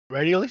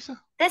Ready, Lisa?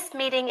 This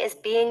meeting is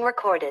being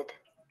recorded.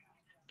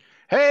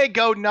 Hey,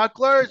 Go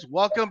Knucklers.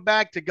 Welcome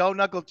back to Go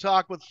Knuckle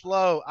Talk with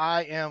Flo.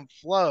 I am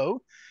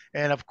Flo.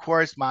 And of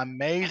course, my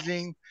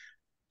amazing,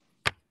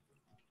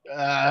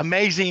 I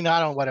don't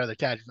know what other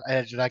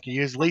adjective I can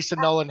use, Lisa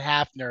Nolan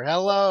Hafner.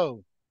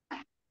 Hello.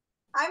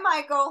 Hi,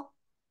 Michael.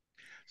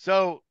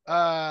 So,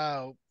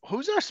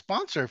 who's our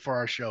sponsor for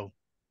our show?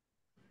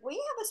 We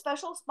have a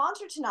special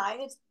sponsor tonight.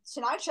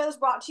 Tonight's show is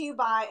brought to you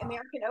by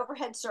American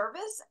Overhead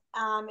Service.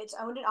 It's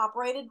owned and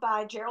operated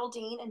by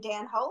Geraldine and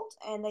Dan Holt,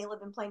 and they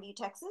live in Plainview,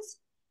 Texas.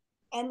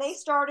 And they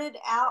started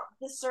out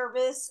this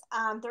service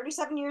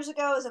 37 years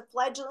ago as a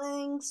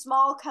fledgling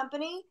small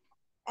company,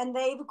 and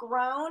they've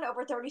grown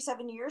over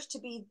 37 years to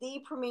be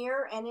the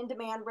premier and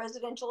in-demand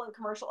residential and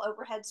commercial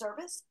overhead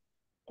service,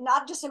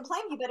 not just in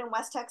Plainview, but in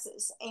West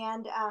Texas.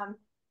 And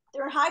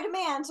they're in high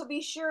demand, so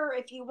be sure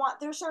if you want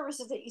their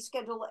services that you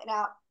schedule it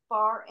out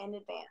far in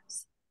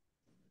advance.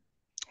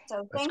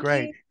 So thank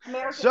you,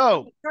 American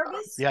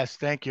Service. Yes,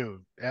 thank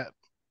you.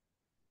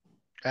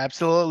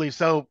 Absolutely.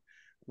 So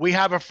we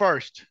have a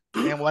first.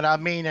 And what I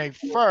mean a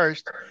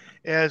first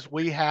is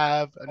we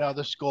have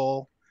another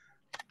school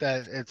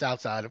that it's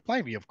outside of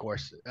Plainview, of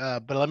course.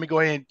 But let me go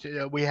ahead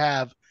and we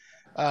have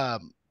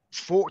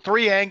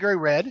three Angry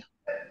Red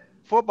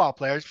football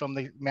players from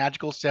the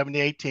magical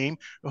 78 team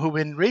who've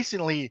been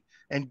recently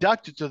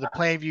inducted to the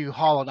Plainview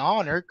Hall of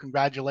Honor.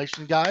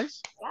 Congratulations, guys.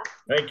 Yeah.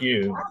 Thank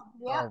you.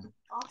 Yeah.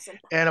 Awesome.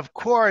 And of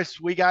course,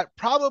 we got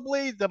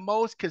probably the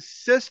most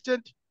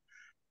consistent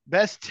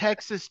best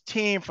Texas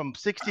team from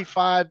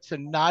 65 to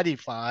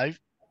 95.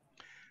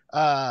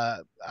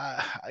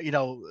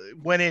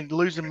 Winning,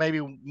 losing,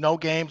 maybe no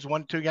games,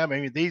 1-2 games.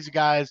 Maybe these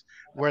guys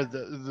were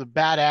the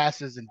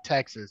badasses in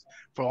Texas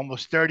for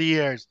almost 30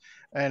 years.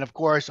 And of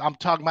course, I'm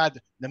talking about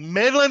the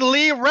Midland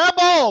Lee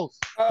Rebels.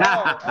 My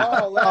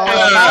bad.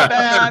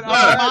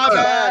 My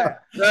bad.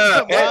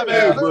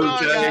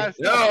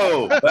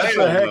 No, that's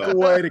a heck of a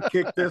way to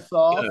kick this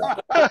off.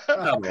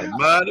 All right.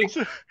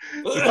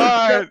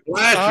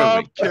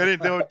 I'm kidding.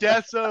 The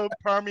Odessa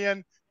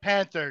Permian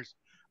Panthers.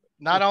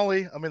 Not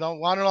only, the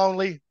one and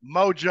only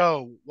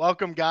MOJO.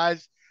 Welcome,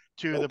 guys,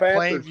 to the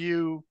Panthers.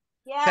 Plainview,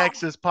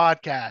 Texas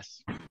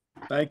podcast.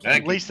 Thank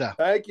you, Lisa.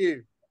 Thank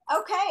you.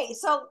 Okay,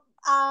 so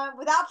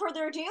without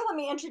further ado, let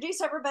me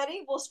introduce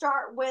everybody. We'll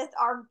start with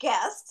our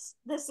guests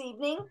this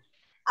evening.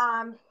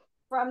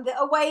 From the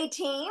away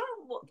team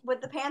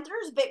with the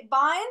Panthers, Vic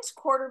Bynes,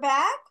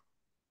 quarterback,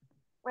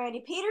 Randy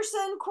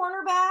Peterson,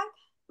 cornerback,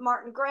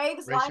 Martin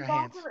Graves,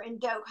 linebacker,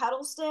 and Doak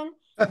Huddleston,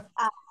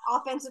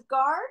 offensive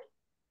guard.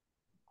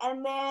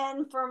 And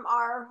then from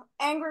our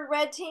Angry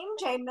Red team,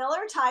 Jay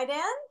Miller, tight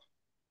end.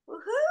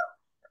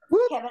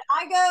 Woohoo! Kevin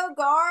Igo,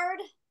 guard.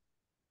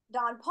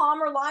 Don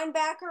Palmer,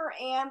 linebacker.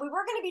 And we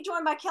were going to be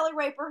joined by Kelly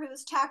Raper,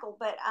 who's tackle,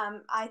 but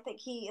I think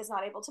he is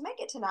not able to make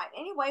it tonight.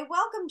 Anyway,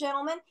 welcome,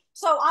 gentlemen.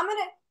 So I'm going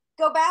to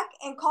go back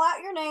and call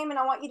out your name, and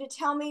I want you to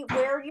tell me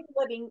where you're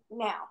living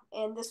now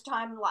in this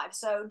time in life.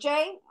 So,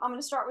 Jay, I'm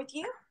going to start with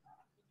you.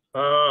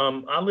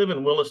 I live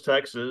in Willis,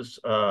 Texas,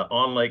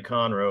 on Lake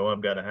Conroe.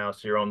 I've got a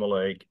house here on the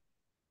lake.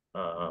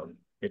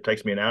 It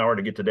takes me an hour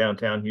to get to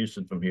downtown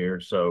Houston from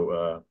here.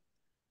 So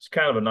it's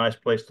kind of a nice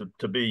place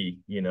to be,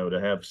 to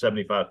have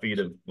 75 feet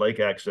of lake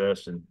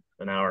access and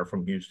an hour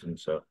from Houston.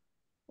 So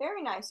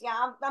very nice.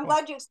 Yeah, I'm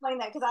glad you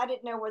explained that because I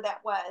didn't know where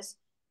that was.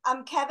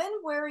 Kevin,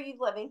 where are you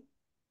living?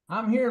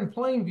 I'm here in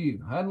Plainview.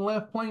 I hadn't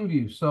left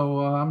Plainview,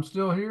 so I'm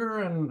still here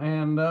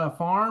and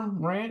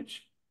farm,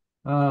 ranch,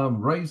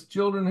 raise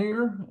children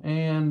here,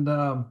 and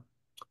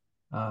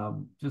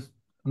just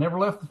never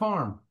left the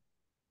farm.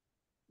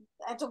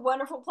 That's a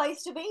wonderful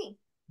place to be.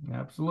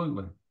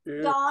 Absolutely.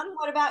 Don,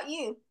 what about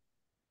you?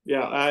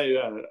 Yeah,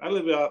 I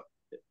live out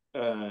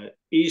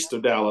east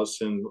of Dallas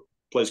in a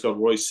place called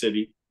Royce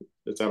City.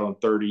 It's out on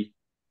 30.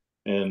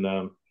 And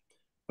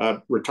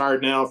I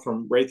retired now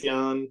from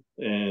Raytheon,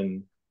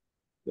 and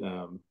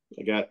I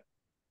got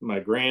my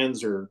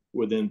grands are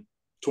within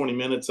 20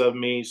 minutes of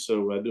me,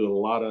 so I do a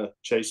lot of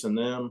chasing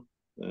them,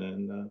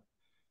 and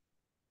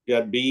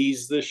got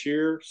bees this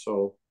year,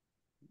 so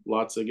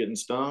lots of getting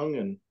stung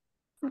and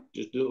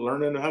just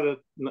learning how to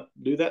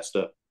do that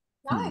stuff.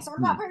 Nice.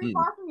 I'm not very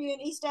far from you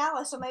in East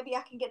Dallas, so maybe I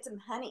can get some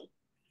honey.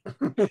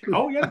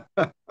 Oh, yeah.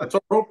 That's what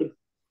I'm hoping.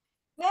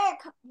 Vic,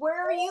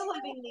 where are you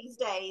living these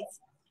days?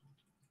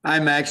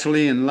 I'm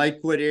actually in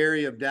Lakewood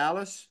area of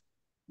Dallas.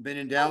 Been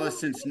in Dallas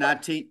since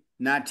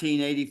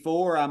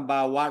 1984. I'm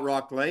by White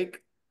Rock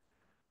Lake.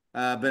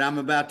 But I'm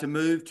about to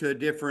move to a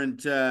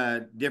different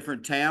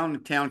town, a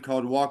town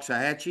called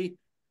Waxahachie,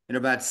 in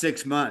about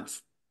 6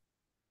 months.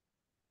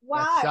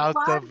 Why? South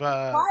of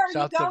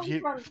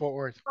Fort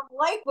Worth. From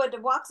Lakewood to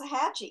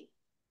Waxahachie?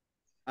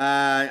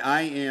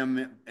 I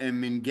am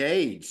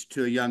engaged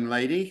to a young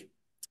lady,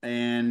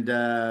 and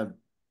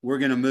we're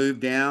going to move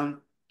down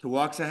to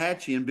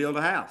Waxahachie and build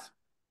a house.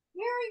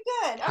 Very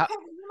good. Okay,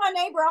 you're my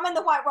neighbor. I'm in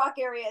the White Rock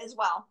area as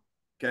well.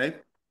 Okay.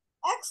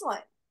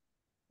 Excellent.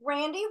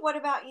 Randy, what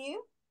about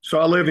you? So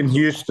I live in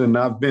Houston.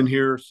 I've been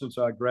here since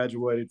I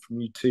graduated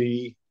from UT,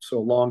 so a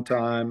long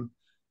time.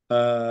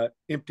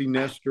 empty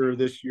nester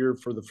this year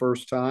for the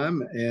first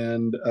time,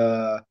 and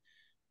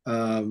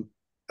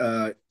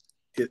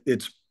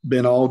it's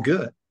been all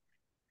good.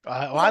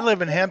 Well, I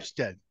live in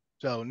Hempstead,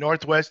 so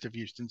northwest of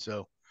Houston.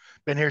 So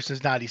been here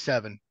since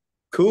 '97.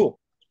 Cool.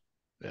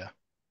 Yeah.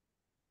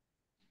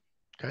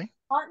 Okay.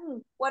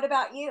 Martin, what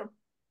about you?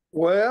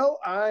 Well,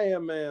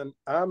 I'm in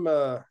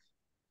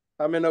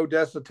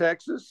Odessa,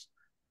 Texas.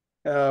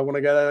 When I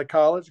got out of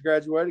college,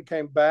 graduated,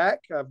 came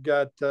back. I've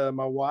got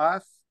my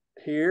wife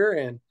here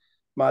and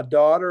my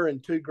daughter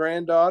and two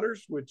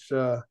granddaughters, which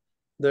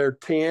they're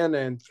 10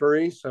 and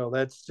 3. So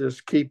that's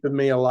just keeping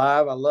me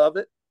alive. I love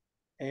it.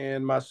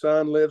 And my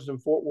son lives in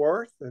Fort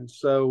Worth. And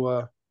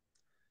so,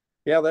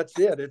 yeah, that's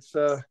it. It's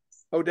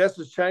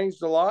Odessa's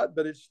changed a lot,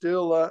 but it's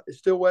still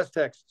West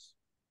Texas.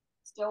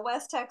 Still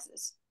West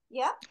Texas.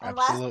 Yep. And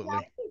Absolutely. last but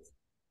not least,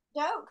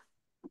 Doug.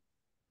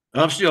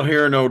 I'm still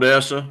here in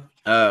Odessa.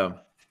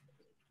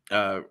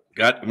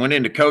 Went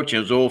into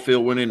coaching. As oil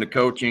field went into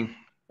coaching.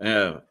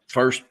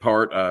 First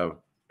part,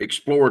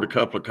 explored a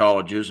couple of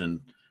colleges, and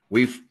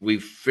we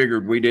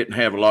figured we didn't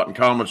have a lot in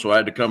common, so I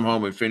had to come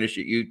home and finish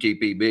at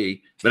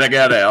UTPB. But I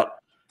got out.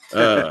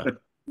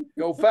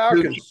 Go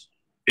Falcons!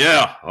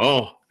 Yeah.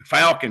 Oh,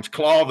 Falcons,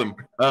 claw them.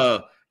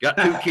 Got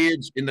 2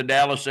 kids in the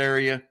Dallas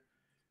area.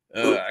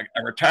 I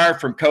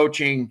retired from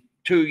coaching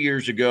 2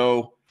 years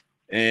ago,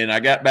 and I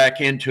got back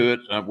into it.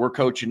 We're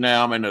coaching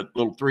now. I'm in a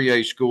little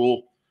 3A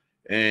school,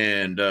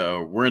 and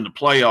we're in the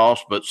playoffs.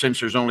 But since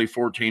there's only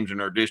 4 teams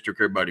in our district,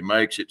 everybody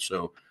makes it.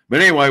 So, but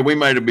anyway, we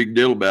made a big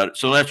deal about it.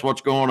 So that's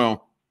what's going on.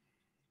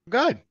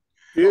 Good.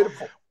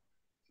 Beautiful.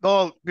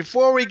 Well,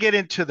 before we get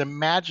into the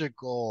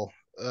magical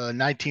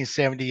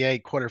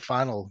 1978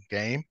 quarterfinal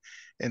game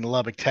in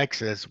Lubbock,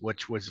 Texas,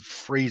 which was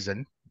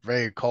freezing,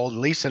 very cold.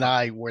 Lisa and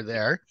I were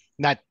there.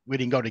 We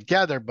didn't go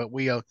together, but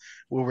we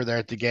were there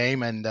at the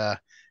game, and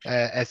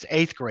as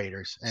 8th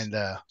graders, and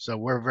so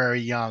we're very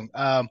young.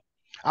 I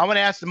want to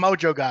ask the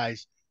MOJO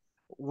guys,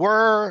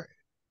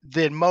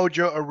 did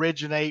MOJO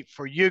originate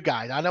for you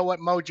guys? I know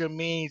what MOJO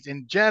means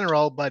in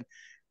general, but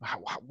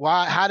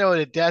how did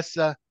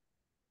Odessa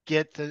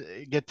get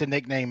the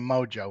nickname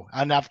MOJO?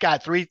 And I've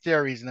got 3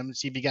 theories, and I'm gonna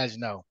see if you guys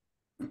know.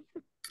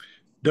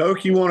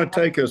 Doak, you want to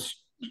take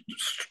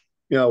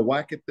a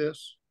whack at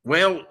this?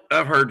 Well,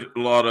 I've heard a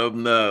lot of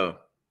them.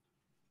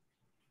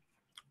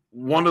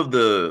 One of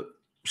the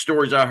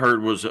stories I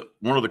heard was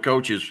one of the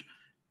coaches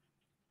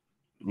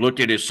looked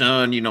at his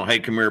son, hey,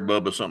 come here,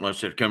 Bubba, something like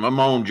that. Come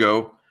on,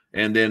 Joe.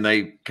 And then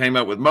they came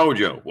up with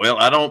MOJO. Well,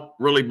 I don't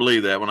really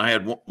believe that when I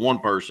had one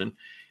person.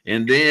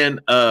 And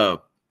then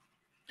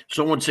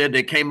someone said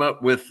they came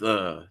up with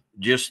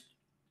just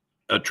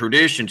a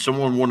tradition.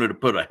 Someone wanted to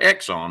put a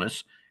hex on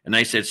us, and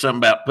they said something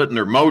about putting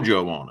their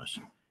MOJO on us.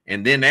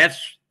 And then that's,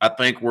 I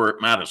think, where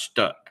it might have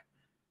stuck.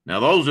 Now,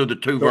 those are the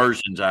 2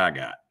 versions I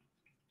got.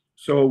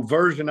 So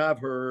version I've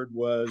heard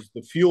was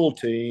the fuel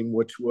team,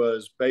 which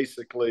was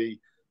basically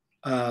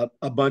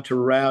a bunch of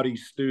rowdy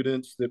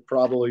students that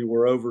probably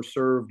were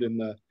overserved in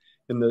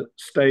the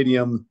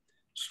stadium,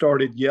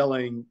 started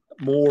yelling,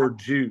 more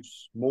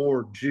juice,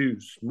 more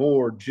juice,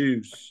 more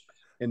juice.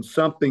 And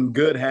something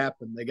good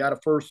happened. They got a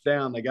first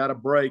down. They got a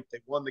break. They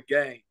won the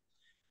game.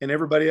 And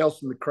everybody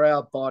else in the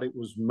crowd thought it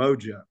was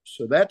MOJO.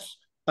 So that's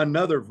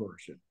another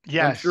version.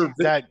 Yes, I'm sure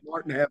Vic and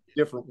Martin have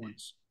different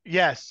ones.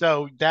 Yes,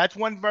 so that's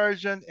one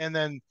version, and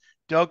then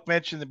Doak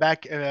mentioned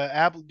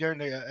during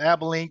the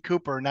Abilene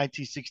Cooper in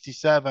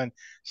 1967,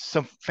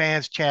 some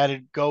fans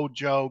chanted "Go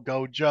Joe,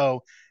 Go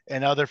Joe,"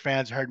 and other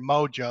fans heard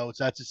MOJO.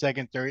 So that's the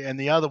second theory. And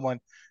the other one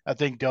I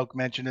think Doak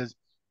mentioned is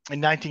in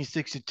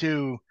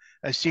 1962,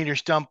 a senior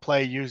stump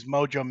play used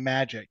MOJO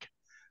Magic.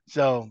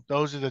 So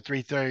those are the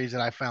 3 theories that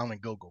I found in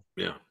Google.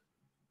 Yeah.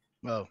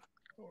 Oh,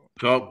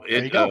 so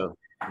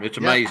it's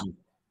amazing.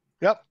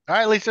 Yep. All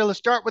right, Lisa, let's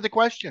start with the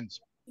questions.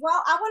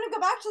 Well, I want to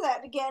go back to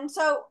that again.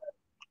 So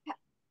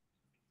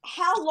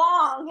how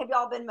long have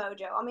y'all been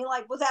MOJO? I mean,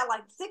 was that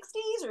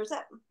 60s or is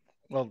that?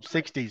 Well,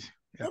 60s.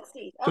 Yeah.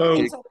 60s.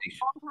 Okay, so a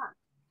long time.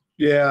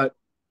 Yeah,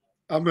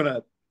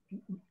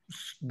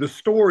 the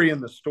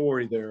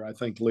story there, I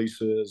think,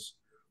 Lisa, is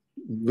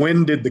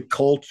when did the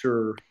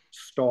culture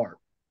start?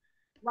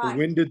 Right.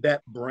 When did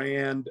that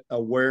brand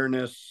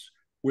awareness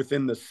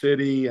within the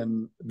city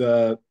and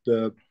the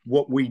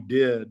what we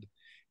did?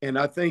 And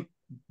I think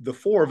the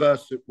 4 of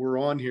us that were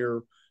on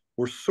here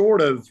were sort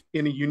of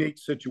in a unique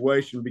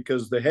situation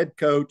because the head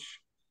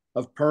coach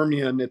of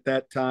Permian at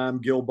that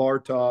time, Gil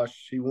Bartosh,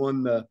 he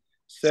won the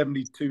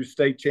 72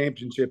 state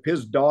championship.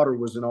 His daughter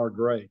was in our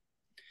grade.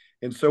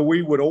 And so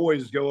we would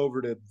always go over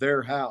to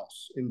their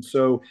house. And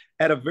so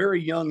at a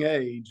very young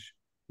age,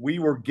 we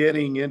were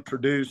getting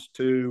introduced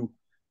to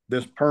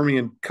this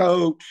Permian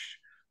coach.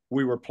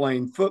 We were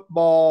playing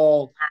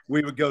football.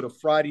 We would go to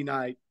Friday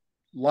night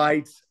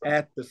lights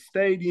at the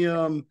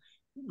stadium,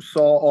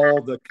 saw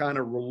all the kind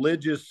of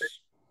religious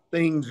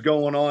things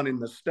going on in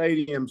the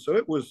stadium. So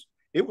it was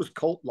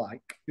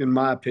cult-like, in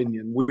my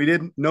opinion. We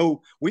didn't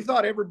know. We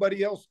thought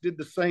everybody else did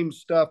the same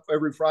stuff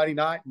every Friday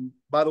night. And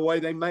by the way,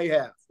 they may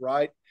have,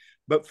 right?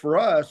 But for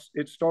us,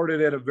 it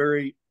started at a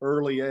very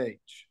early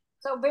age.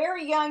 So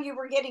very young, you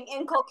were getting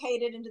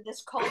inculcated into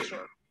this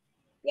culture.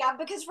 Yeah,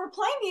 because for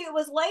Plainview, it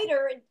was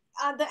later.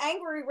 The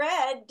Angry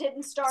Red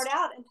didn't start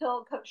out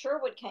until Coach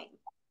Sherwood came.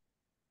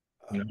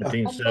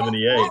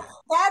 1978.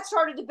 Dad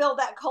started to build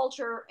that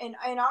culture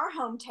in our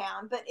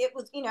hometown, but it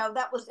was,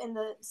 that was in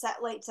the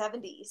late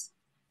 70s.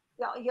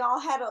 Y'all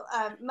had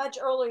a much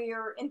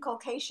earlier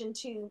inculcation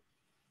to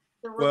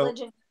the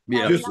religion.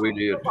 Well, yes, we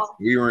did.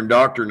 We were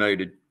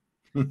indoctrinated.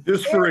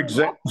 Just for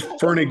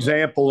an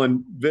example,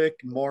 and Vic,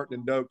 Martin,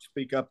 and Doak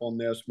speak up on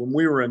this. When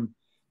we were in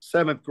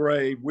 7th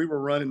grade, we were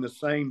running the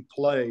same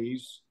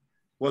plays,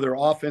 whether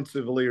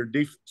offensively or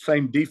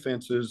same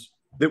defenses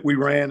that we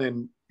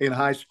ran in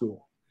high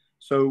school.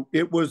 So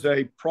it was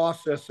a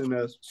process and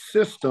a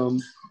system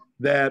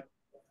that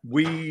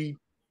was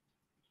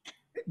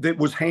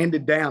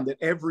handed down, that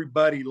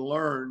everybody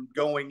learned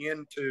going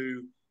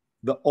into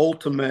the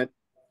ultimate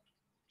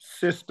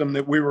system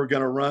that we were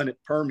going to run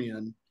at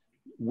Permian.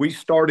 We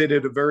started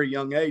at a very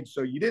young age,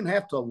 so you didn't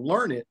have to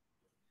learn it.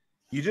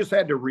 You just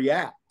had to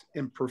react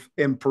and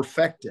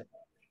perfect it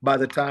by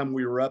the time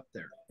we were up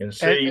there. And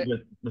see,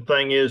 the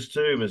thing is,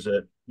 too, is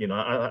that,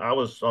 I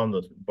was on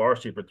the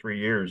varsity for 3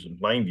 years in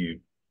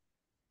Plainview,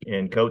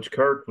 and Coach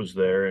Kirk was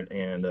there,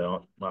 and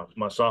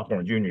my sophomore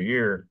and junior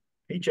year,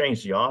 he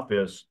changed the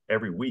offense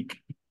every week.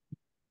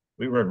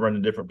 We were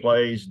running different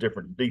plays,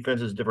 different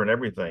defenses, different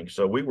everything.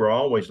 So we were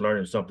always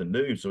learning something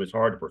new. So it's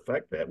hard to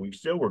perfect that. We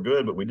still were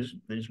good, but it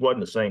just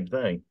wasn't the same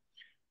thing.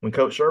 When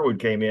Coach Sherwood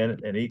came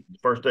in, and the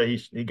first day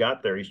he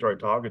got there, he started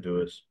talking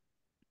to us.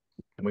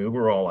 I mean, we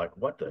were all like,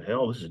 "What the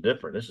hell? This is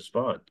different. This is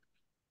fun."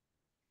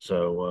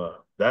 So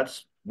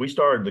we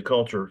started the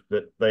culture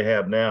that they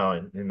have now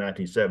in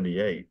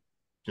 1978,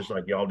 just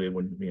like y'all did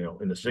when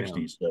in the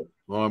 60s. So,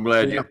 well, I'm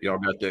glad y'all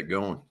got that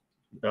going.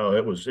 No,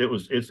 it was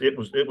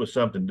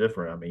something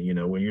different. I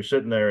mean, when you're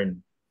sitting there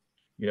and,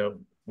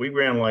 we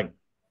ran like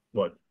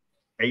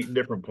 8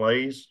 different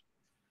plays.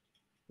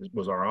 This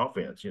was our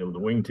offense. The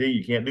wing tee,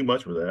 you can't do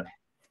much with that.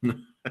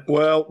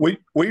 Well, we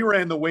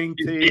ran the wing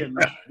tee, and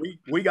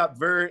we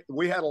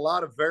had a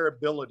lot of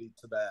variability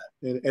to that.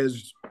 And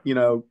as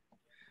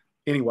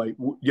anyway,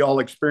 y'all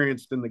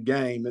experienced in the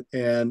game,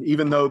 and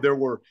even though there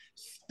were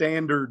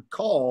standard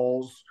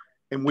calls,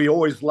 and we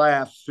always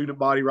laughed, student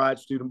body right,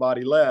 student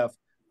body left,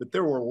 but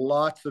there were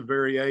lots of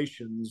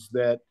variations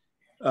that,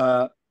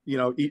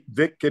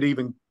 Vic could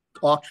even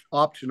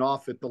option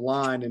off at the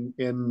line.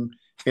 And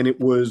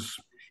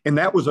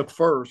that was a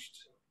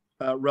first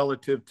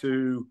relative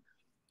to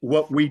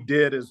what we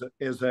did as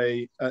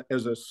a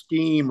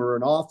scheme or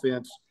an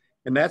offense.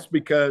 And that's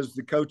because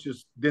the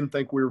coaches didn't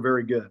think we were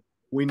very good.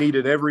 We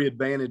needed every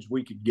advantage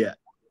we could get.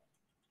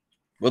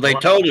 Well, they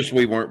told us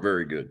we weren't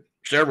very good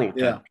several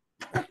times.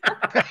 Yeah.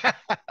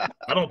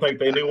 I don't think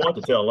they knew what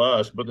to tell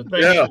us, but the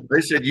thing,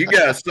 they said you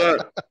guys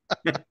suck.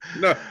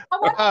 No,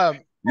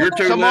 you're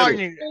too so little.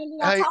 Martin,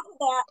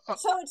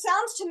 so it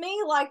sounds to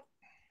me like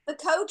the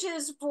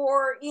coaches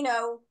for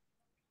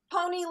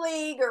Pony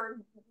League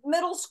or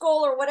middle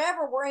school or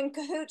whatever were in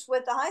cahoots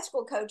with the high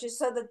school coaches,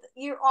 so that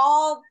you're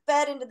all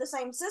fed into the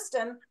same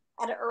system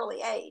at an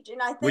early age.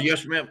 And I think, well,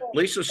 yes, ma'am,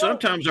 Lisa.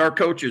 Sometimes our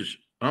coaches.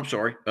 I'm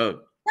sorry.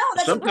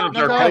 That's sometimes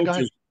our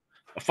coaches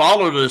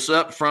followed us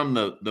up from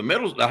the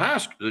middle, the high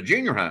school, the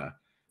junior high.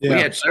 Yeah.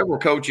 We had several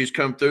coaches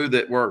come through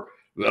that were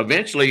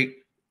eventually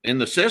in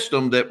the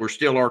system that were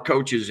still our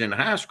coaches in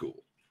high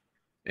school.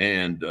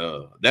 And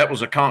that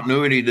was a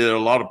continuity that a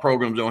lot of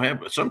programs don't have.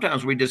 But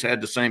sometimes we just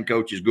had the same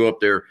coaches go up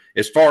there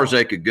as far as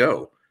they could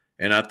go.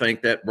 And I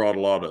think that brought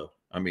a lot of,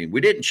 we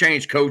didn't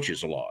change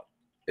coaches a lot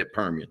at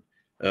Permian.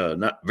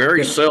 Not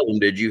very seldom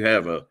did you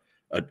have a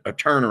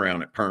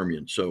turnaround at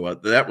Permian. So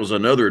that was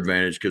another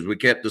advantage because we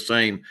kept the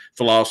same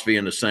philosophy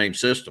and the same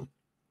system.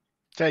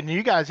 So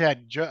you guys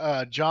had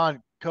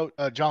John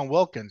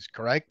Wilkins,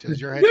 correct, as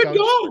your head coach?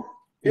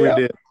 We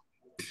did.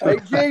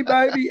 AG,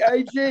 baby,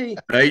 AG.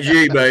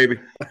 AG, baby.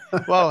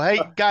 Well, hey,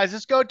 guys,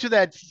 let's go to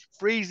that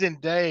freezing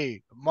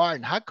day.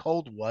 Martin, how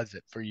cold was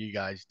it for you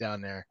guys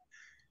down there?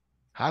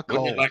 How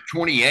cold? Wasn't it like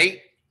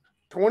 28?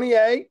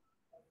 28.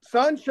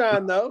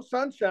 Sunshine, though.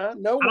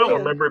 Sunshine. No wind. I don't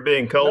remember it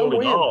being cold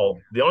at all.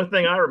 The only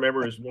thing I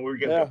remember is when we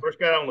first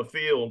got on the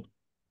field,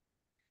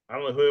 I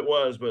don't know who it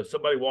was, but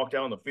somebody walked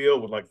out on the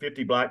field with like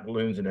 50 black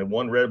balloons and had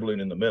one red balloon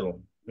in the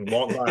middle and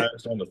walked by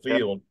us on the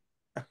field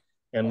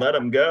and let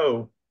them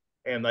go.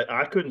 And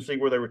I couldn't see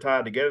where they were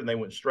tied together, and they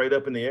went straight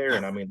up in the air.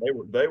 And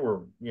they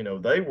were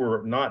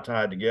not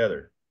tied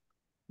together.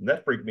 And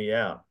that freaked me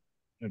out.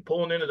 And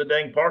pulling into the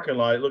dang parking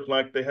lot, it looked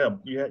like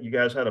you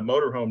guys had a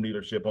motorhome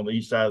dealership on the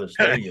east side of the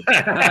stadium.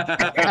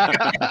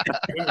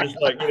 It was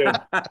like,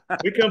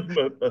 we come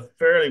from a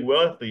fairly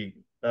wealthy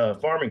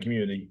farming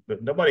community,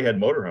 but nobody had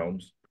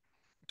motorhomes.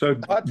 So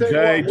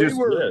Jay,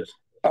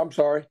 I'm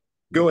sorry.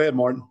 Go ahead,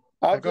 Martin.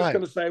 I was just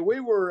going to say we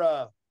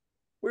were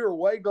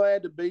way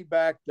glad to be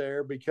back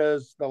there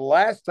because the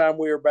last time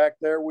we were back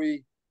there,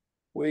 we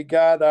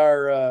got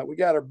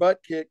our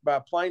butt kicked by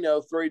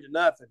Plano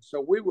 3-0.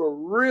 So we were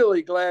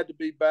really glad to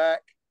be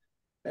back.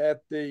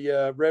 at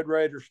the Red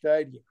Raider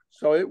Stadium.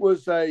 So it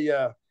was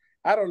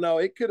I don't know,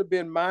 it could have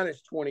been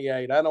minus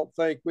 28. I don't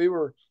think we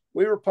were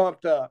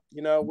pumped up.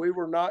 You know, we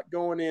were not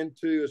going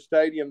into a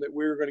stadium that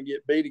we were going to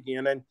get beat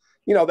again. And,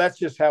 you know, that's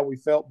just how we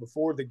felt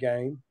before the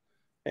game.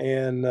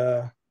 And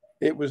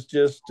it was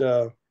just.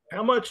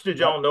 How much did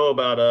y'all know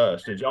about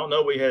us? Did y'all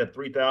know we had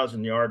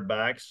 3,000-yard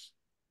backs?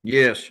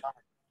 Yes.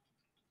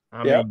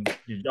 I mean,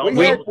 did y'all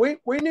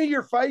we knew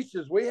your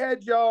faces. We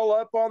had y'all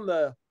up on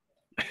the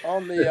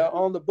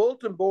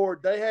bulletin board.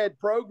 They had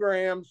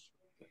programs.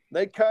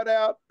 They cut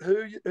out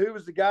who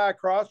was the guy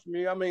across from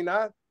you. I mean,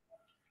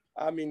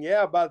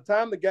 yeah. By the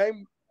time the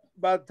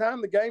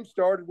game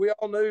started, we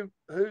all knew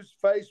whose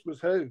face was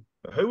who.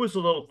 Who was the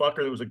little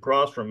fucker that was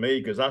across from me?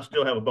 Because I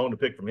still have a bone to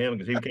pick from him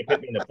because he kept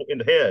hitting me in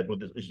the head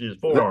with his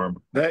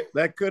forearm.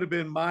 That could have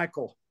been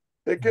Michael.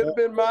 It could have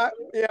been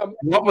yeah.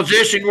 What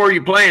position were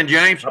you playing,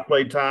 James? I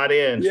played tight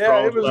end.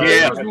 Yeah, it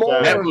was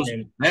more.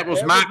 That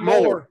was Mike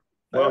Moore.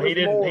 Well, he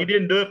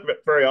didn't do it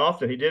very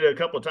often. He did it a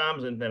couple of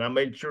times, and I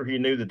made sure he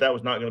knew that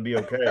was not going to be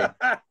okay.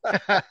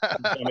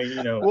 I mean,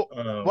 you know.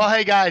 Well,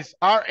 hey guys,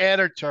 our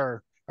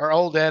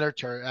old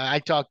editor, I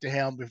talked to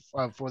him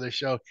before the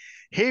show.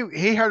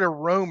 He heard a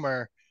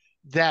rumor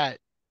that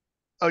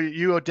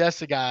you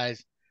Odessa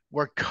guys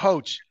were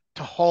coached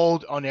to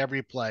hold on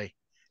every play.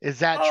 Is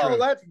that true? Oh,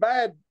 that's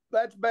bad.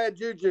 That's bad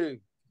juju.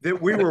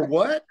 That we were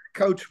what?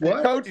 Coach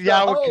what? Coach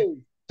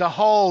to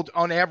hold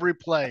on every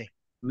play.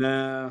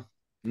 No.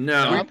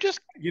 I'm just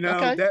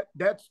okay.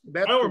 That's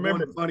I don't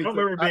remember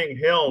being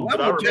held,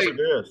 but I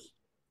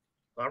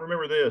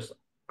remember this.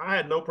 I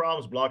had no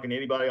problems blocking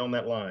anybody on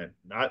that line.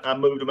 I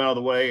moved them out of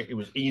the way. It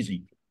was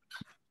easy.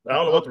 I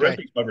don't know what the rest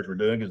of these fuckers were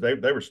doing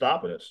because they were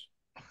stopping us.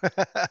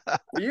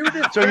 You were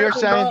just so you're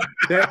saying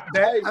you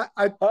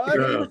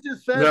were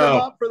just setting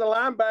them up for the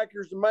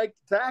linebackers to make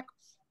the tackles.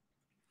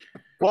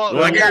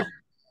 Well, I guess,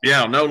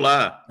 no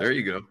lie. There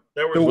you go.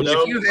 There was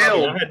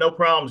I had no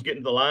problems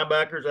getting the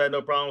linebackers. I had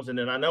no problems, and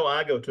then I know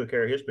Igo took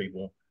care of his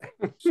people.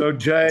 So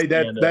Jay,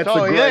 that's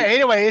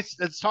anyway.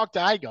 Let's talk to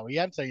Igo. He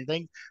hasn't said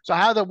anything. So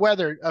how the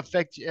weather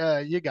affect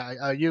you guys?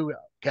 You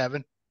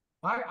Kevin?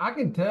 I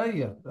can tell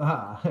you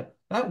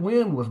that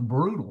wind was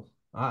brutal.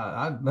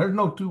 There's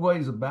no two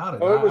ways about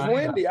it. Oh, it was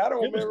windy. I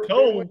don't remember. It was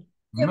cold.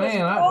 Man,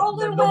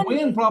 the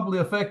wind probably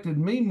affected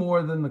me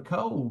more than the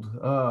cold.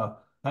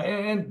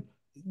 And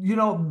you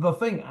know, the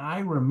thing I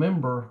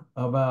remember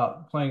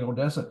about playing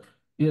Odessa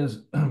is,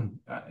 and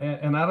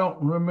I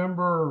don't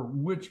remember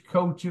which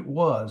coach it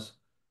was,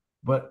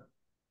 but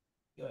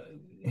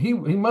he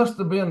must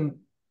have been,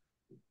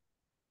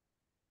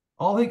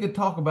 all he could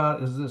talk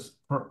about is this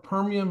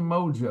Permian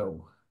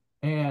MOJO.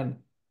 And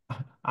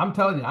I'm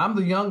telling you, I'm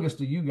the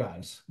youngest of you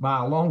guys by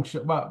a long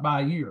shot,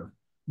 by a year.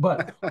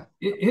 But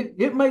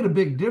it made a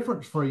big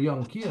difference for a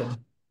young kid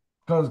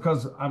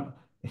because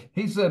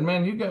he said,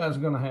 man, you guys are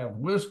going to have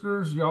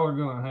whiskers. Y'all are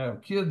going to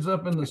have kids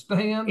up in the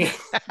stands.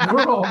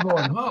 We're all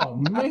going, oh,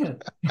 man.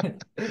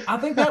 I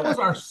think that was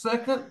our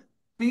second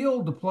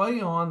field to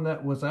play on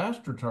that was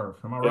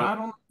AstroTurf. Am I right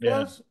on that?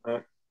 Yes.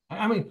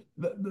 I mean,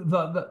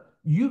 the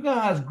you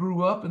guys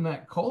grew up in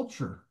that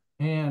culture.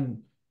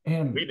 And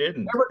we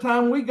didn't. Every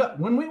time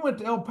when we went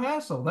to El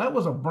Paso, that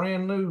was a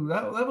brand new,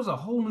 that was a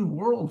whole new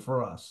world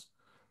for us.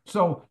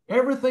 So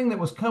everything that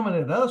was coming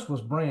at us was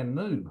brand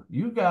new.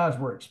 You guys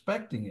were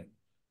expecting it.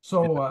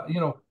 So,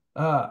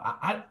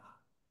 I'm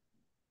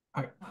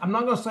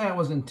not going to say I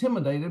was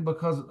intimidated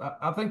because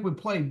I think we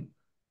played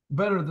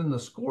better than the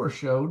score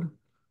showed,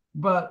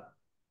 but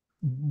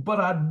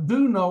I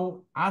do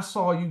know I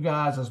saw you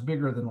guys as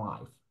bigger than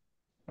life.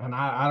 And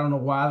I don't know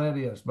why that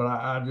is, but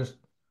I just.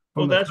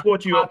 Well, that's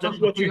what you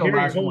hear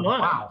your whole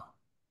life. Wow.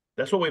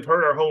 That's what we've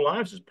heard our whole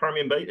lives is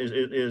Permian Bay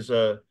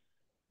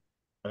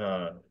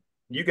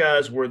you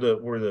guys were in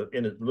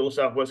the Little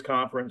Southwest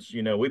Conference.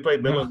 You know, we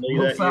played Midland Lee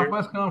that year.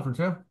 Southwest Conference,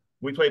 yeah.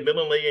 We played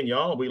Midland Lee and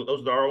y'all.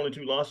 Those are our only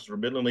two losses for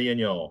Midland Lee and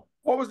y'all.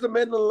 What was the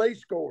Midland Lee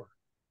score?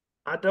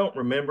 I don't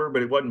remember,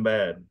 but it wasn't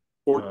bad.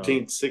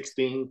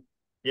 14-16.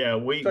 Yeah,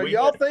 So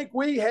y'all think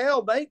we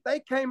held? They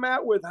came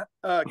out with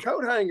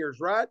coat hangers,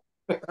 right?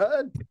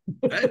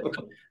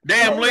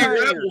 Damn Lee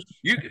Rebels,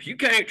 you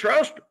can't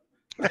trust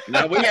them.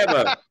 Now we have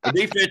a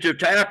defensive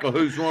tackle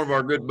who's one of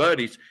our good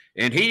buddies,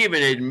 and he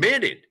even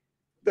admitted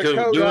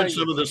to doing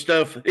some of the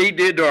stuff he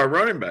did to our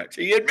running backs.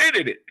 He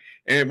admitted it,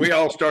 and we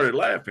all started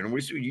laughing. We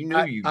said, "You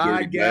knew you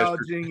dirty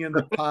gouging in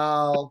the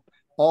pile,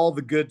 all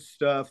the good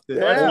stuff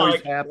that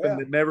always happened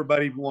that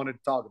everybody wanted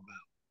to talk about."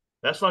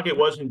 That's like it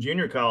was in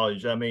junior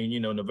college. I mean, you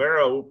know,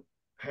 Navarro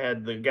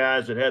had the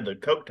guys that had the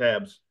coat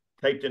tabs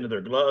taped into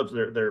their gloves,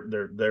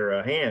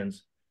 their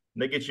hands.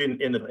 And they get you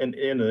in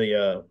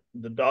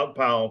the dog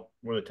pile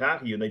where they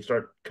tackle you, and they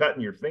start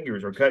cutting your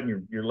fingers or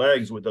cutting your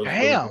legs with those.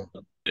 Damn.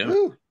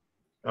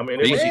 I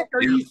mean, Vic,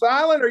 are you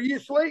silent? Are you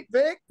asleep,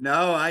 Vic?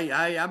 No,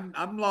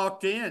 I'm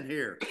locked in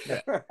here.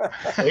 Well,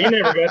 he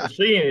never got to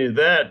see any of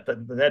that.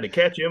 They had to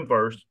catch him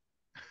first.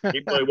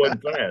 He probably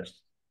wasn't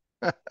fast.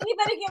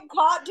 Anybody get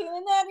caught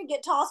doing that and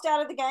get tossed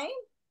out of the game?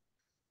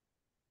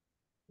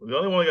 The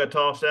only one that got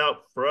tossed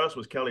out for us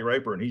was Kelly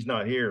Raper, and he's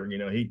not here. You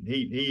know,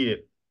 he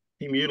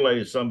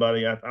mutilated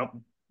somebody.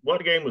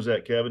 What game was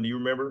that, Kevin? Do you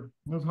remember?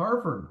 It was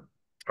Hartford.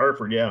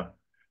 Hartford, yeah.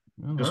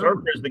 Because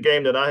Hartford is the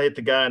game that I hit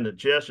the guy in the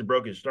chest and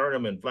broke his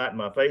sternum and flattened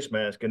my face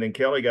mask, and then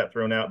Kelly got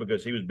thrown out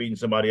because he was beating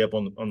somebody up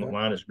on the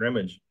line of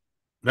scrimmage.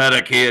 Not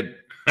a kid.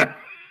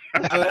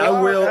 I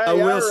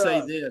will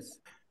say this.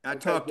 I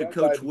talked to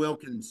Coach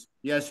Wilkins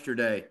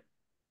yesterday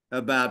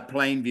about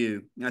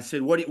Plainview. I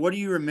said, what do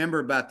you remember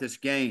about this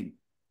game?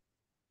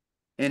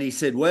 And he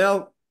said,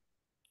 well,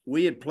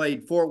 we had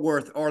played Fort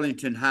Worth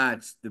Arlington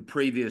Heights the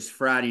previous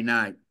Friday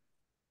night,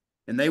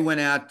 and they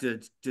went out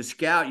to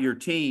scout your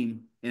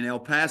team in El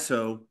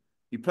Paso.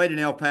 You played an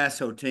El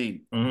Paso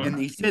team. Mm-hmm. And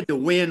he said the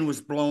wind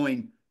was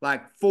blowing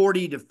like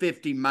 40 to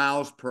 50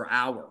 miles per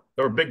hour.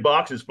 There were big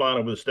boxes flying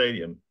over the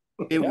stadium.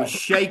 It was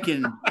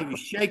shaking. It was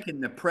shaking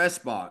the press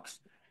box.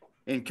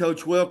 And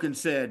Coach Wilkins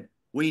said,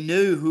 we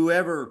knew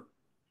whoever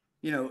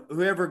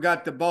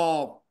got the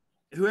ball,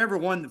 whoever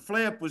won the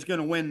flip was going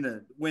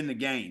to win the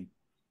game.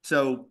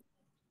 So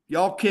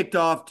y'all kicked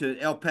off to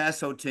El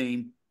Paso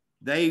team.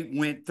 They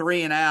went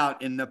 3 and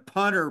out, and the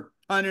punter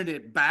punted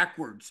it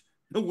backwards.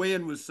 The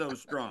wind was so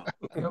strong.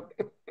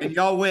 And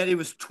y'all went, it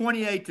was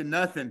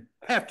 28-0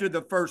 after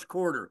the first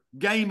quarter.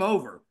 Game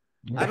over.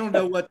 I don't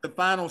know what the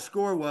final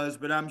score was,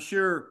 but I'm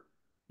sure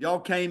y'all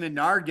came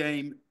into our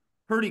game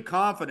pretty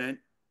confident.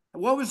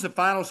 What was the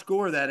final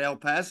score of that El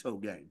Paso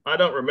game? I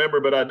don't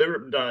remember, but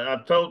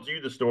I've told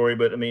you the story,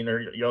 but I mean,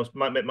 y'all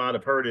might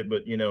have heard it,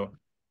 but you know,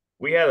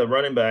 we had a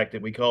running back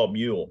that we called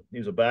Mule. He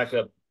was a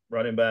backup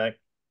running back,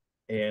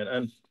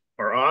 and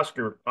our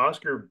Oscar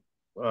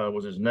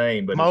was his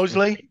name, but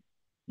Mosley.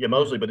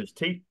 Mosley, but his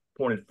teeth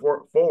pointed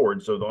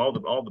forward, so all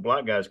the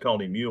black guys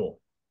called him Mule.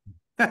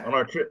 On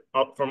our trip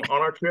from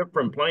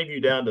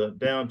Plainview down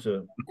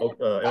to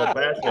El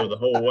Paso the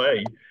whole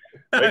way,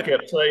 they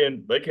kept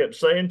saying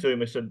to him,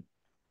 they said,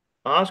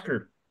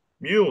 Oscar,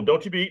 Mule,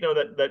 don't you be eating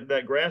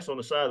that grass on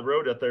the side of the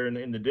road out there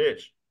in the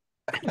ditch.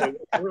 So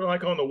we're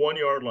like on the 1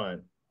 yard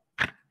line,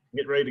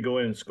 getting ready to go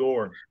in and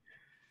score.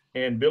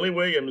 And Billy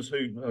Williams,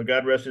 who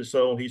God rest his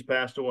soul, he's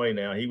passed away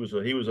now. He was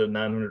a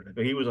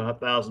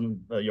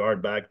 1,000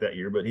 yard back that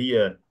year, but he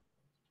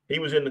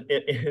was in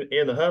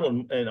the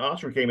huddle, and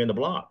Oscar came in the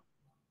block.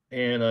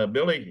 And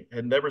Billy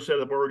had never said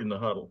a word in the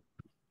huddle.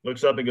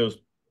 Looks up and goes,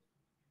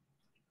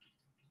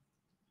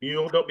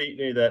 "You don't be eating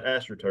any of that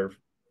AstroTurf."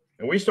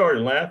 And we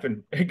started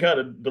laughing. He got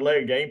a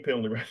delay of game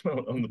penalty right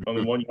on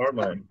the 1 yard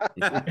line.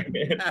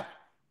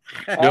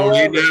 Don't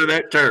you know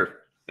that turf?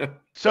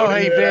 So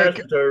hey,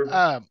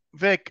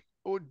 Vic,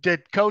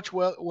 did Coach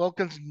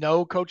Wilkins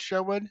know Coach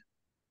Sherwood?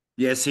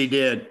 Yes, he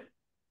did.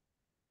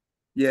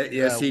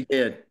 Yes, he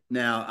did.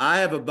 Now I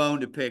have a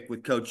bone to pick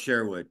with Coach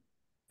Sherwood.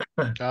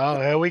 Oh,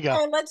 here we go.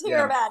 Okay, let's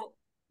hear about it.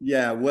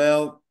 Yeah,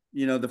 well,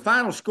 you know, the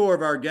final score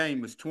of our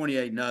game was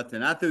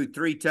 28-0. I threw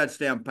 3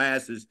 touchdown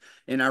passes,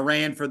 and I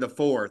ran for the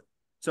 4th.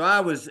 So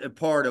I was a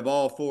part of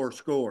all 4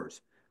 scores.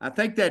 I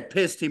think that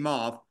pissed him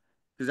off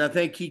because I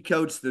think he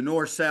coached the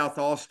North-South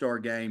All-Star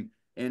game,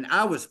 and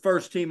I was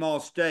first team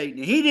All-State,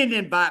 and he didn't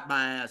invite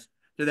my ass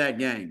to that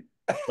game.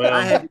 Well,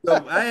 I had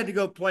to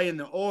go play in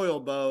the Oil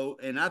Bowl,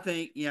 and I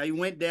think, you know, he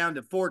went down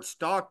to Fort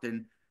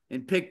Stockton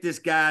and picked this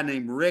guy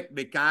named Rick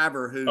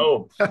McIver,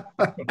 who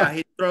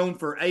he'd thrown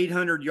for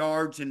 800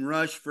 yards and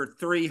rushed for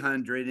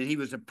 300, and he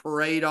was a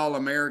parade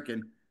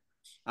All-American.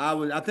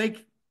 I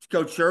think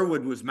Coach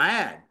Sherwood was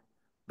mad.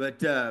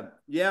 But,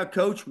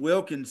 Coach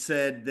Wilkins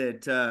said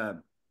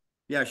that,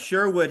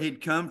 Sherwood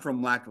had come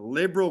from, like,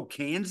 liberal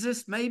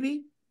Kansas,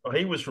 maybe? Oh,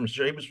 he was from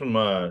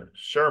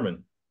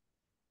Sherman.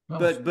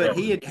 But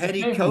he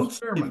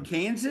coached in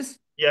Kansas?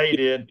 Yeah, he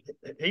did.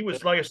 He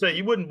was, like I said,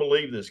 you wouldn't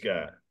believe this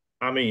guy.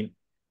 I mean,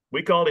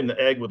 we called him the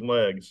egg with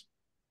legs.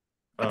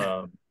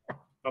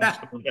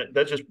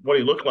 That's just what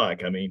he looked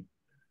like. I mean,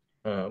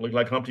 looked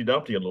like Humpty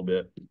Dumpty a little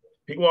bit.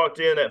 He walked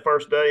in that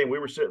first day, and we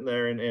were sitting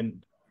there,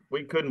 and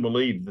we couldn't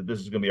believe that this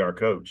is going to be our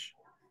coach.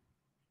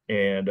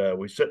 And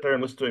we sat there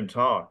and listened to him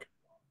talk.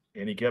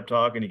 And he kept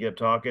talking.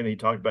 He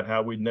talked about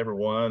how we'd never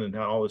won and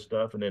how all this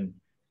stuff. And then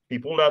he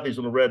pulled out these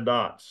little red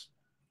dots,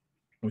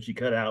 which he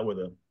cut out with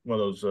one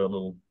of those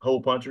little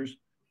hole punchers.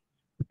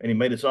 And he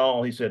made us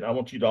all, he said, I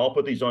want you to all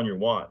put these on your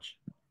watch.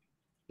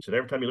 He said,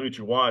 every time you look at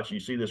your watch, you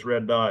see this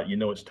red dot, you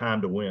know it's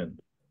time to win.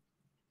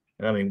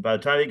 And I mean, by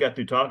the time he got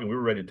through talking, we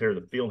were ready to tear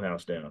the field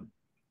house down.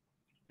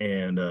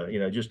 And,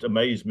 it just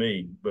amazed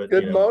me. But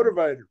good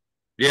motivator.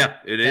 Yeah,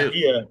 it is.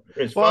 Yeah,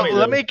 it's funny.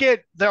 Let me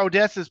get the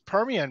Odessa's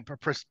Permian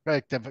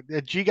perspective.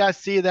 Did you guys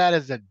see that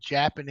as a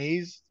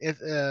Japanese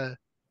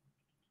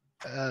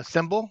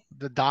symbol,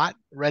 the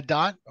red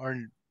dot, or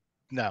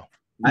no?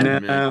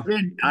 I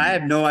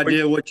have no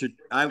idea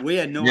we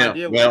had no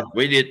idea. Well,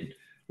 we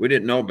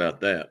didn't know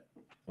about that.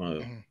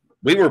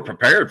 We were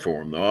prepared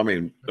for him, though. I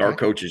mean, our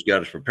coaches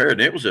got us prepared.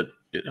 And it was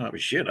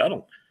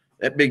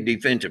that big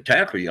defensive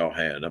tackle y'all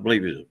had, I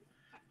believe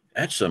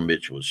that some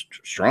bitch was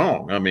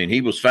strong. I mean, he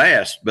was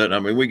fast, but I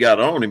mean, we got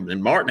on him,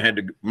 and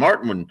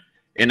Martin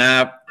and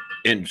I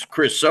and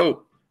Chris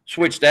Soap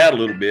switched out a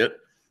little bit.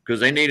 because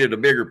they needed a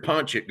bigger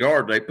punch at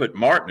guard. They put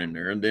Martin in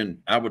there, and then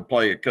I would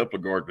play a couple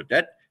of guards. But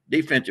that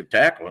defensive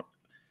tackle,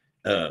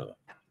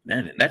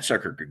 man, that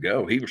sucker could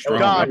go. He was strong.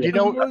 Don, do you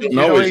know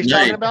know what his he's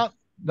talking name. about?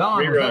 Don,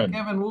 was that Rerun.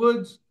 Kevin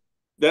Woods?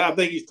 I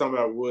think he's talking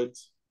about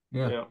Woods.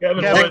 Yeah.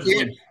 Kevin Kevin- Woods.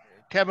 was-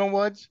 Kevin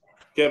Woods?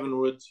 Kevin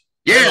Woods.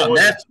 Yeah, Kevin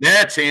Woods.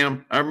 that's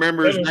him. I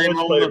remember his Kevin name Woods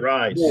on played the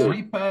Rice. board.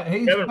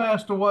 He's Kevin-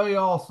 passed away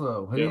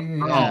also. Yeah.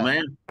 Oh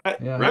man,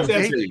 Yeah, Rest he's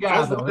in a good peace. guy, I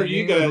was though. wondering, He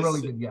you was a guys-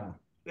 really good guy.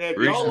 Have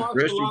Rest- y'all lost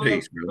rest a in lot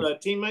peace, of brother.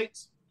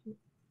 teammates?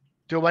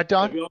 Do what, Have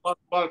Don? y'all lost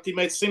a lot of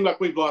teammates? Seems like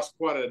we've lost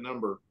quite a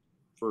number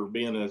for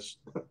being as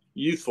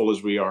youthful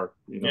as we are.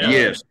 You know? Yeah.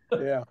 yes,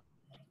 Yeah.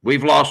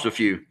 we've lost a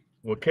few.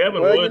 Well,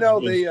 Kevin Well, Woods. you know,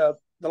 was-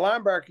 the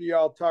linebacker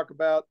y'all talk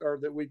about, or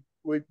that we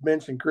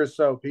mentioned, Chris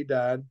Soap, he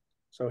died.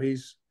 So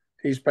he's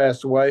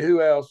passed away.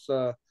 Who else?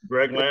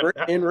 Greg Lamb.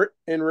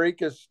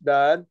 Enriquez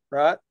died,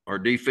 right? Our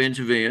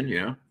defensive end,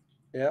 yeah,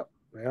 Yep.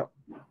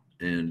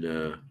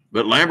 and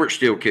but Lambert's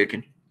still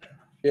kicking.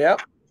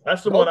 Yep.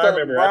 That's the Both one I of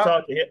them, remember. I Brian-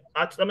 talked to him.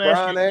 Let me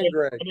ask Brian you. and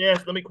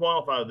Greg. Let me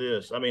qualify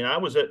this. I mean, I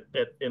was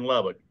in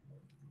Lubbock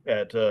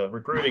at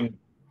recruiting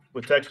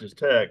with Texas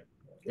Tech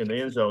in the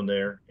end zone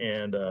there,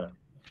 and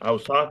I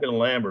was talking to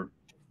Lambert,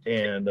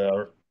 and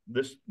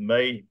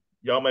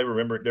y'all may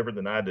remember it different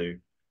than I do,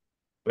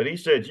 but he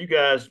said you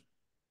guys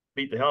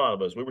beat the hell out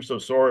of us. We were so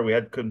sorry we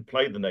couldn't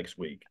play the next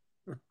week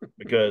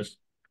because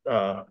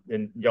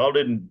and y'all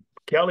didn't.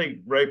 Kelly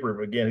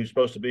Raper again, who's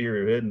supposed to be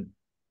here, who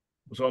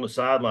was on the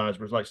sidelines.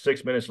 There was like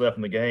 6 minutes left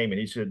in the game, and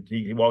he said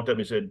he walked up and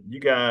he said, "You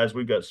guys,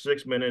 we've got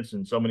 6 minutes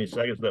and so many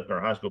seconds left in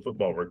our high school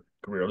football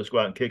career. Let's go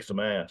out and kick some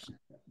ass."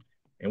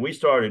 And we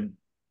started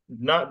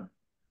not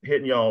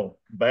hitting y'all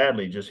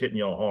badly, just hitting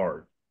y'all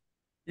hard.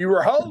 You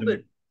were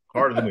holding.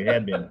 Harder than we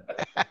had been.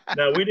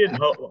 No, we didn't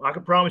hold. I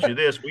can promise you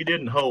this: we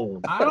didn't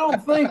hold. I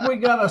don't think we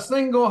got a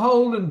single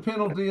holding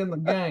penalty in the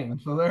game.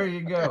 So there you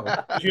go.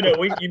 You know,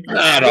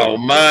 God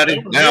Almighty!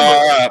 Now,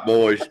 all right,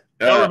 boys.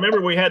 Y'all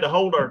remember we had to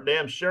hold our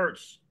damn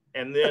shirts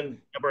and then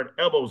have our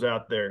elbows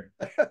out there.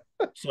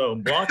 So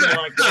blocking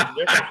like that.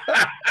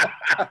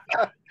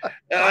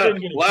 Well,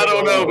 I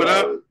don't know,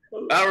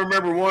 but I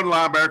remember one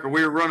linebacker.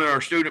 We were running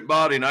our student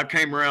body, and I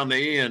came around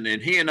the end, and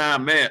he and I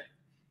met,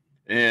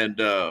 and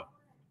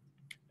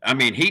I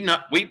mean,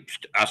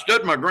 I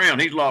stood my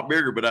ground. He's a lot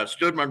bigger, but I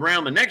stood my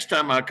ground. The next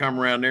time I come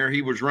around there,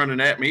 he was running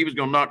at me. He was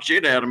going to knock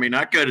shit out of me, and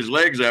I cut his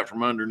legs out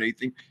from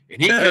underneath him,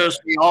 and he cussed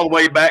me all the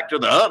way back to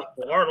the huddle.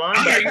 Our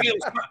linebacker.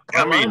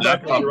 I mean,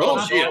 that's not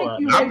bullshit.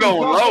 I'm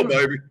going low,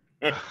 baby.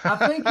 I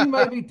think you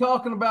may be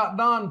talking about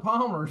Don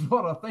Palmer is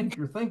what I think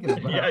you're thinking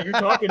about. Yeah, you're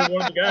talking to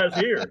one of the guys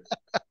here.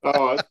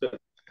 Oh,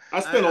 I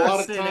spent a lot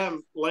of seen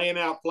time laying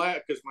out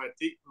flat because my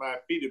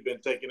feet have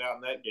been taken out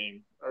in that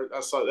game. I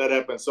saw that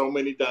happen so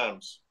many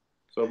times.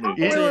 So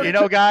many times. You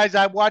know, guys,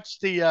 I watched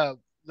the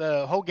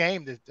whole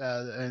game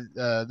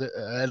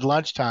at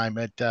lunchtime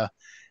at that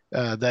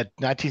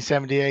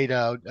 1978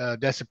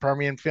 Odessa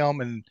Permian film,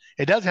 and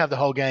it does have the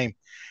whole game.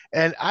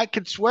 And I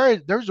could swear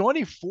there's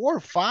only 4 or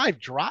 5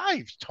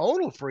 drives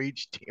total for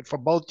each team, for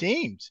both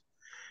teams.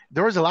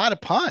 There was a lot of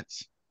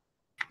punts.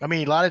 I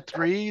mean, a lot of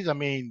threes. I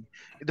mean,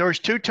 there was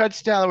 2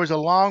 touchdowns. There was a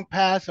long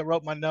pass. I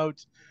wrote my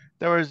notes.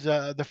 There was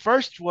the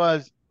first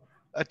was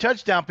a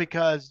touchdown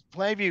because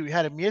Plainview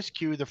had a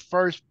miscue the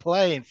first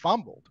play and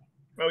fumbled.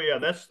 Oh yeah,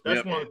 that's one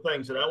of the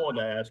things that I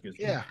wanted to ask is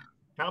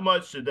how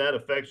much did that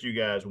affect you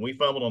guys when we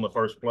fumbled on the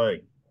first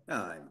play?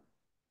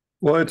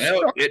 Well, that's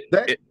always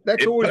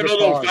put a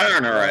little fire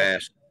in our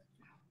ass.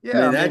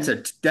 Yeah, I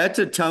mean, that's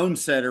a tone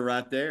setter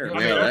right there. I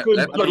mean, Yeah, that put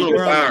a little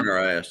fire in our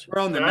ass.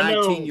 We're on the I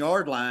know-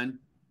 19-yard line,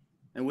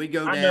 and we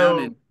go I down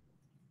know- and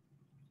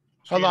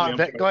Hold on, I'm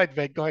Vic. sorry. Go ahead,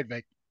 Vic. Go ahead,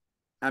 Vic.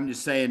 I'm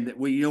just saying that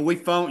you'll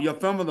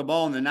fumble the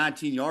ball on the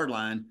 19-yard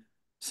line,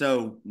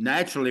 so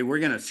naturally we're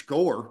going to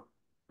score.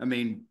 I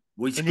mean,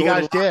 we scored you guys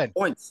a lot did. of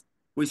points.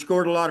 We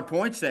scored a lot of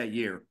points that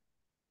year,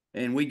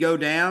 and we go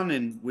down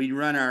and we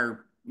run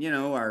our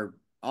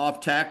off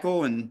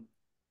tackle, and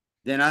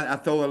then I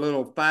throw a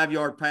little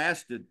 5-yard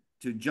pass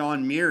to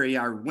John Meary,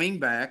 our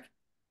wingback,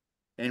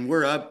 and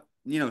we're up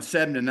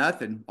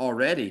 7-0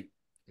 already.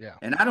 Yeah,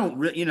 and I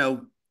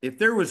don't if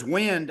there was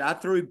wind, I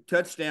threw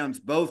touchdowns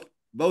both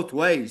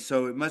ways,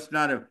 so it must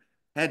not have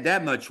had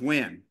that much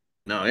wind.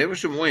 No, it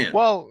was some wind.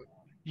 Well,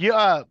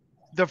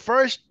 the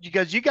first,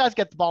 because you guys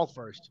got the ball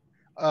first.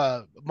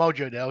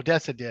 MOJO did.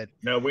 Odessa did.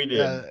 No, we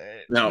did.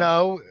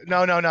 No.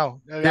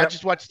 I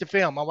just watched the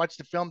film. I watched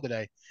the film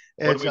today.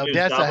 What It's did we do,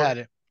 Odessa stop had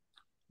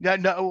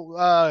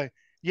it.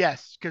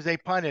 Yes, because they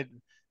punted.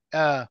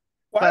 But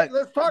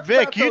Let's talk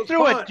Vic, about you those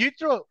threw punts. it. You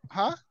threw it,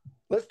 huh?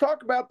 Let's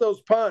talk about those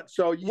punts.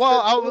 So you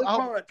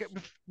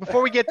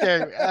Before we get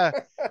there,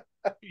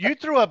 you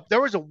threw up.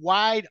 There was a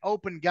wide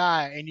open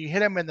guy, and you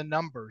hit him in the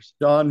numbers.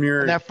 John On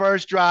Muir. that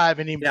first drive,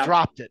 and he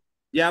dropped it.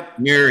 Yep.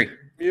 Mary.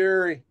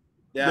 Fury.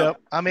 Yeah.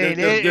 I mean,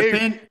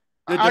 the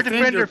our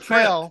defender tripped.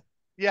 fell.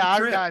 Yeah, He our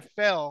tripped. guy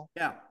fell.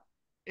 Yeah.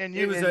 And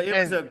It was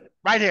a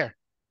right here.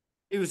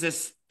 It was a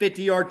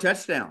 50-yard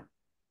touchdown.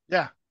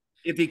 Yeah.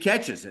 If he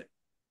catches it.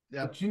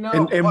 Yeah. But you know,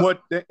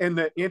 and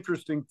the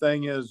interesting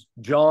thing is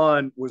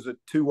John was a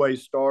two-way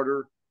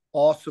starter,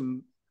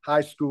 awesome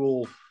high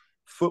school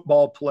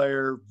football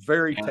player,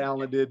 very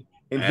talented,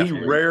 and he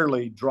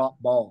rarely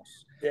dropped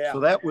balls. Yeah. So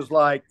that was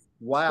like,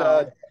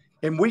 wow.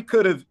 And we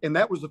could have, and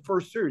that was the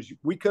first series.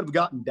 We could have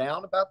gotten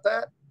down about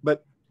that,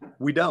 but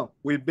we don't.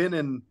 We've been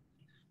in,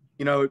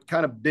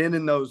 kind of been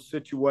in those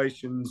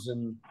situations,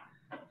 and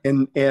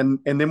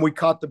then we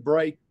caught the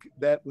break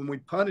that when we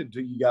punted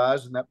to you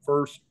guys, and that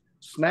first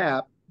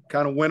snap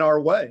kind of went our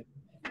way.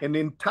 And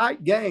in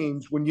tight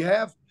games, when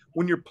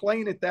you're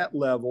playing at that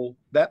level,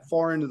 that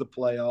far into the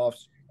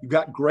playoffs, you've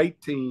got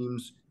great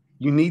teams.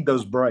 You need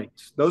those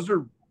breaks. Those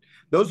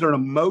are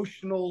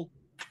emotional.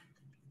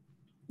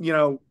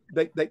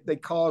 They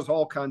cause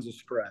all kinds of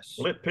stress.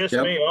 Well, it pissed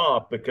me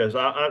off because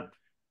I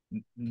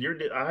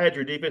had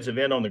your defensive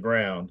end on the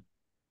ground.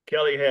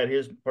 Kelly had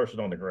his person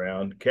on the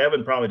ground.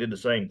 Kevin probably did the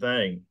same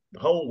thing. The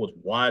hole was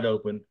wide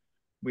open.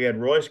 We had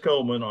Royce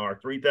Coleman, our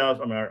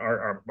 3,000,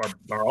 our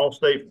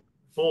all-state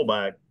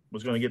fullback,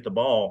 was going to get the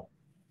ball,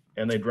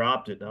 and they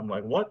dropped it. I'm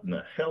like, what in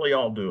the hell are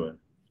y'all doing?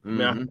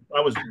 Mm-hmm. I mean,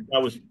 I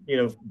was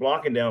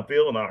blocking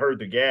downfield, and I heard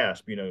the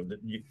gasp. I don't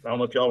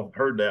know if y'all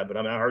heard that, but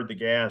I heard the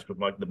gasp of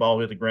like the ball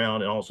hit the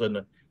ground, and all of a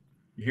sudden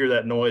you hear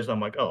that noise. I'm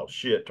like, oh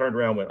shit! Turned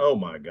around, and went, oh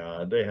my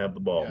god, they have the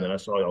ball. Yeah. And then I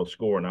saw y'all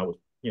score, and I was,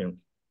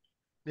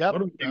 what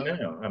do we do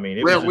now? I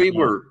mean,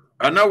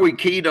 I know we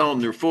keyed on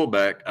their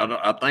fullback.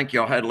 I think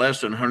y'all had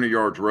less than 100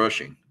 yards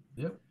rushing.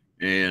 Yep.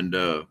 And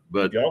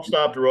but y'all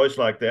stopped Royce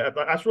like that.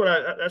 That's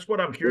what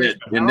I'm curious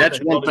about. And that's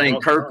one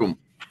thing, Kirkham.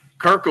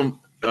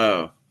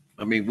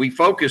 I mean, we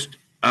focused.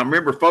 I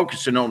remember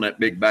focusing on that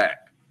big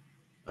back,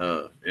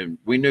 and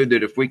we knew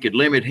that if we could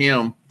limit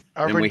him,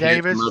 then we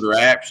had some other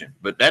action.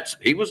 But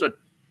he was a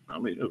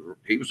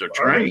train.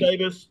 Urban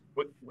Davis.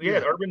 We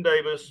had Urban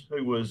Davis,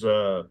 who was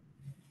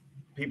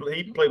he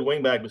played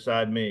wingback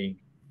beside me,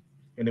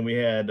 and then we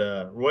had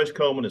Royce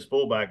Coleman as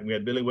fullback, and we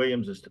had Billy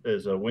Williams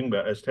as a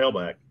wingback, as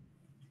tailback.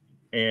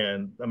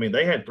 And I mean,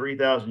 they had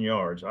 3,000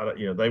 yards.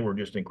 They were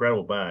just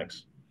incredible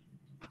backs.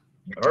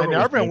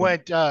 Urban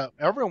went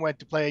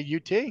to play at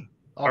UT.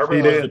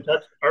 Urban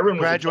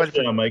was a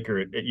touchdown maker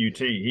at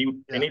UT.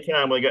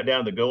 Anytime they got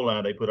down the goal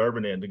line, they put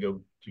Urban in to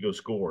go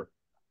score.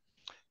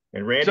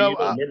 And Randy, you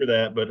don't remember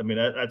that, but I mean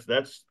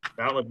that's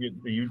I don't know if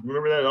you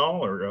remember that at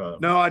all or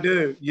No, I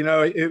do.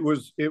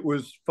 It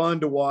was fun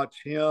to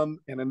watch him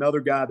and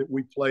another guy that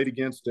we played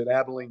against at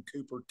Abilene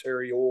Cooper,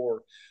 Terry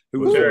Orr,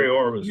 who was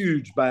a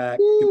huge back.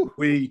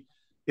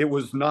 It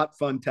was not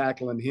fun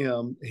tackling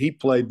him. He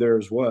played there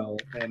as well.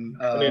 And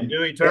then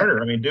Dewey Turner.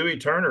 Yeah. I mean, Dewey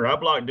Turner. I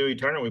blocked Dewey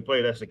Turner. We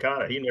played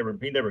Estacada. He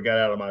never got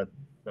out of my.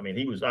 I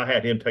mean, I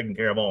had him taken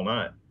care of all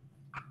night.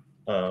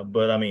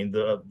 But I mean,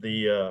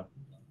 the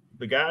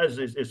guys.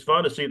 It's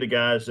fun to see the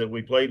guys that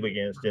we played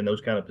against in those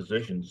kind of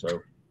positions.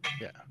 So,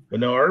 yeah. But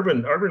no,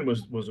 Urban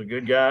was a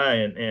good guy,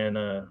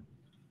 and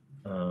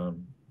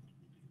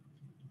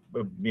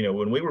but,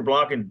 when we were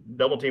blocking,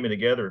 double teaming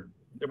together,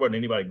 there wasn't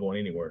anybody going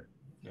anywhere.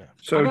 Yeah.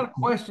 So I got a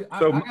question.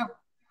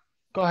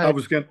 Go ahead. I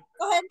was going to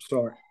go ahead.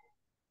 Sorry.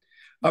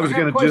 I was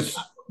going to just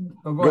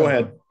go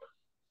ahead.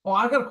 Oh,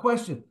 I got a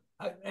question.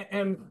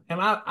 And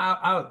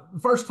I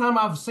first time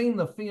I've seen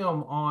the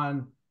film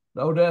on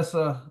the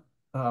Odessa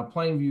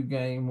Plainview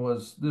game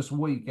was this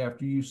week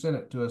after you sent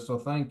it to us. So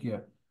thank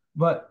you.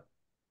 But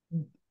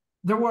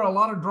there were a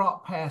lot of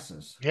drop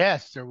passes.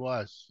 Yes, there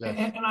was.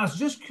 Yes. And I was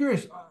just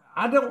curious.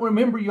 I don't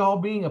remember y'all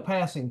being a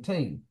passing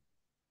team.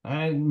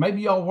 And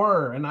maybe y'all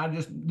were, and I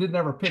just didn't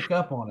ever pick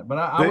up on it. But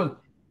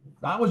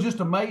I was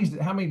just amazed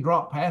at how many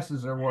drop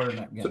passes there were in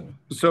that game.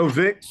 So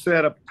Vic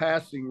set a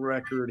passing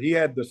record. He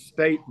had the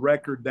state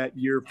record that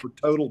year for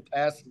total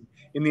passing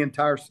in the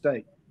entire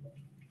state.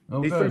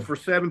 Okay. He threw for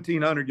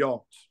 1,700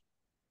 yards.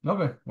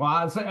 Okay. Well,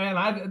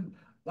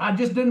 I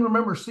just didn't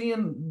remember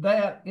seeing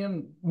that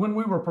when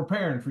we were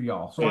preparing for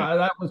y'all. So when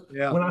I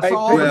saw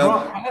all the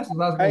drop passes,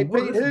 I was going,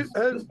 Pete,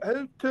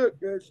 who took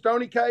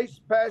Stony Case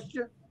past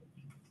you?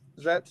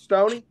 Is that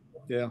Stoney?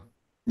 Yeah.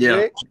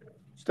 Nick?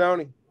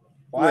 Stoney.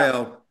 Wow.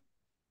 Well,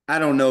 I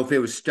don't know if it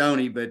was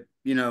Stoney, but,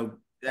 they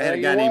had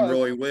a guy named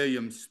Roy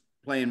Williams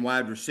playing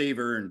wide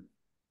receiver, and,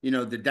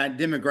 the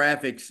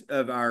demographics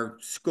of our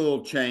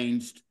school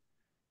changed.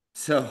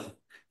 So,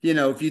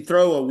 if you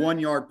throw a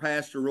 1-yard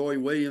pass to Roy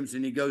Williams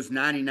and he goes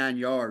 99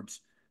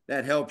 yards,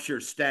 that helps your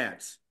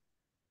stats.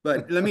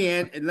 But let me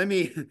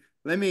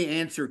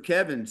answer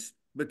Kevin's,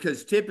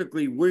 because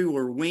typically we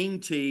were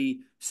wing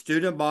T,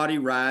 student body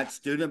right,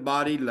 student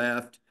body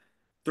left,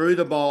 threw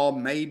the ball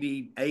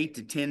maybe 8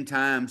 to 10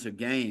 times a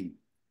game.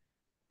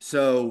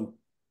 So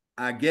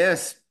I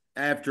guess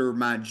after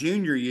my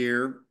junior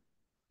year,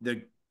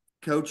 the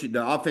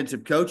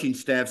offensive coaching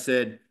staff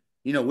said,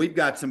 we've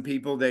got some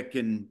people that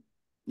can,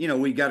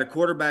 we got a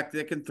quarterback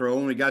that can throw,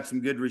 and we got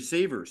some good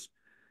receivers.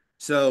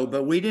 So,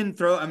 but we didn't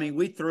throw.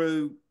 We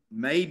threw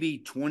maybe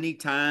 20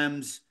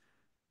 times,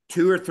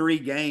 2 or 3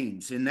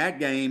 games. In that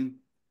game,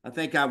 I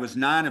think I was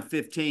 9 of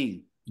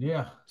 15.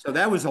 Yeah. So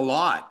that was a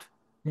lot.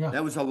 Yeah.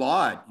 That was a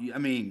lot.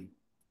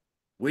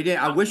 We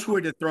didn't. I wish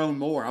we'd have thrown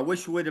more. I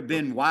wish we'd have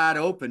been wide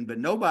open, but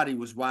nobody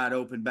was wide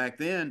open back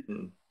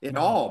then at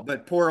all.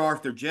 But poor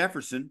Arthur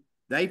Jefferson,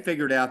 they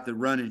figured out the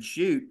run and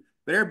shoot.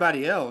 But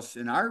everybody else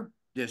in our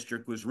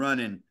district was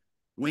running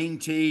wing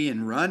tee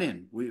and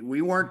running.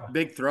 We weren't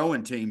big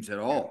throwing teams at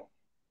all.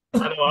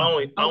 I know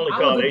I only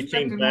called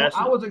 18 passes.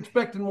 I was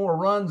expecting more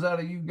runs out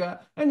of you guys,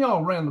 and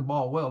y'all ran the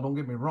ball well. Don't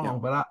get me wrong,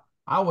 but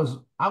I was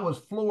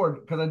floored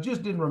because I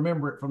just didn't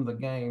remember it from the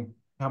game.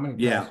 How many?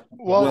 Passes?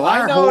 Well,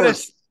 I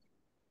noticed.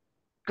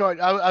 Go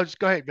ahead.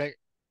 Go ahead, Greg.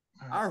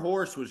 Our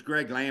horse was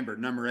Greg Lambert,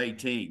 number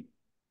 18,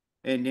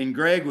 and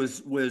Greg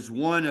was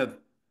one.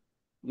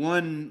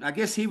 I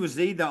guess he was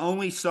the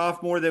only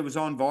sophomore that was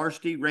on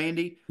varsity.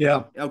 Randy.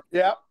 Yeah.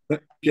 Yeah.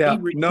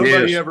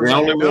 Nobody ever. The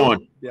only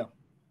one. Yeah.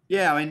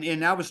 Yeah,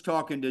 and I was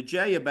talking to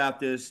Jay about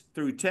this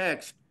through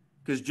text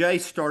because Jay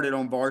started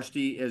on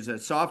varsity as a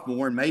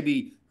sophomore and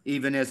maybe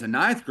even as a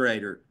ninth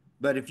grader.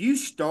 But if you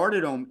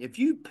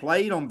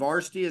played on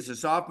varsity as a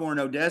sophomore in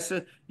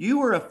Odessa, you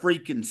were a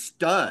freaking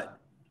stud.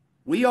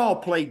 We all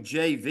played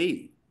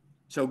JV.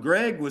 So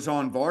Greg was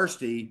on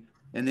varsity,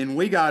 and then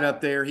we got up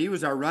there. He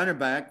was our running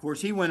back. Of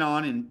course, he went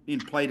on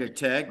and played at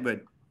Tech,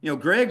 but,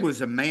 Greg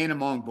was a man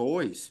among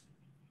boys.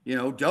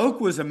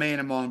 Doak was a man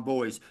among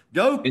boys.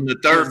 Doak in the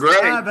third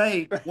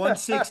grade, 5'8",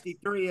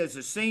 163 as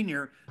a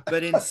senior,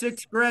 but in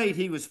sixth grade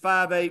he was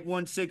 5'8",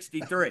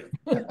 163.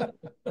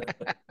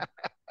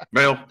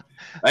 Well,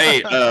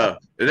 hey,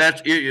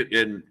 that's it,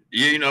 and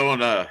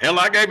hell,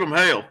 I gave him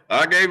hell.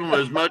 I gave him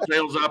as much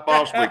hell as I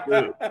possibly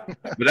could.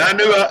 But I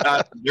knew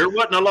there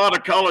wasn't a lot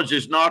of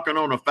colleges knocking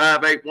on a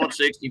 5'8",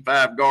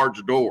 165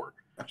 guard's door,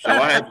 so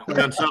I had to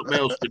find something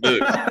else to do.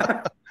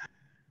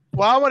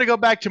 Well, I want to go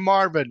back to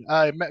Marvin.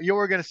 You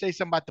were going to say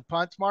something about the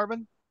punts,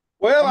 Marvin?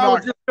 Well, I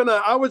was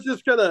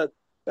just gonna.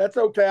 That's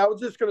okay. I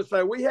was just gonna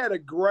say we had a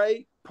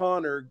great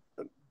punter,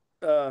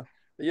 a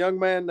young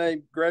man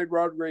named Greg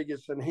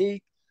Rodriguez, and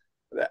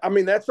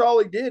that's all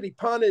he did. He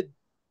punted.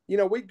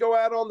 We'd go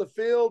out on the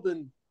field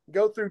and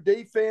go through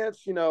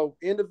defense.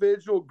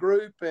 Individual,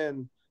 group,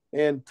 and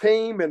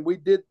team, and we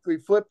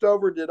flipped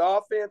over, did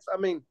offense.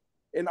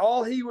 And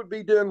all he would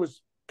be doing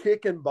was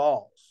kicking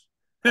balls.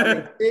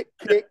 Kick.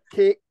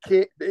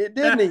 It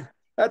didn't he?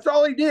 That's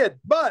all he did.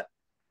 But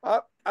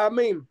the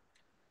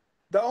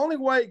only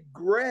way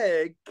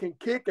Greg can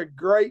kick a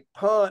great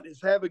punt is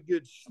have a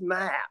good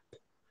snap.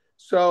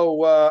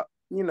 So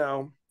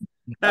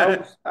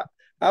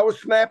I was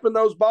snapping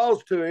those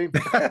balls to him.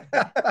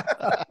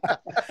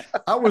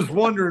 I was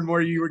wondering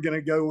where you were going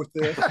to go with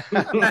this.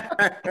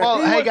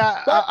 Well, hey,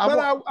 guys,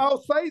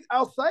 I'll say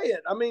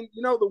it.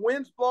 The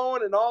wind's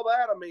blowing and all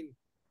that.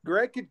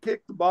 Greg could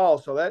kick the ball,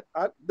 so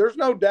there's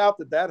no doubt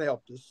that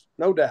helped us.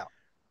 No doubt.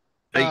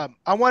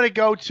 I want to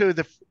go to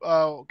the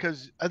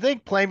because I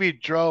think Plainview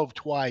drove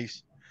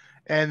twice,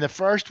 and the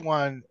first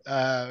one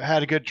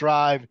had a good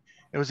drive.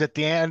 It was at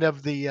the end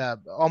of the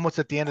almost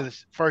at the end of the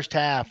first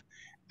half,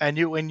 and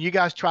you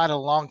guys tried a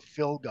long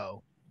field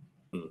goal,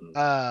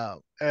 the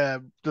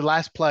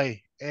last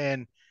play,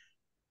 and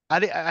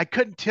I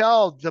couldn't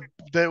tell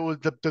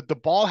the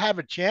ball have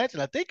a chance,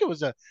 and I think it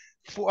was a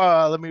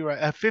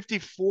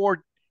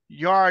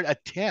 54-yard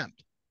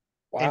attempt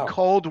in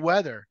cold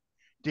weather.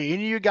 Do any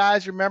of you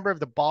guys remember if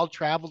the ball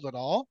traveled at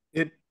all?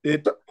 It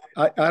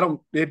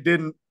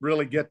didn't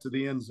really get to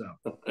the end zone.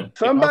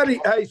 Somebody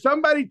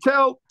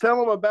tell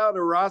them about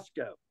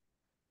Orozco.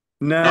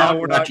 No,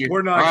 we're not all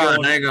going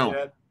right, hang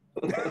on.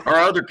 Our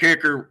other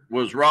kicker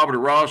was Robert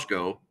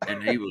Orozco,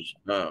 and he was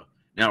now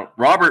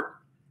Robert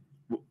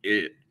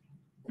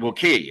will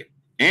kill you.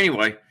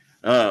 Anyway,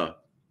 Dope,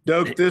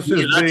 this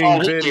is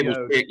being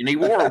videoed. And he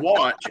wore a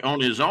watch on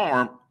his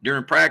arm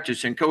during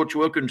practice, and Coach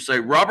Wilkins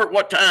say, "Robert,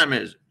 what time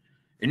is it?"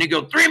 And he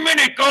go, 3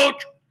 minutes,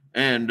 Coach.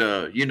 And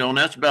and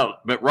that's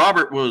about. But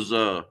Robert was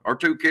our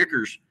two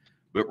kickers,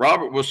 but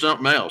Robert was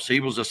something else. He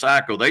was a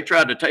psycho. They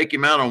tried to take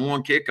him out on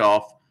one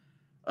kickoff.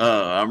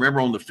 I remember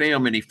on the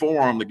film, and he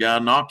forearmed the guy,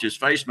 knocked his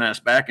face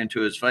mask back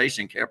into his face,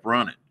 and kept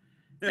running.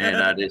 And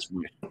I just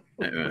went,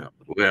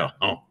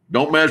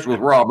 don't mess with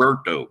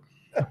Roberto.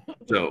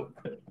 So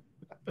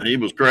he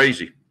was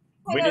crazy.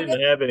 We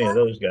didn't have any of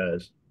those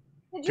guys.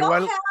 Did y'all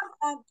have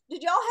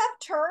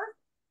turf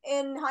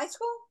in high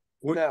school?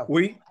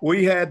 We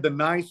had the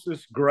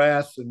nicest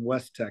grass in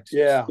West Texas.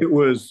 Yeah. It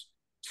was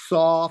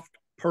soft,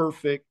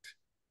 perfect.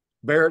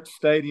 Barrett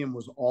Stadium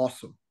was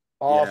awesome.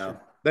 Awesome.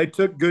 Yeah. They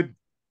took good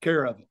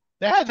care of it.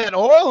 They had that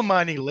oil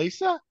money,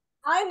 Lisa.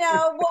 I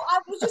know. Well, I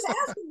was just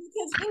asking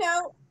because,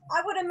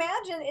 I would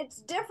imagine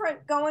it's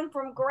different going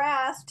from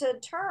grass to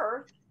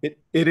turf. It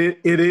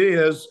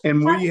is,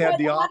 and we had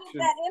the option. How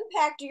did that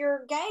impact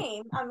your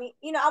game? I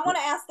want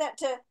to ask that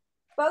to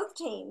both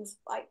teams.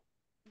 Like,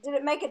 did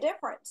it make a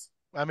difference?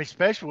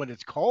 Especially when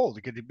it's cold,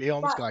 it could be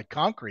almost like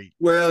concrete.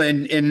 Well,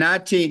 in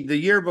the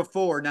year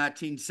before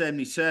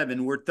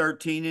 1977, we're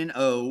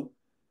 13-0,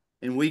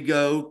 and we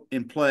go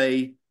and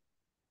play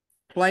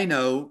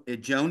Plano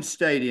at Jones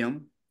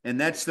Stadium, and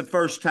that's the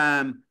first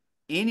time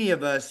any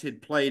of us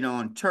had played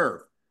on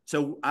turf.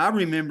 So I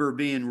remember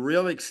being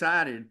real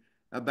excited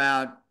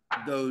about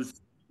those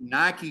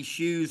Nike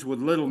shoes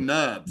with little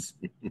nubs.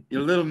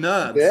 Your little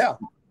nubs. Yeah.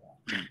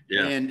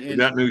 Yeah. And We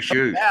got new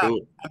shoes. yeah,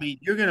 Cool. I mean,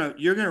 you're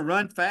gonna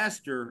run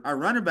faster. Our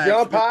running backs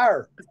Jump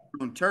higher.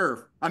 on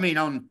turf. I mean,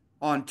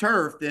 on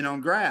turf than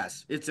on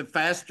grass. It's a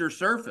faster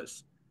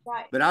surface.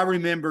 Right. But I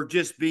remember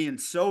just being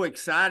so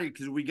excited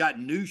because we got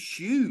new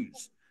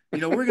shoes. You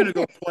know, we're gonna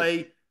go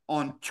play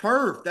on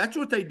turf. That's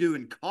what they do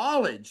in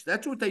college.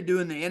 That's what they do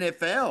in the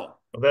NFL.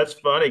 Well, that's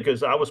funny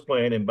because I was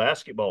playing in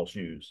basketball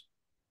shoes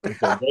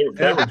because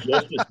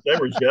they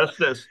were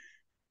just as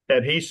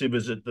adhesive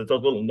as those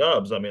little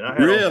nubs. I mean, I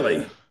had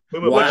Really.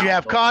 What do you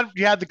have?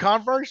 You had the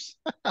Converse?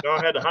 No,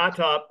 I had the high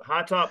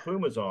top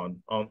Pumas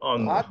on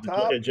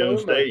at Jones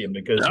Pumas. Stadium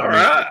because All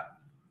right.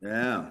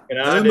 Yeah. and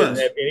I didn't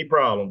have any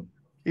problem.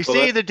 You Well,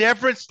 see the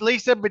difference,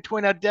 Lisa,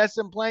 between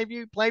Odessa and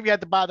Plainview? Plainview had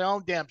to buy their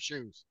own damn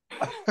shoes.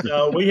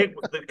 No, we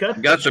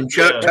Got some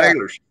Chuck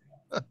Taylors.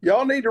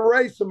 Y'all need to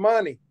raise some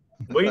money.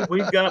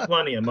 we've got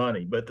plenty of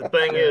money, but the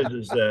thing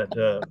is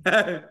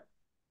that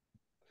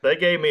they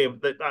gave me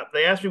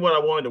they asked me what I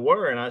wanted to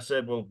wear, and I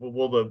said, well,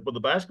 will the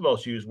basketball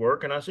shoes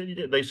work? And I said, you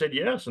did. They said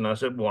yes, and I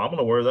said, well, I'm going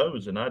to wear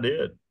those, and I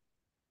did.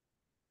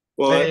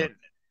 Well,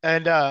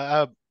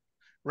 And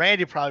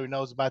Randy probably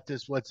knows about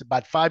this. What's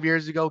about 5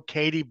 years ago,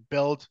 Katie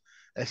built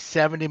a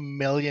 $70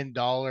 million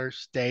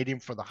stadium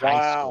for the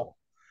high school.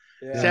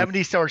 Yeah. 70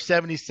 or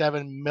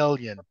 $77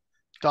 million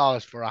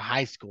for a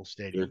high school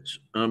stadium. It's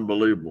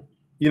unbelievable.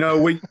 You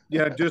know,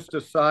 just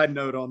a side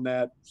note on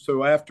that.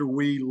 So after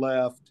we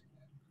left,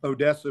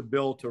 Odessa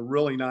built a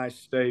really nice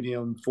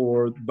stadium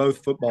for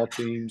both football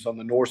teams on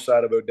the north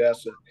side of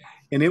Odessa.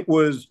 And it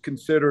was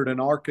considered an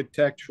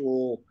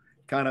architectural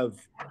kind of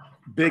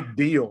big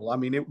deal. I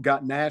mean, it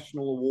got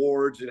national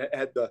awards. It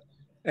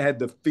had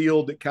the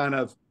field that kind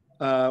of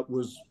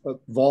was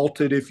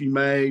vaulted, if you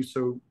may.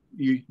 So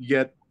you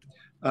get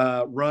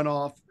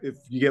runoff if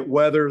you get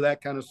weather,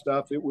 that kind of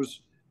stuff. It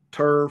was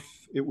turf.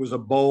 It was a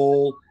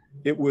bowl.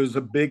 It was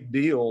a big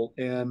deal.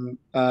 And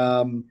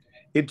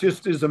it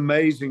just is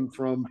amazing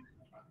from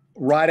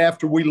right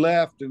after we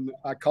left, and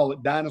I call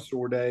it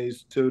dinosaur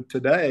days, to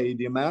today,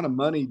 the amount of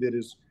money that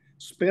is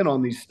spent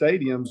on these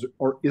stadiums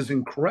is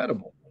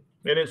incredible.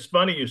 And it's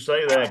funny you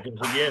say that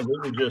because again,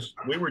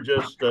 we were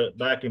just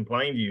back in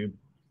Plainview,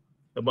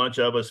 a bunch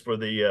of us for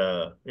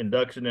the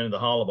induction into the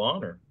Hall of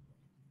Honor,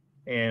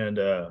 and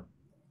the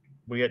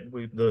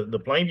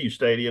Plainview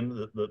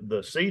Stadium.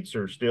 The seats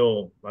are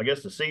still, I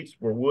guess the seats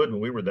were wood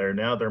when we were there.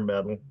 Now they're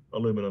metal,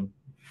 aluminum,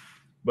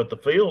 but the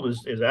field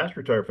is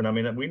AstroTurf, and I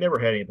mean we never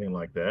had anything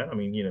like that. I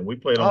mean, you know, we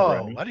played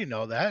on grass. I didn't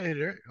know that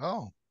either.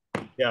 Oh,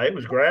 yeah, it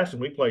was grass,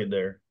 and we played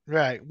there.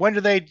 Right. When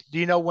do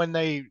you know when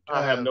they?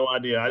 I have no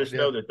idea. I just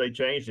know that they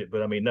changed it.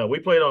 But I mean, no, we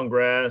played on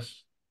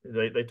grass.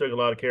 They took a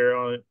lot of care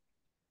on it.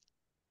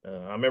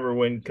 I remember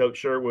when Coach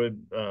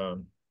Sherwood, after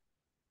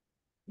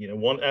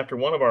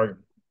one of our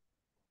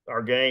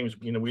games,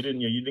 you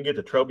didn't get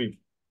the trophy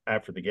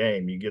after the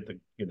game. You get the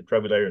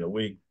trophy later in the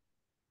week.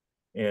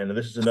 And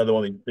this is another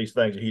one of these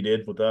things that he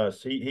did with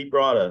us. He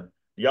brought I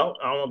don't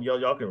know if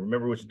y'all can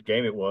remember which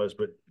game it was,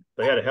 but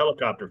they had a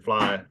helicopter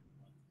fly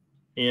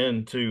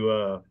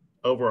into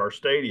over our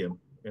stadium,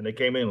 and they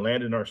came in and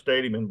landed in our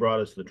stadium and brought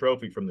us the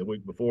trophy from the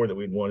week before that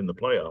we'd won in the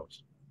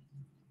playoffs.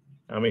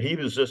 I mean, he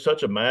was just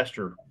such a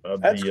master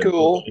of That's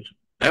cool.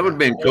 That would have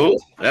been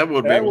cool. That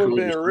would have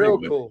been real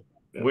cool.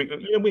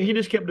 He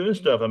just kept doing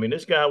stuff. I mean,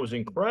 this guy was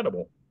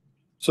incredible.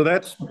 So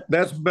that's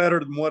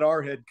better than what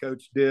our head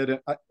coach did.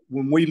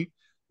 When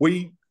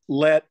we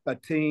let a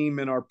team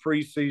in our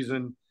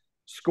preseason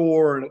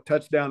score a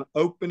touchdown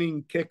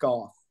opening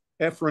kickoff,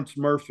 Efrance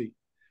Murphy,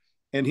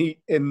 and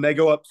they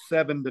go up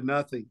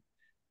 7-0.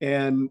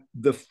 And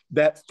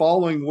that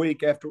following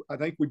week, after I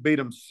think we beat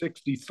them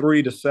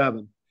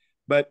 63-7,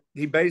 but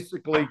he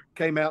basically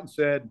came out and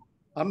said,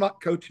 "I'm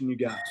not coaching you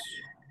guys.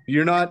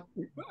 You're not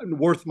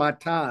worth my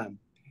time."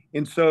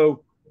 And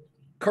so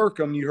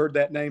Kirkham, you heard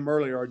that name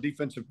earlier, our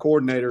defensive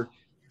coordinator,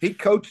 he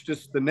coached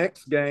us the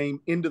next game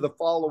into the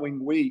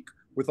following week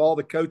with all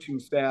the coaching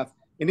staff,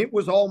 and it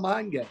was all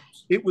mind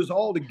games. It was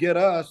all to get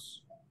us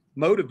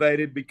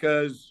motivated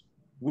because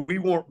we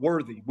weren't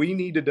worthy. We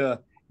needed to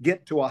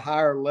get to a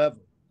higher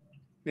level.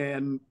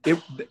 And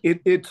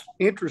it's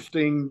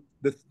interesting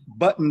the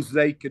buttons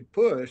they could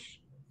push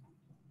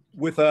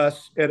with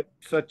us at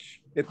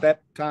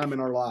that time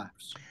in our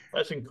lives.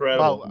 That's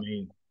incredible. I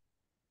mean,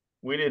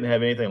 we didn't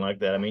have anything like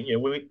that. I mean,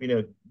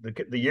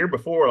 the year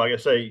before, like I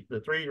say, the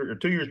 3 or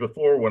 2 years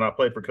before when I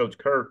played for Coach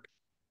Kirk,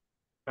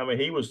 I mean,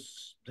 he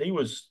was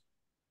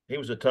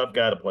a tough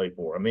guy to play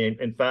for. I mean,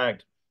 in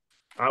fact,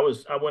 I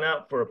went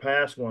out for a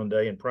pass one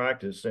day in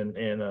practice,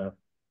 and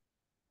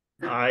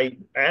I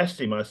asked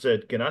him. I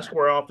said, "Can I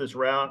square off this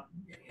route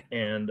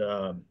and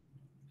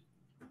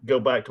go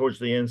back towards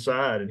the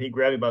inside?" And he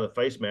grabbed me by the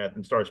face mask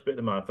and started spitting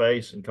in my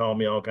face and called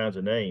me all kinds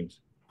of names.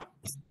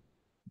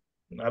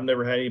 I've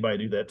never had anybody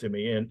do that to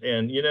me.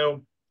 And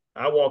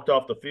I walked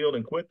off the field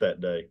and quit that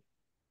day.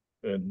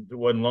 And it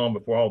wasn't long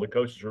before all the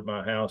coaches were at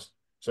my house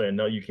saying,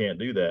 "No, you can't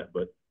do that."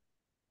 But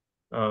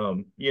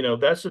You know,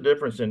 that's the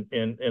difference in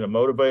a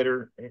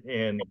motivator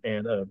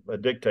and a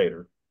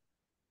dictator.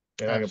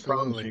 And I can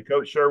promise you,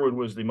 Coach Sherwood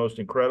was the most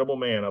incredible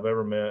man I've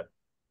ever met.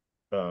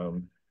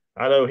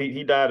 I know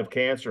he died of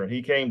cancer, and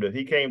he came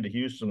to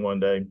Houston one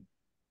day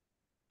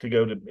to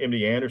go to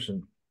MD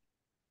Anderson,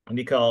 and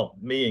he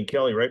called me and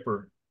Kelly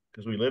Raper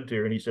because we lived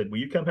here, and he said, "Will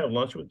you come have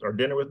lunch with or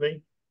dinner with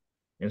me?"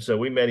 And so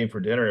we met him for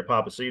dinner at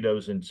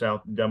Papacito's in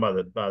South, down by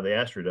the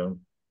Astrodome,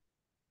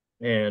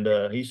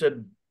 and he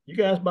said, "You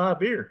guys buy a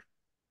beer,"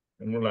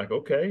 and we're like,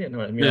 "Okay," and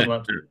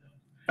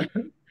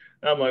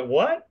I'm like,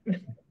 "What?"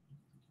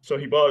 So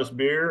he bought us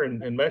beer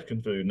and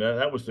Mexican food, and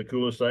that was the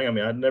coolest thing. I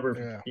mean, I'd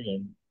never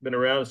been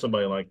around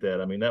somebody like that.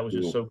 I mean, that was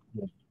just so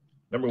cool.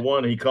 Number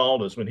one, he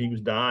called us when he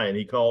was dying.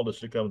 He called us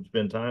to come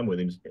spend time with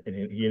him, and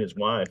he and his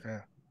wife.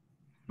 Yeah.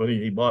 But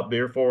he bought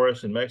beer for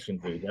us and Mexican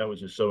food. That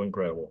was just so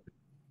incredible.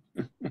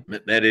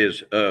 That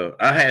is,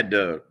 I had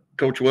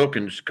Coach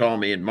Wilkins call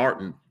me, and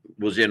Martin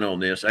was in on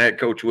this. I had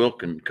Coach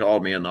Wilkins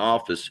call me in the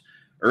office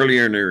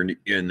earlier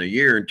in the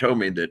year and told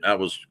me that I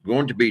was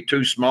going to be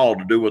too small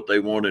to do what they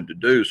wanted to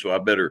do, so I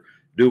better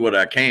do what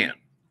I can.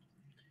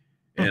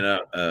 And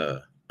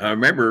I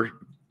remember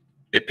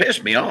it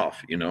pissed me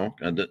off, you know,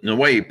 and the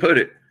way he put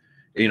it,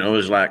 you know,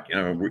 is like, you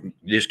know,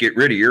 just get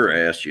rid of your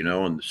ass, you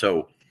know. And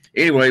so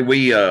anyway,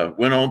 we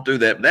went on through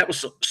that. That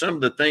was some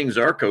of the things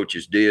our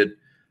coaches did.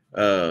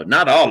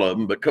 Not all of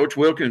them, but Coach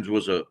Wilkins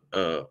was a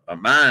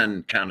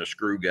mind kind of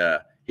screw guy.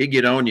 He'd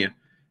get on you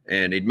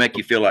and he'd make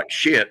you feel like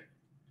shit.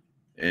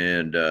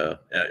 And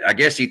I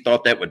guess he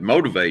thought that would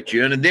motivate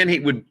you. And then he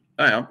would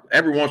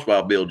every once in a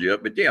while build you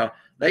up. But yeah,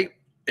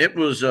 it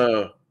was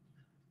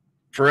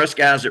for us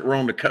guys that were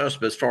on the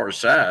cusp as far as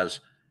size.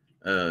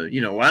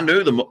 You know, I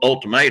knew the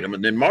ultimatum,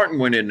 and then Martin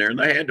went in there, and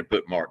they had to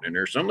put Martin in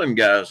there. Some of them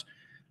guys,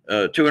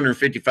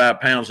 255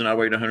 pounds, and I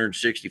weighed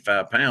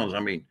 165 pounds. I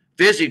mean,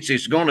 physics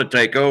is going to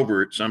take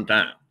over at some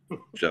time.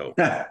 So,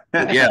 yeah,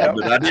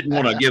 but I didn't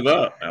want to give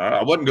up.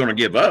 I wasn't going to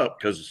give up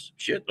because,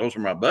 shit, those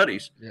are my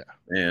buddies. Yeah.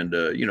 And,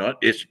 you know,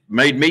 it's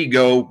made me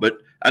go, but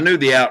I knew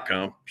the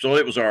outcome, so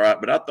it was all right.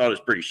 But I thought it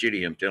was pretty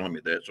shitty him telling me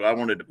that, so I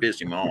wanted to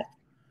piss him off.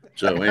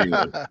 So,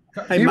 anyway.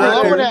 Hey,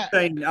 Mike,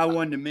 thing I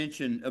wanted to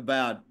mention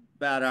about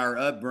our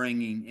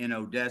upbringing in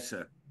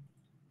Odessa.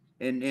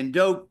 And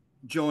Doak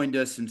joined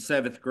us in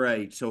 7th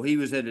grade, so he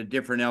was at a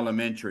different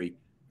elementary.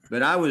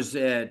 But I was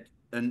at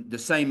the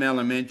same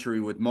elementary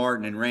with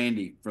Martin and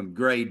Randy from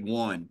grade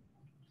 1.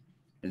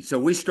 And so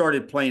we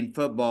started playing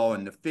football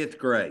in the 5th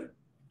grade.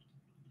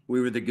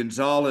 We were the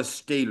Gonzales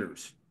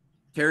Steelers.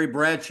 Terry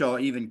Bradshaw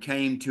even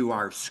came to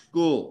our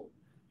school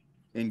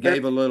and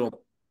gave a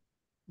little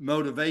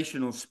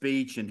motivational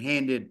speech and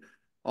handed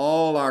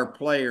all our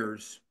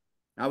players.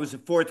 I was a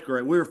 4th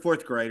grade. We were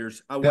 4th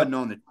graders. I wasn't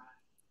on it.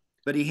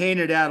 But he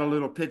handed out a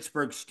little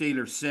Pittsburgh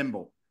Steelers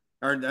symbol,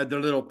 or the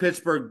little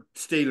Pittsburgh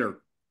Steeler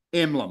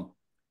emblem.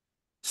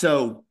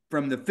 So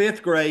from the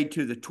 5th grade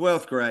to the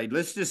 12th grade,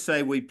 let's just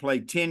say we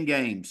played 10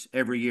 games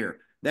every year.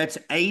 That's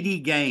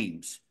 80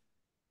 games.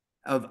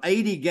 Of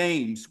 80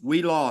 games,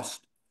 we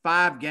lost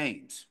 5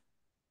 games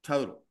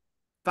total.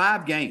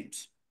 5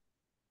 games.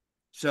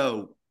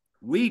 So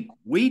we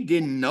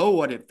didn't know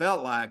what it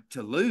felt like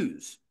to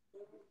lose.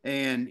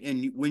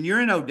 And when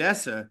you're in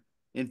Odessa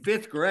in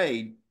 5th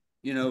grade,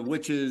 you know,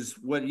 which is,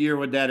 what year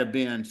would that have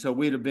been? So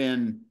we'd have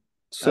been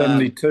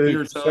 72,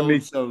 years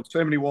old, so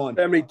 71.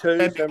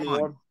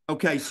 71.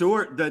 Okay,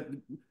 so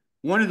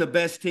one of the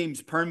best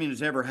teams Permian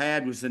has ever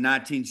had was the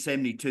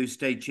 1972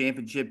 state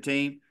championship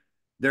team.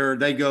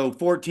 They go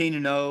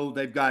 14-0.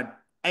 They've got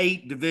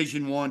 8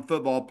 Division I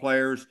football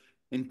players,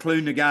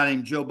 including a guy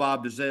named Joe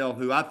Bob DeZelle,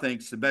 who I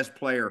think is the best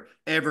player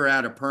ever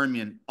out of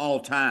Permian all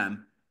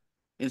time.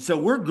 And so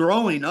we're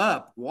growing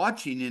up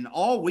watching, and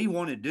all we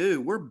want to do,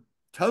 we're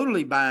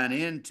totally buying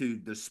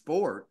into the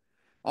sport.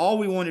 All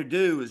we want to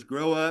do is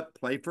grow up,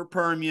 play for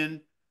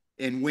Permian,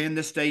 and win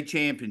the state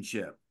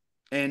championship.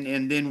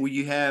 And then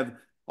you have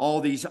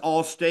all these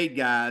all-state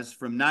guys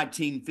from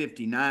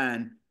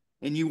 1959,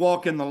 and you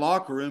walk in the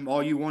locker room,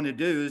 all you want to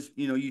do is,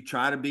 you know, you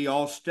try to be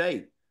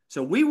all-state.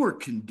 So we were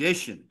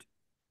conditioned.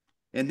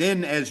 And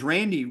then, as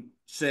Randy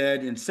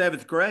said, in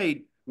 7th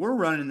grade, we're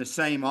running the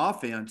same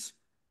offense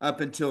up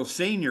until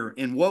senior.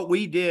 And what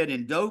we did,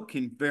 and Doak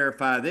can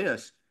verify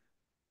this,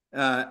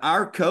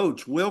 our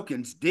coach,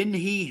 Wilkins, didn't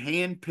he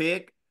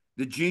handpick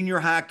the junior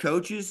high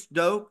coaches,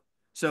 Doak?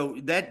 So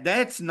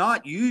that's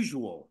not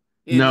usual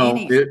in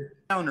any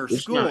town or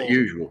school. It's not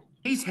usual.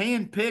 He's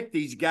handpicked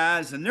these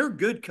guys, and they're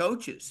good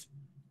coaches.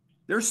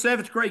 They're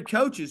 7th grade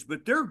coaches,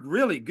 but they're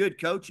really good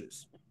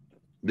coaches.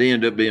 They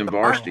end up being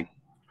varsity.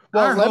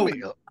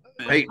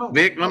 Hey,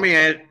 Vic, let me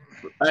add.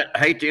 I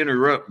hate to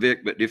interrupt,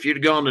 Vic, but if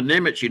you'd gone to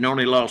Nimitz, you'd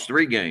only lost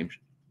 3 games.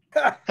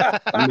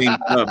 I mean,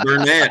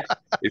 Burnett.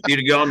 If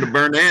you'd gone to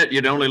Burnett,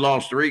 you'd only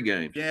lost 3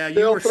 games. Yeah,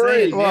 you were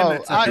saying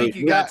Nimitz. I think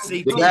you got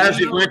CT. The guys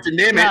that went to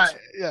Nimitz,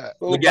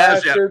 the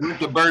guys that went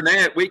to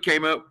Burnett, we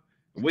came up,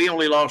 we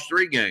only lost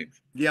 3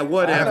 games. Yeah,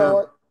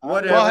 whatever.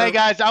 Well, hey,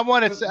 guys, I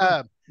want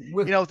to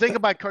think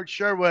about Kurt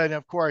Sherwood, and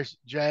of course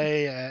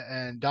Jay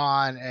and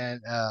Don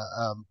and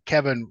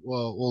Kevin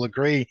will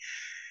agree.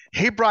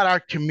 He brought our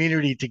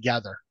community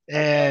together,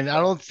 and I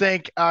don't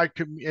think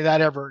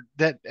that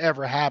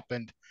ever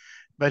happened.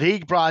 But he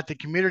brought the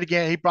community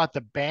together. He brought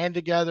the band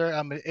together.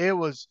 I mean, it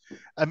was.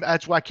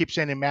 That's why I keep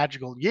saying a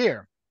magical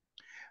year.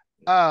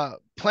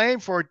 Playing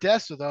for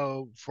Odessa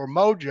though, for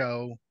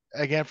MOJO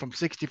again from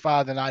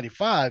 '65 to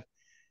 '95,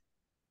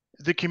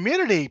 the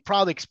community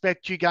probably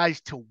expect you guys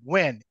to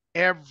win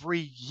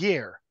every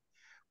year.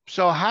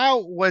 So how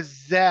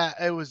was that?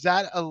 Was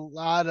that a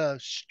lot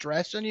of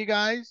stress on you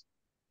guys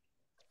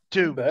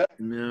to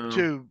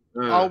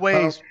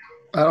always?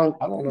 I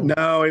don't know.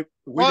 No,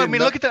 Well, I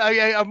mean, look at the.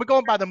 I'm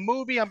going by the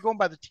movie. I'm going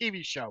by the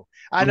TV show.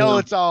 I know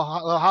it's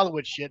all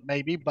Hollywood shit,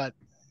 maybe, but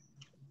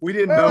we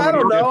didn't well, know. I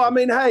don't know. I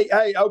mean,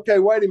 hey, okay,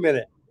 wait a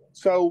minute.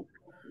 So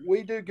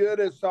we do good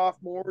as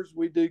sophomores.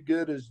 We do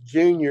good as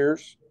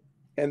juniors,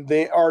 and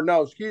then, or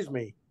no, excuse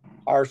me,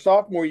 our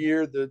sophomore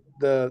year,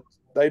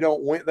 they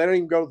don't win. They don't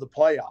even go to the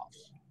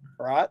playoffs,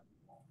 right?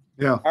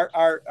 Yeah.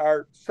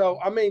 So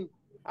I mean,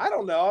 I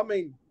don't know. I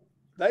mean,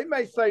 they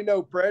may say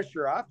no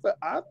pressure. I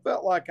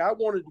felt like I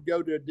wanted to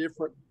go to a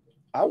different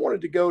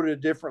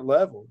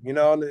level,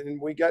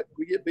 and we get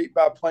beat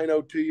by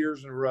Plano 2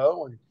 years in a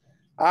row. And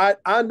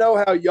I know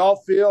how y'all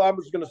feel. I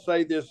was going to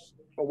say this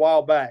a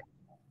while back.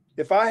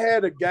 If I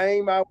had a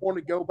game I want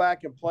to go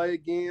back and play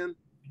again,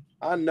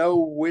 I know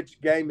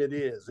which game it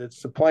is.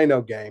 It's the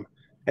Plano game,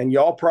 and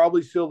y'all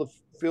probably feel the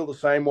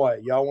same way.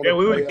 Y'all want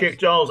we would have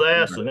kicked y'all's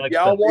ass the next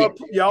y'all want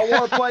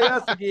to play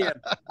us again.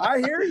 I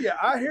hear you.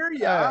 I hear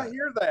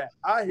that.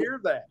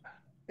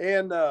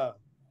 And I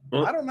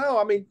don't know.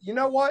 I mean, you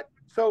know what?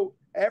 So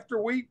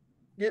after we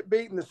get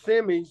beat in the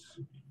semis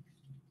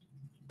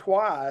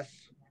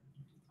twice,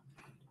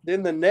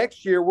 then the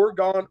next year we're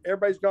gone.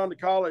 Everybody's gone to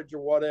college or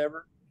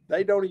whatever.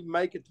 They don't even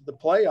make it to the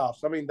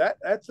playoffs. I mean, that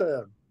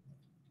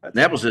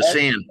was a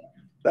sin.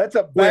 That's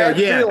a bad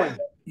feeling.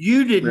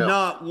 You did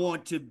not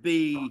want to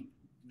be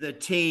the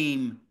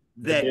team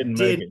that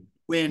didn't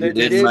win. That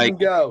didn't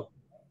go.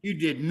 You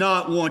did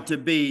not want to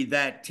be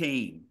that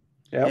team.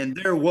 Yep. And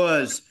there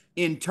was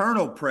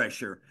internal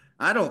pressure.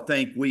 I don't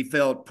think we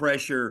felt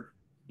pressure,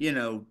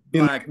 in like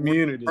the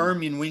community.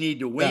 Permian, we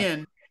need to win.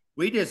 Yeah.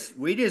 We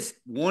just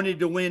wanted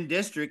to win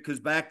district because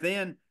back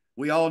then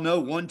we all know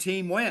one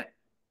team went.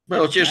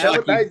 Well, it's just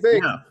like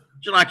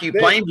you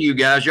Plainview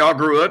guys, y'all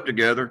grew up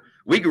together.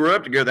 We grew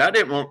up together.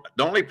 The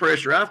only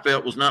pressure I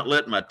felt was not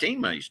letting my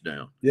teammates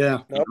down. Yeah.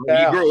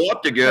 You grow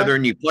up together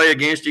and you play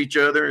against each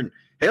other, and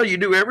hell, you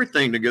do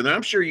everything together.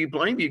 I'm sure you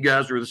Plainview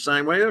guys were the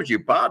same way as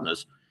your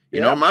partners.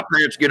 You know, my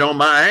parents get on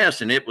my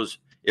ass, and it was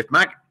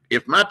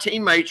if my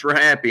teammates were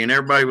happy and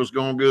everybody was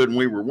going good and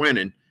we were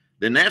winning,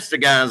 then that's the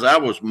guys I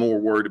was more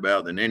worried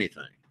about than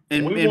anything.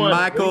 And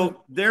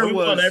Michael, we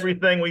won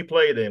everything we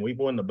played in. We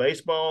won the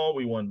baseball,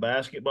 we won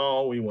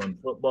basketball, we won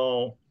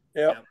football.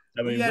 Yep.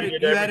 I mean, we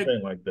did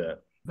everything like that.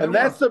 And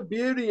that's the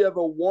beauty of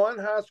a one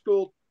high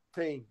school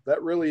team.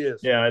 That really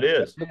is. Yeah, it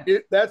is.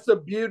 That's the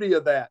beauty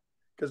of that,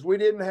 because we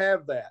didn't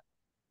have that.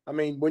 I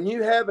mean, when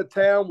you have a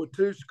town with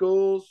two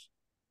schools,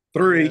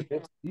 three.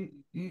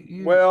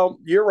 Well,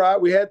 you're right.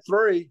 We had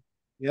three.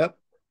 Yep.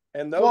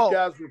 And those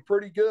guys were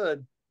pretty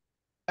good.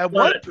 At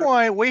one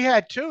point, we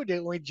had two,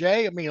 didn't we,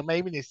 Jay? I mean,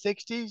 maybe in the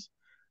 '60s.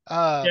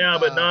 But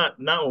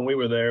not when we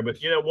were there. But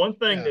one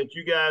thing that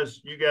you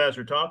guys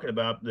are talking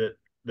about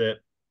that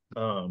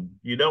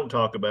you don't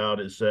talk about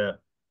is that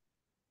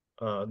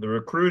the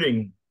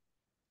recruiting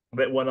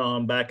that went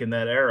on back in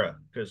that era.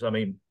 Because I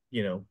mean,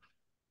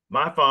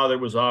 my father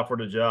was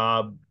offered a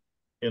job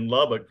in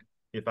Lubbock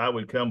if I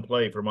would come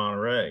play for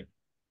Monterey.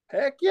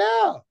 Heck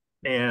yeah!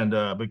 And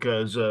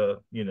because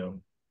that's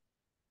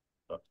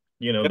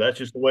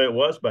just the way it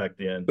was back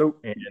then. So,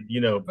 and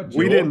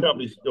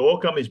the oil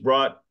companies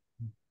brought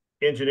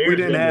engineers. We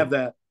didn't have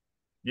that.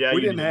 Yeah,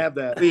 we didn't have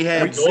that. We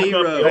had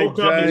zero.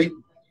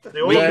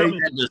 We had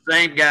the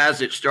same guys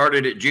that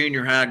started at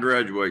junior high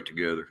graduate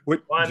together.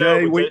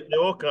 The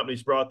oil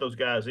companies brought those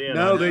guys in.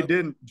 No, they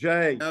didn't.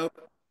 Jay. Nope.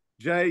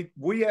 Jay,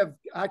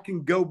 I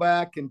can go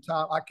back and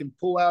I can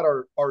pull out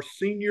our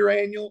senior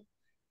annual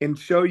and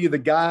show you the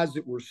guys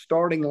that were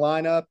starting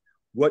lineup,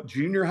 what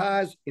junior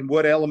highs and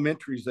what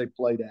elementaries they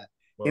played at.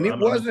 Well, and it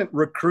wasn't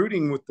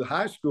recruiting with the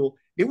high school.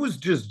 It was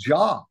just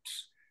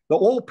jobs. The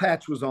oil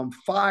patch was on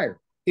fire.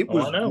 It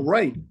was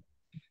great.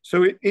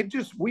 So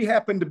we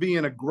happened to be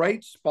in a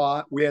great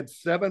spot. We had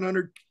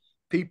 700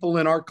 people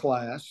in our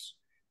class.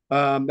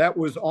 That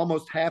was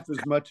almost half as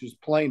much as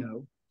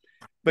Plano.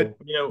 But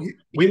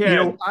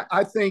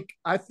I think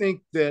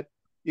that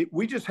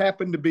we just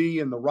happened to be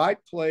in the right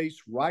place,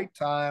 right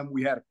time.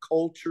 We had a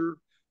culture,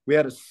 we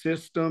had a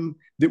system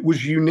that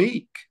was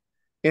unique,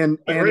 and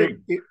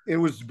it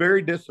was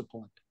very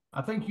disciplined.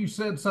 I think you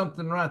said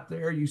something right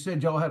there. You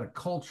said y'all had a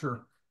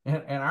culture,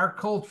 and our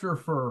culture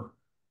for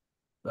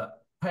the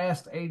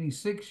past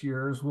 86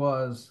 years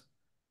was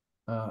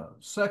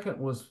second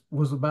was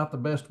about the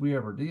best we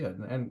ever did.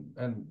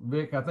 And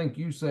Vic, I think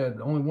you said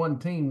only one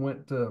team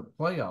went to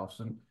playoffs,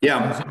 and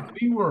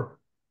so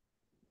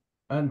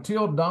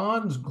until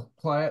Don's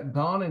class,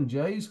 Don and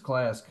Jay's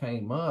class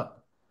came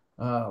up.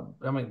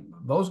 I mean,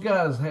 those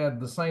guys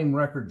had the same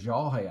record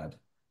y'all had,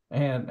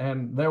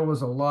 and there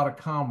was a lot of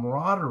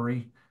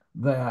camaraderie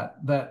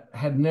that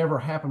had never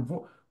happened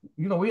before.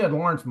 You know, we had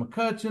Lawrence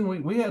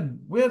McCutcheon.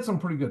 We had some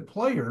pretty good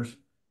players,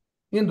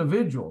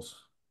 individuals,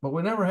 but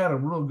we never had a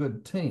real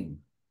good team.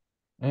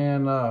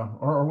 And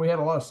or we had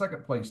a lot of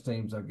second place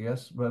teams, I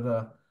guess. But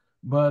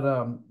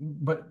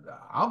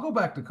I'll go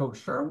back to Coach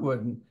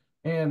Sherwood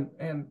and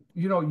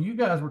you know, you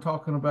guys were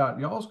talking about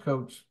y'all's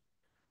coach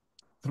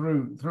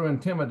through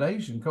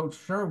intimidation. Coach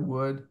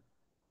Sherwood,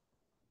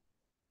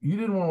 you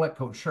didn't want to let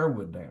Coach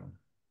Sherwood down.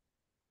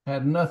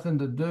 Had nothing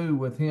to do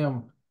with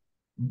him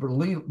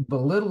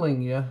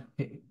belittling you.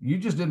 You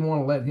just didn't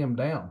want to let him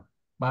down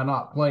by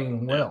not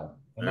playing well.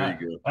 And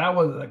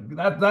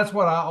that's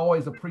what I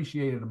always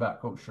appreciated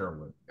about Coach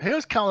Sherwood. He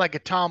was kind of like a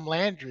Tom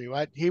Landry,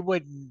 right? He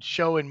wouldn't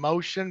show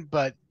emotion,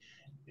 but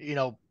you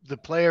know, the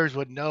players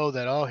would know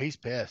that, oh, he's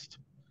pissed.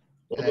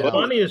 Well, the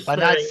funniest by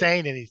thing, not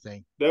saying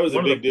anything. That was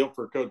a big deal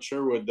for Coach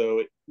Sherwood,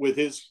 though, with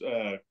his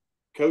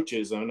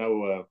coaches. I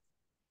know I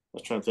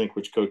was trying to think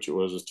which coach it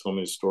was telling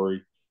me the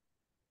story.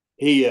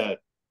 He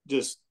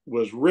just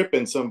was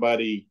ripping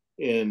somebody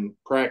in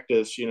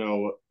practice, you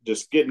know,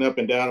 just getting up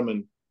and down him.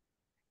 And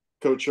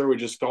Coach Sherwood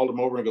just called him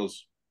over and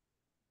goes,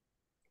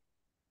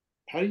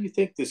 "How do you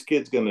think this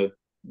kid's going to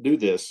do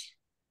this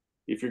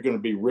if you're going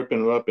to be ripping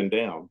him up and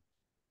down?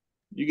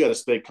 You got to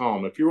stay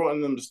calm. If you're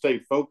wanting them to stay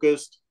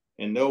focused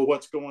and know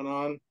what's going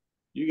on,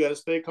 you got to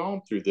stay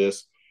calm through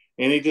this."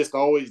 And he just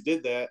always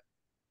did that.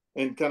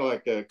 And kind of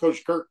like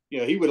Coach Kirk, you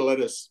know, he would have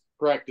let us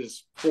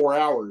practice 4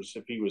 hours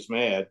if he was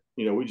mad.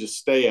 You know, we just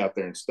stay out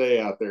there and stay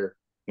out there.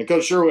 And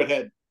Coach Sherwood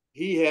had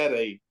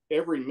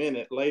every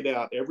minute laid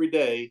out every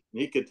day.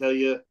 And he could tell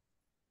you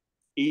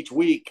each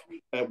week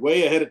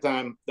way ahead of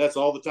time, that's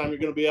all the time you're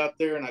going to be out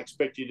there. And I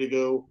expect you to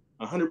go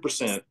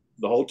 100%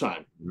 the whole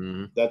time.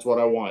 Mm-hmm. That's what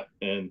I want.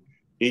 And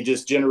he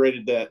just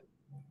generated that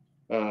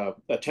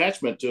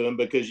attachment to him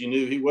because you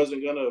knew he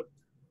wasn't going to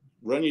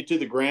run you to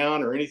the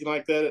ground or anything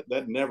like that.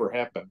 That never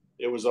happened.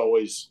 It was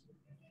always,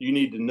 you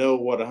need to know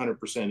what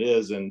 100%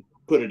 is and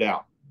put it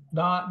out.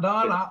 Don,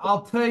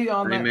 I'll tell you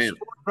on that story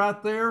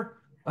right there,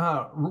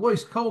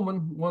 Royce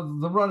Coleman was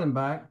the running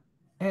back.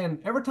 And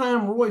every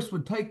time Royce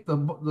would take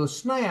the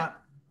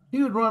snap,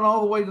 he would run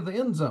all the way to the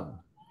end zone.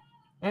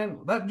 And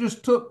that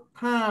just took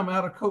time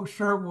out of Coach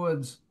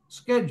Sherwood's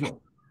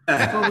schedule.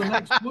 So the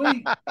next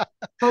week,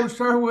 Coach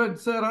Sherwood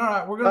said, all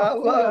right, we're going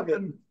to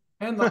flip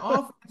and the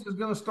offense is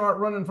going to start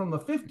running from the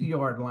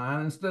 50-yard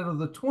line instead of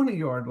the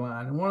 20-yard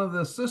line. And one of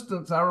the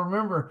assistants, I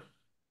remember,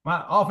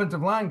 my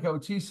offensive line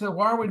coach, he said,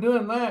 why are we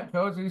doing that,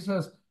 Coach? He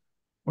says,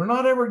 we're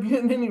not ever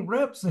getting any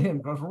reps in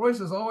because Royce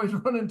is always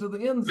running to the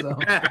end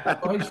zone.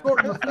 So he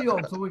shortened the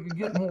field so we could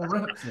get more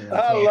reps in.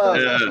 I love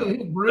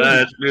it.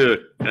 That's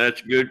good.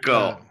 That's a good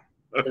call.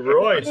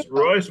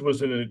 Royce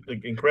was an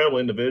incredible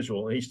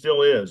individual. He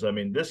still is. I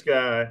mean, this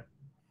guy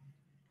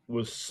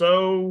was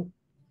so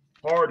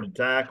hard to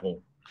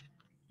tackle.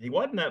 He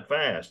wasn't that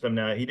fast. I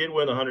mean, he did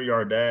win the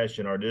 100-yard dash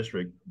in our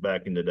district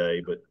back in the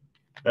day, but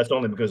that's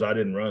only because I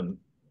didn't run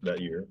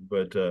that year.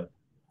 But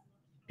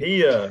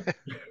he was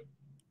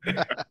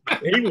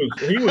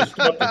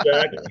tough to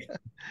tackle.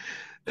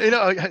 You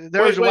know, I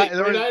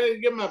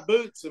didn't get my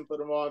boots and put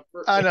them on.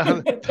 I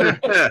know.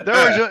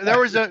 there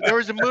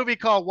was a movie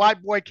called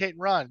White Boy Can't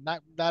Run.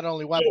 Not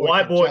only White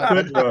Boy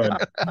couldn't run.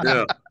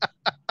 Yeah.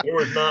 There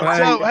was not.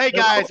 So hey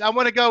guys, I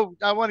want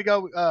to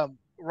go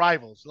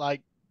rivals.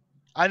 Like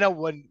I know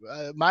when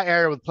my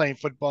era with playing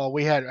football,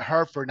 we had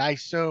Hereford. I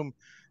assume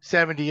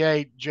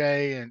 78,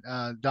 Jay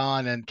and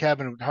Don and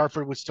Kevin,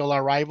 Hereford was still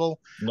our rival.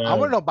 No, I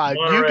want to know about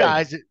you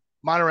guys.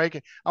 Monterey.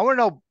 I want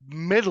to know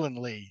Midland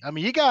League. I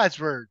mean, you guys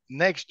were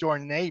next door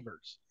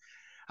neighbors.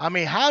 I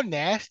mean, how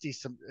nasty?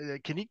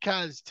 Can you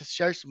guys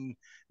share some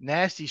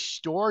nasty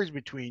stories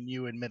between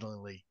you and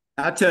Midland League?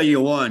 I'll tell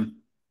you one.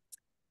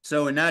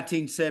 So in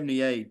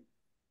 1978,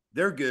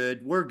 they're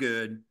good. We're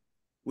good.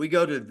 We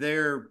go to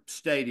their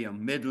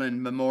stadium,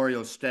 Midland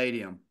Memorial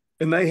Stadium,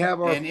 and they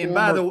have our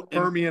former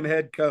Permian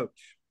head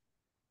coach.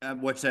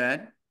 What's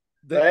that?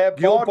 They have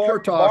Gil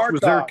Bartosh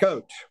was their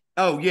coach.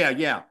 Oh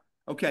yeah.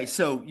 Okay,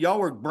 so y'all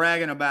were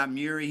bragging about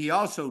Muri. He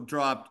also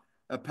dropped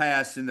a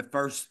pass in the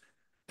first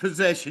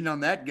possession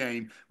on that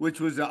game, which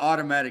was an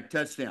automatic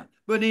touchdown.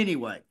 But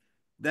anyway,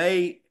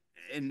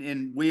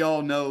 and we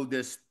all know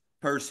this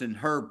person,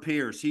 Herb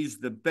Pierce. He's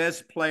the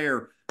best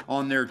player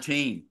on their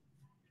team.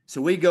 So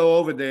we go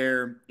over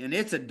there, and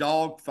it's a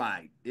dog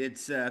fight.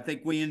 It's I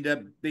think we end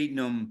up beating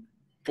them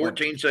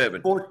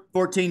 14-7.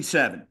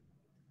 14-7.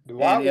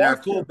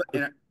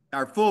 And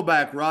our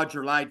fullback,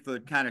 Roger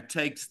Lightfoot, kind of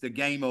takes the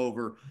game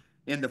over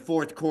in the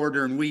fourth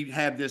quarter, and we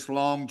have this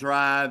long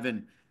drive,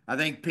 and I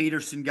think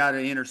Peterson got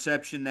an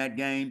interception that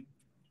game.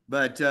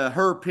 But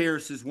Herb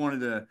Pierce is one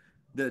of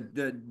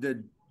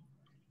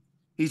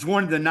he's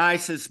one of the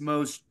nicest,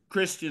 most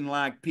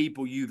Christian-like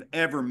people you've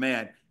ever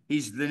met.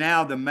 He's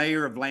now the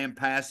mayor of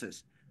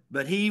Lampasas.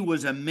 but he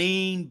was a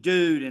mean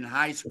dude in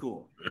high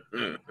school.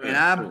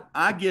 And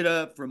I get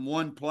up from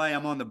one play.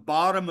 I'm on the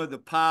bottom of the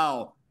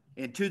pile.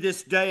 And to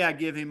this day, I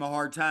give him a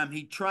hard time.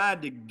 He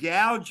tried to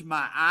gouge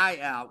my eye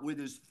out with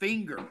his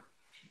finger.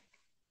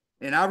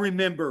 And I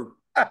remember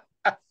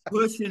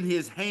pushing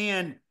his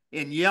hand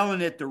and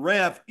yelling at the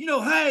ref,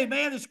 hey,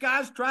 man, this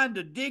guy's trying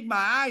to dig my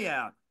eye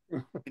out.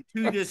 And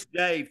to this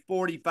day,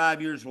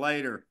 45 years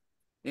later,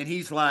 and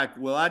he's like,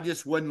 well, I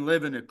just wasn't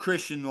living a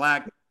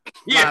Christian-like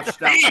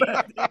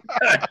lifestyle.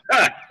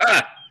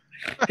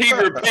 He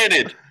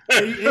repented.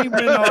 He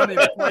went on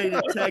and played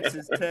at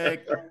Texas Tech,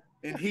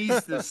 and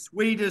he's the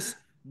sweetest,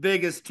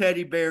 biggest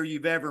teddy bear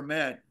you've ever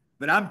met.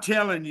 But I'm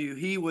telling you,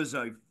 he was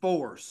a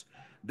force.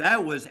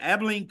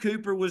 Abilene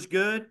Cooper was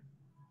good.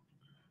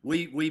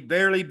 We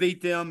barely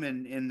beat them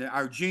in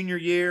our junior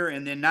year,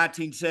 and then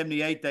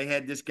 1978 they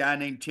had this guy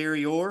named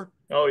Terry Orr.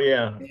 Oh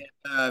yeah.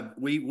 And,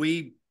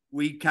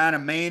 we kind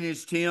of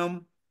managed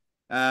him.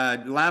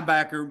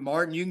 Linebacker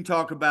Martin, you can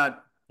talk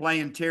about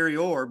playing Terry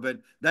Orr, but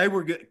they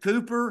were good.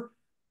 Cooper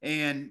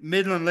and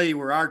Midland Lee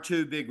were our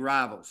two big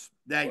rivals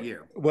that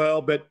year.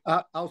 Well, but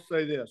I'll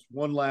say this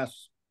one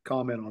last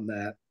comment on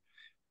that,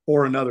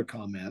 or another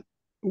comment.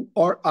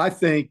 I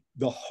think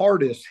the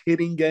hardest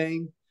hitting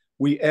game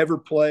we ever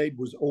played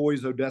was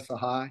always Odessa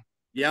High.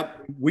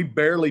 Yep. We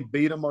barely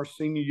beat them our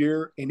senior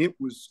year, and it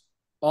was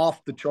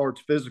off the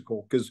charts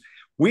physical because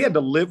we had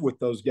to live with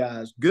those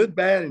guys, good,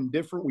 bad, and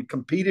different. We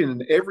competed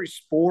in every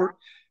sport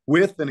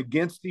with and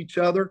against each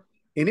other,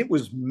 and it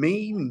was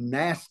mean,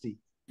 nasty.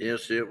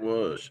 Yes, it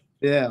was.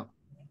 Yeah.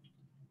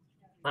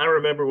 I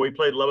remember we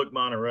played Lubbock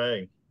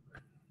Monterey.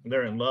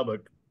 They're in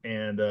Lubbock,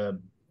 and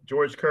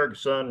George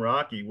Kirk's son,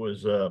 Rocky,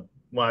 was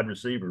wide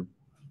receiver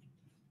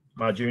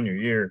my junior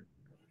year.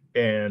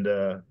 And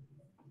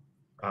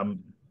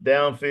I'm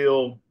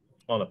downfield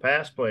on a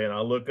pass play, and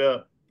I look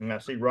up, and I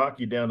see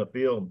Rocky down the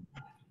field.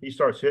 He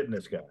starts hitting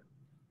this guy.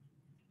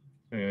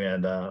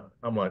 And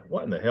I'm like,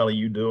 what in the hell are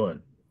you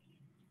doing?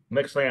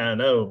 Next thing I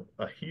know,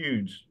 a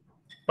huge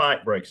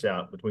fight breaks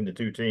out between the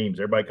two teams.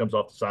 Everybody comes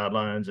off the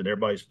sidelines, and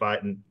everybody's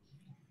fighting.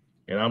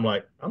 And I'm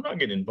like, I'm not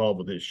getting involved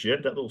with this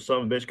shit. That little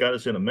son of a bitch got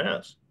us in a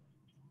mess.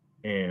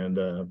 And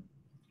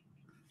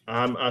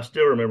I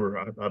still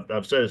remember,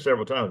 I've said it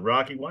several times,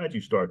 Rocky, why did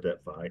you start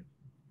that fight?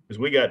 Because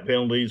we got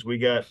penalties, we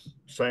got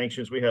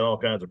sanctions, we had all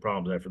kinds of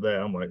problems after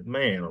that. I'm like,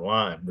 man,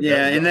 alive. But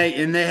yeah, and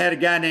they had a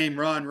guy named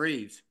Ron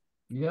Reeves.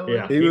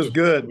 Yeah, he was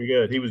good.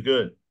 He was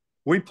good.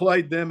 We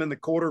played them in the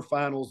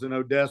quarterfinals in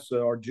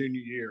Odessa our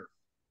junior year.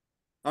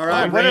 All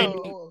right,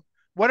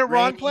 what did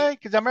Ron play?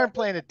 Because I remember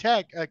playing at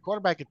Tech,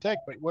 quarterback at Tech.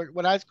 But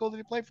what high school did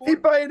he play for? He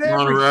played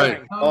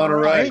everything.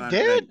 Monterey. He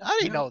did? I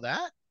didn't know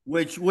that.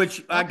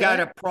 Which I got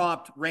to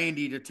prompt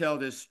Randy to tell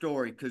this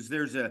story because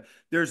there's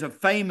a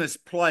famous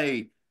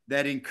play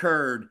that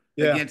incurred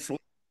against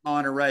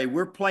Monterey.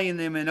 We're playing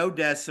them in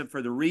Odessa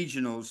for the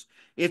regionals.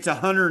 It's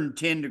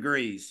 110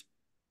 degrees,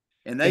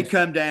 and they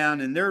come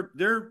down and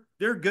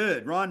they're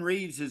good. Ron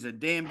Reeves is a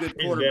damn good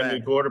quarterback. He's a damn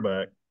good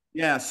quarterback.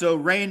 Yeah. So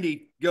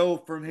Randy, go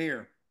from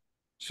here.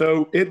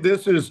 So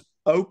this is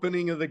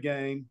opening of the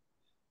game.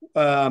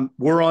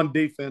 We're on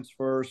defense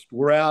first.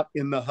 We're out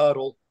in the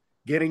huddle,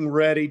 getting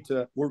ready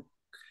to. We're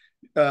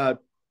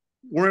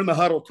in the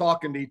huddle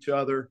talking to each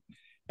other,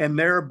 and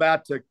they're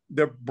about to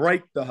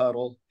break the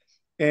huddle,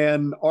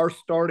 and our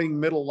starting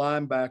middle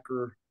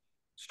linebacker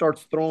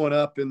starts throwing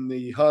up in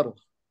the huddle,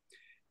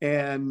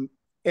 and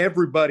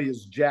everybody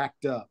is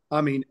jacked up. I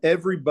mean,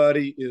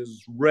 everybody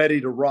is ready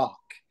to rock,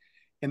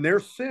 and their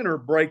center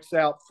breaks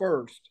out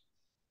first.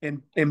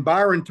 And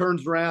Byron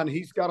turns around.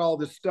 He's got all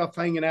this stuff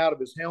hanging out of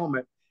his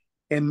helmet.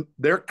 And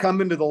they're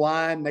coming to the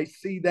line. They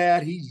see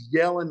that. He's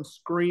yelling,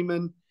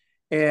 screaming.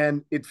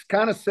 And it's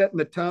kind of setting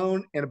the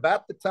tone. And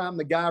about the time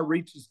the guy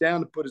reaches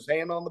down to put his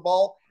hand on the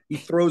ball, he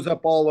throws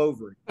up all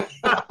over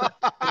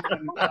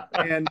him.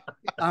 and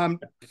I'm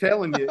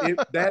telling you,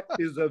 that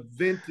is a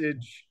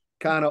vintage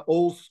kind of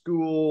old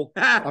school.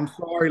 I'm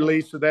sorry,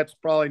 Lisa. That's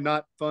probably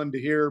not fun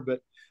to hear, but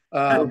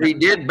he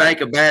did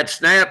bank a bad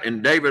snap,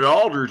 and David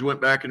Alders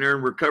went back in there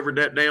and recovered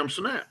that damn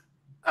snap.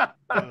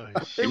 And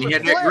he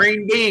had that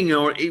green bean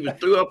on it. He was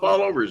threw up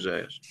all over his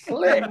ass.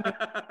 I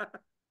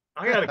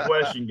got a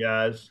question,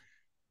 guys.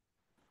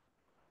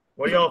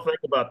 What do y'all think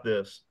about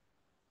this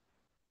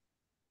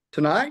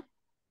tonight?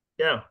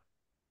 Yeah,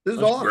 this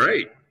is awesome.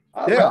 Great.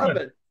 I love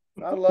it.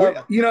 I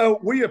love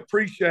it. We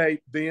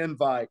appreciate the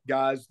invite,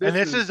 guys.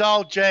 This is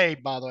all Jay,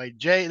 by the way.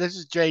 Jay, this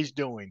is Jay's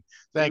doing.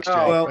 Thanks, Jay.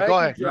 Well, go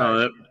ahead.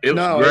 No, it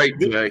was great,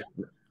 Jay.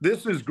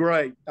 This is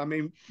great. I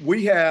mean,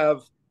 we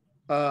have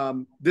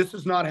this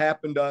has not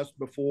happened to us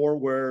before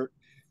where,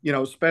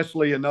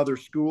 especially another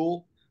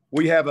school,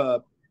 we have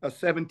a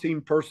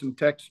 17-person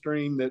text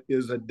stream that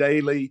is a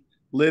daily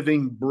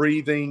living,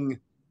 breathing,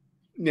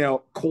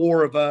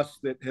 core of us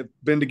that have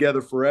been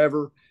together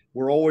forever.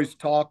 We're always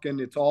talking.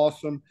 It's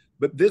awesome.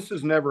 But this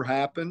has never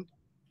happened.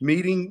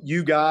 Meeting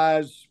you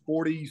guys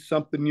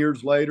 40-something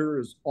years later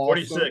is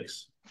awesome.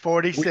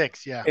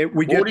 46, yeah.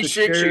 We get to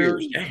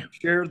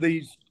share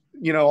these,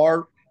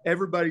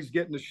 everybody's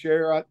getting to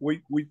share.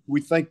 We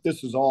think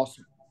this is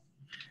awesome.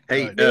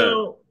 Hey,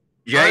 know,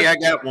 Jay, I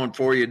got one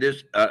for you.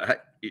 This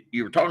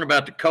you were talking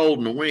about the cold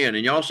and the wind,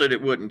 and y'all said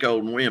it wasn't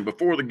cold and wind.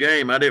 Before the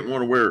game, I didn't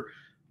want to wear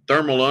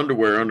thermal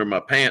underwear under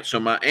my pants, so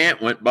my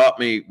aunt went and bought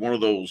me one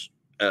of those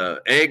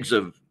eggs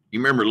of, you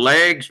remember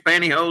legs,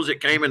 pantyhose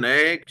that came in the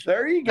eggs?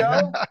 There you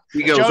go.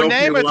 She goes, Joe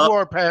okay, Namath well,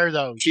 wore a pair of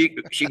those.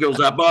 she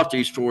goes, I bought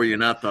these for you,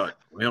 and I thought,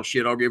 well,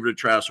 shit, I'll give it a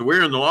try. So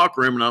we're in the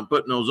locker room, and I'm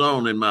putting those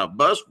on, and my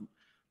bus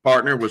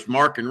partner was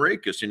Mark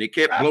Enriquez, and he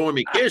kept blowing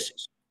me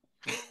kisses.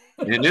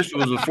 And this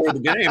was before the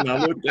game. I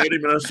looked at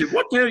him and I said,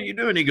 what the hell are you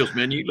doing? He goes,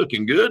 man, you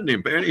looking good in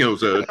them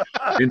pantyhose.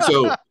 And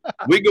so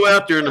we go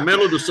out there in the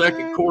middle of the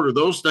second quarter.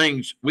 Those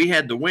things, we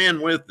had the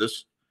wind with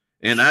us.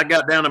 And I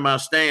got down to my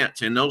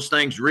stance and those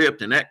things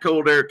ripped. And that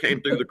cold air came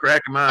through the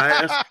crack of my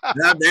ass.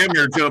 And I damn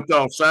near jumped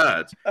off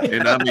sides.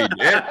 And I mean,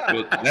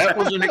 that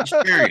was an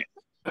experience.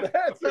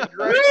 That's a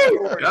great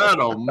story. God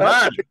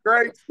almighty. That's a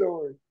great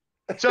story.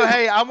 So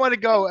hey, I want to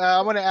go.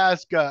 I want to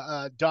ask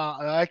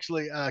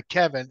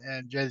Kevin,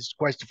 and just a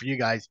question for you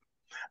guys.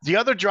 The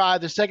other drive,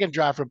 the second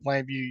drive from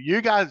Plainview,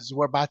 you guys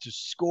were about to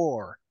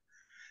score,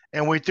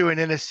 and we threw an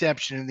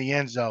interception in the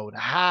end zone.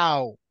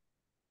 How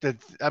bad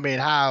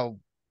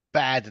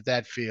did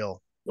that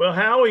feel? Well,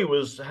 Howie,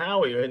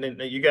 and then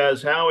you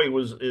guys, Howie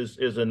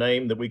is a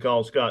name that we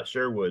call Scott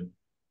Sherwood,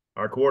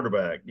 our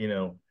quarterback. You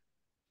know,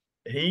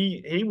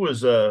 he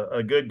was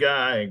a good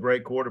guy and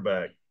great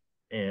quarterback,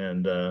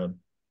 and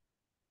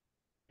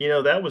you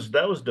know, that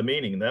was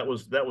demeaning. That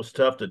was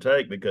tough to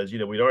take because, you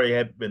know, we'd already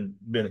had been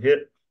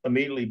hit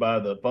immediately by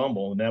the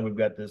fumble, and now we've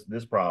got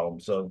this problem.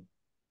 So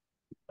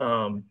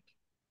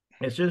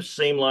it just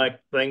seemed like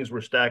things were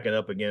stacking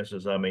up against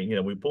us. I mean, you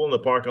know, we pull in the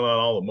parking lot,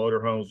 all the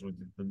motorhomes with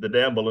the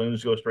damn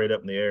balloons go straight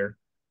up in the air.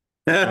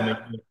 I mean,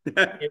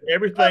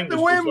 everything the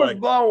was wind just was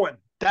blowing.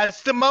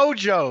 That's the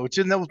MOJO. It's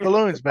in those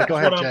balloons. But go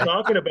That's ahead, what I'm Jay.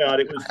 talking about.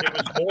 It was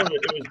more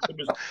that it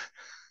was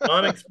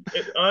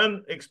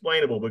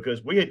unexplainable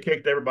because we had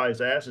kicked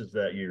everybody's asses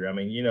that year. I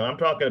mean, you know, I'm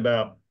talking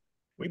about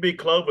we beat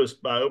Clovis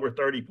by over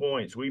 30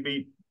 points. We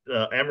beat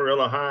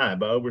Amarillo High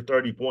by over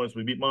 30 points.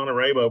 We beat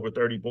Monterey by over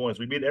 30 points.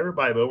 We beat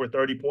everybody by over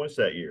 30 points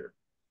that year,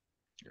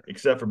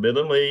 except for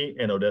Midland Lee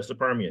and Odessa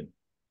Permian.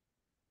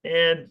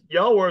 And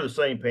y'all wear the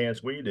same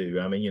pants we do.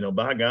 I mean, you know,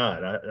 by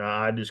God,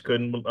 I just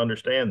couldn't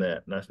understand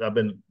that. And I've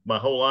been my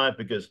whole life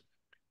because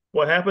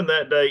what happened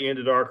that day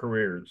ended our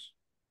careers.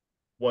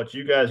 What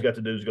you guys got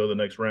to do is go to the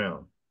next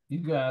round. You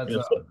guys, You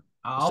know,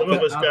 some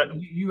of us got.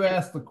 You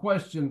asked the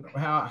question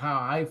how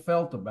I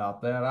felt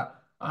about that.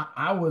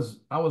 I was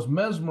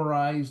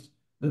mesmerized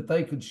that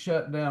they could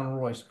shut down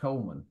Royce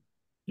Coleman.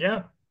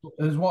 Yeah,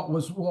 is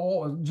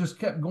what just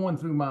kept going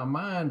through my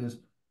mind. Is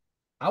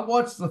I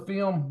watched the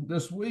film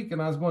this week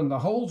and I was going, the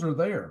holes are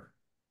there.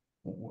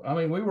 I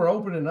mean, we were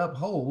opening up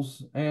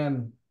holes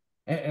and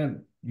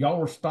y'all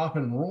were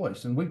stopping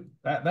Royce, and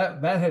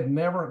that had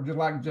never, just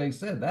like Jay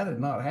said, that had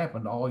not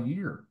happened all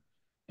year.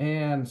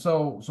 And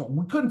so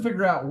we couldn't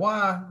figure out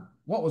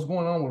what was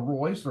going on with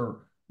Royce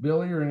or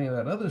Billy or any of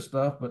that other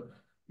stuff. But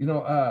you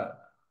know,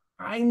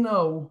 I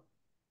know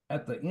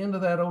at the end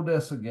of that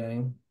Odessa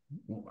game,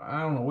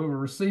 I don't know, we were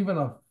receiving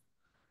a,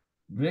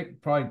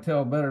 Vic probably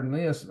tell better than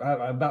this.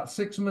 About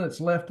 6 minutes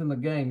left in the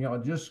game, y'all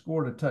just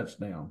scored a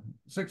touchdown.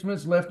 6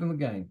 minutes left in the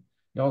game,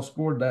 y'all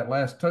scored that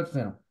last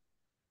touchdown.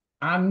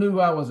 I knew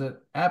I was at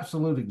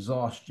absolute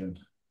exhaustion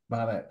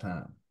by that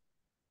time,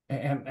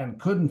 and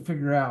couldn't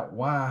figure out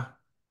why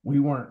we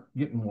weren't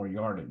getting more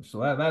yardage. So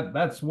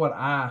that's what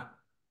I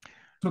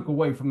took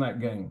away from that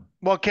game.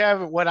 Well,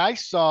 Kevin, what I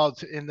saw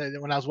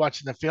when I was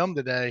watching the film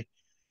today,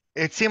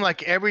 it seemed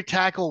like every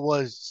tackle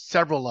was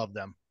several of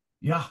them.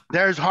 Yeah.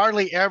 There's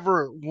hardly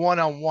ever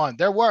one-on-one.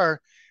 There were,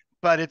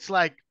 but it's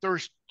like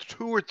there's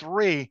two or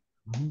three,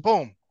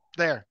 boom,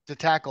 there to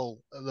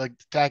tackle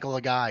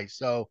the guy.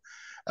 So,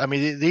 I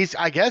mean,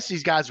 I guess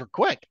these guys were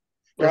quick.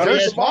 They're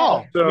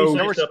small. Let me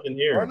say something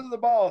here. Running the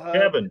ball, huh?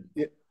 Kevin.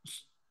 Yeah.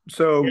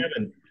 So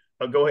Kevin,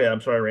 go ahead.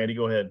 I'm sorry, Randy.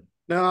 Go ahead.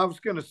 No, I was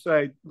going to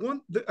say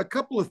a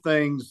couple of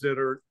things that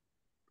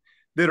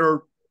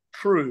are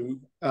true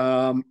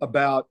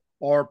about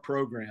our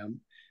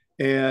program,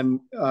 and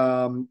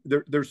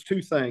there's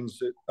two things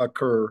that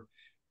occur.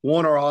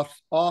 One, our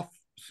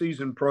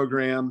off-season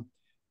program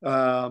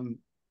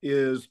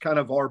is kind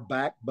of our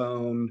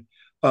backbone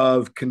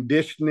of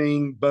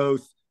conditioning,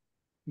 both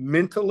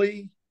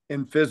mentally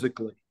and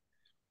physically,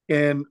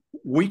 and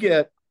we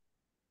get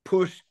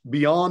pushed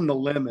beyond the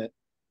limit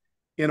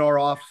in our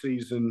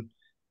off-season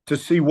to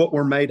see what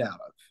we're made out of.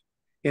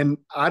 And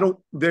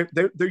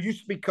there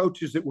used to be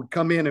coaches that would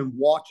come in and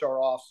watch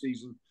our off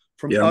season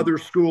from other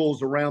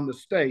schools around the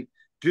state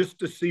just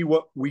to see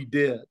what we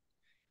did.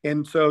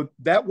 And so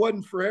that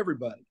wasn't for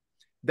everybody.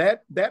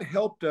 That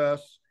helped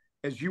us,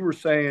 as you were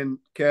saying,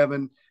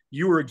 Kevin,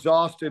 you were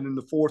exhausted in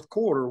the fourth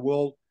quarter.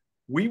 Well,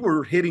 we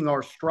were hitting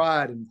our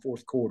stride in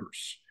fourth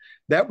quarters.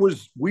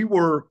 We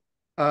were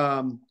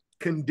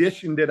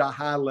conditioned at a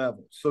high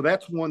level. So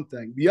that's one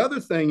thing. The other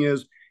thing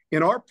is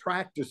in our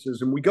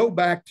practices, and we go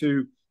back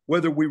to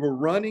whether we were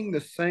running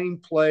the same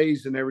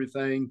plays and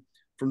everything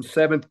from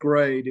 7th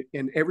grade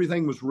and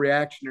everything was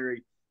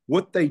reactionary,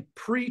 what they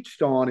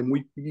preached on,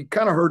 and you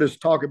kind of heard us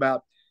talk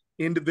about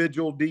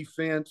individual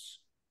defense,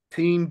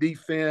 team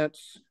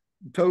defense,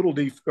 total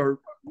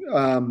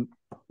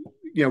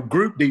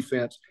group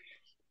defense.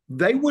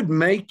 They would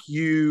make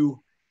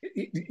you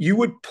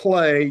would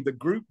play, the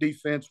group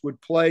defense would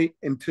play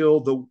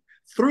until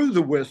through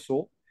the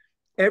whistle.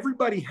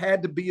 Everybody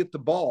had to be at the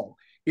ball.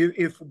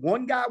 If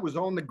one guy was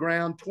on the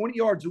ground 20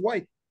 yards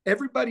away,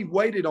 everybody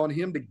waited on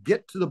him to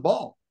get to the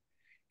ball.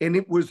 And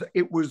it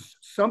was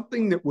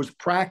something that was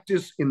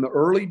practiced in the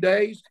early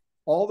days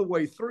all the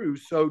way through.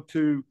 So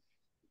to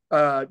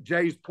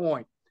Jay's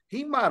point,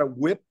 he might have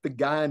whipped the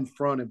guy in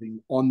front of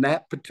him on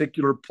that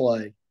particular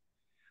play,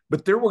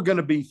 but there were going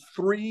to be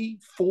 3,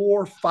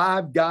 4,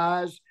 5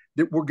 guys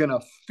that were going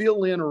to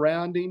fill in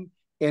around him.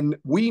 And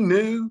we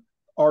knew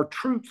our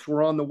troops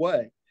were on the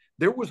way.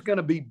 There was going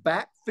to be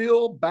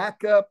backfill,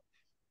 backup.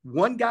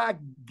 One guy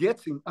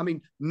gets him. I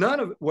mean,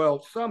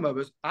 some of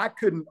us, I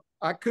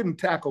couldn't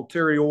tackle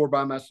Terry Orr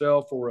by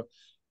myself, or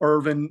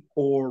Irvin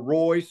or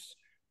Royce.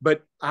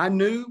 But I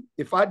knew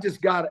if I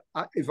just got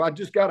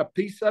a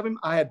piece of him,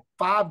 I had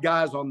 5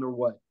 guys on their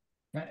way,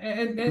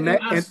 and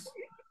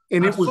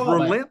it was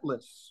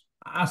relentless.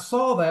 I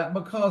saw that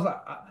because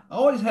I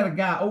always had a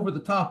guy over the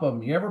top of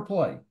me every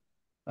play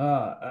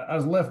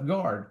as left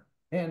guard,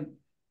 and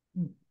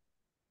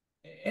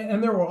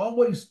there were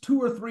always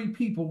 2 or 3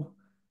 people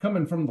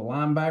coming from the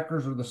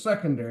linebackers or the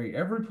secondary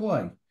every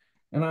play.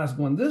 And I was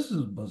going, this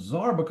is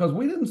bizarre, because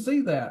we didn't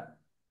see that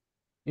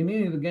in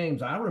any of the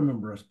games I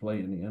remember us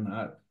playing in.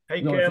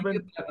 Hey, Kevin, if you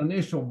get that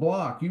initial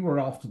block, you were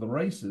off to the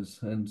races.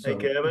 And so,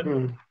 hey,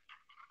 Kevin,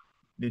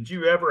 did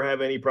you ever have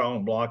any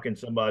problem blocking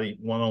somebody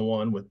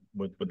one-on-one with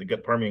the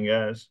Permian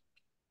guys?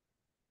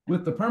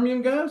 With the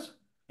Permian guys?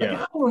 Yeah. The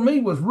guy over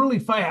me was really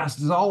fast,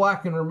 is all I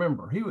can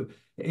remember. He was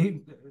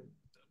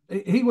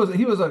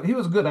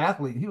a good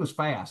athlete. He was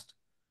fast.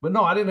 But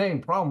no, I didn't have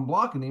any problem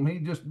blocking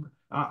him.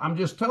 I'm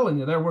just telling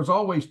you, there was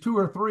always 2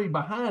 or 3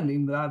 behind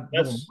him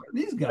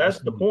these guys. That's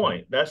the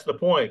point. That's the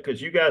point,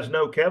 because you guys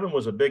know Kevin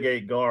was a big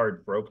 8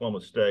 guard for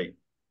Oklahoma State.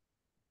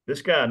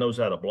 This guy knows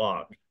how to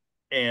block.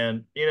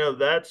 And, you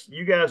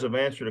guys have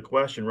answered a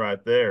question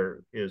right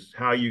there, is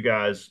how you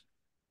guys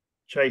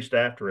chased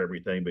after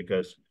everything,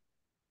 because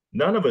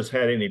none of us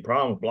had any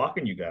problem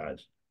blocking you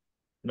guys.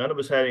 None of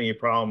us had any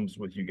problems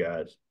with you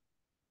guys.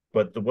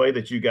 But the way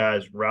that you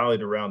guys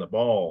rallied around the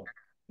ball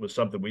was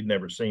something we'd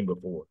never seen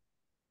before.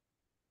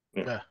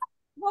 Yeah.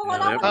 Well,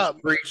 that was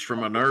preached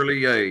from an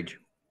early age.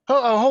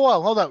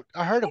 Hold on.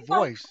 I heard a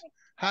voice.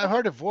 Hey,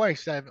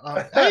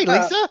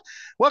 Lisa,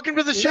 welcome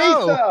to the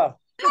show. Lisa.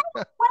 I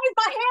waved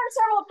my hand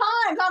several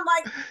times. I'm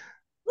like,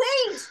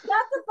 please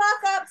shut the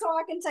fuck up so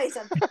I can say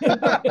something.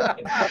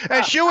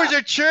 And she was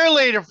a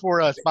cheerleader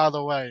for us, by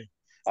the way.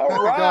 All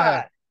right. Go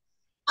ahead.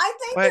 I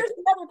think there's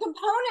another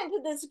component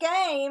to this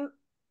game,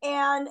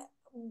 and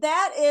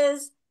that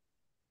is,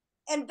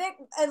 and Vic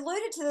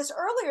alluded to this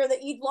earlier,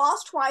 that you'd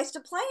lost twice to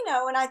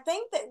Plano. And I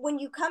think that when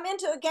you come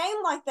into a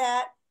game like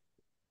that,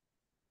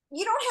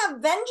 you don't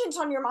have vengeance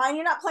on your mind.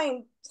 You're not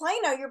playing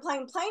Plano, you're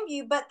playing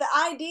Plainview, but the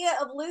idea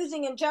of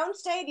losing in Jones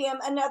Stadium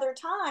another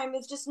time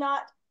is just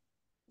not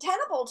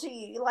tenable to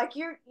you. Like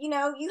you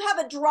have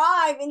a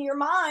drive in your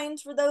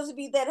minds, for those of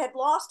you that had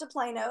lost to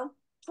Plano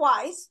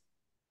twice,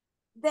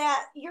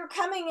 that you're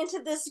coming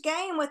into this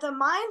game with a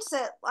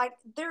mindset like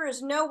there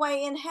is no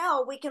way in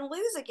hell we can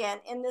lose again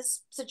in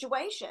this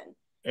situation.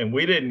 And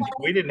we didn't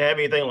have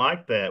anything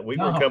like that. We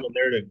were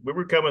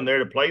coming there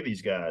to play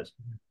these guys.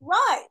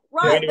 Right.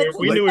 We knew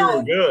we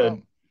were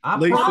good. I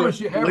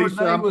promise you, every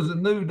day was a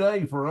new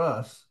day for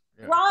us.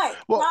 Yeah. Right.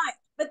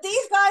 But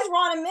these guys were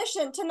on a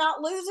mission to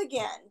not lose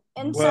again.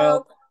 And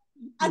so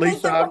I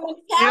think that the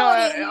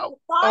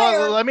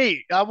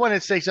mentality I want to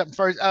say something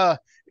first.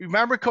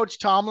 Remember Coach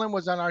Tomlin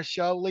was on our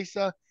show,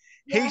 Lisa?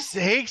 Yes.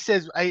 He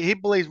says he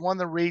believes one of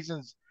the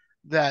reasons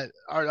that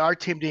our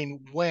team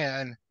didn't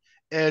win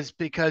is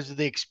because of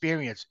the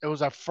experience. It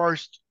was our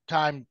first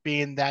time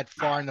being that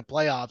far in the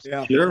playoffs,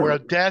 where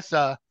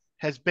Odessa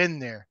has been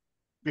there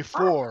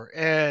before,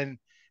 and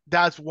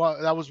that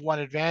was one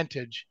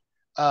advantage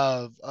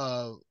of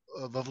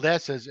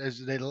Odessa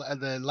is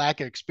the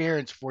lack of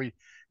experience for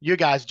you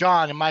guys.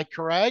 John, am I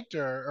correct,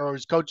 or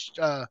is Coach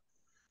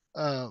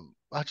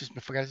I just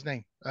forgot his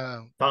name.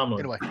 Tomlin.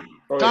 Anyway,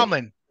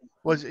 Tomlin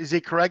is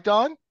he correct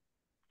on?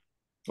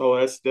 Oh,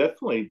 that's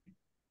definitely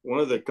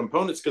one of the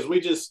components,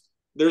 because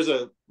there's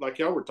like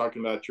y'all were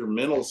talking about, your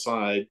mental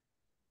side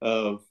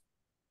of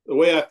the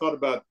way I thought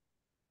about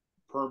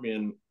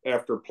Permian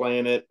after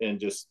playing it, and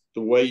just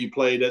the way you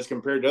played as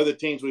compared to other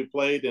teams we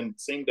played and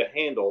seemed to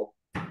handle,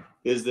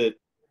 is that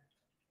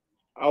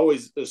I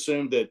always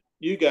assumed that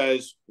you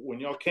guys, when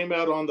y'all came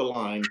out on the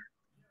line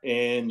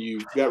and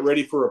you got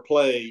ready for a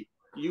play,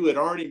 you had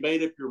already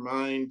made up your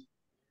mind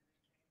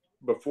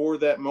before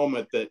that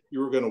moment that you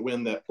were going to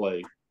win that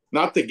play.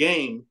 Not the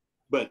game,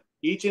 but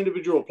each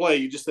individual play,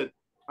 you just said,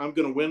 I'm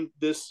going to win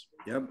this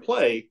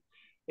play.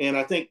 And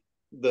I think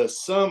the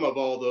sum of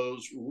all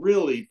those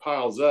really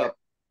piles up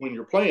when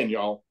you're playing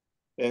y'all.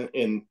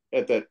 And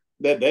at that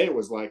day it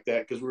was like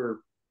that, because we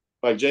were,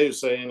 like Jay was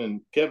saying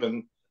and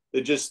Kevin,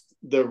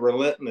 the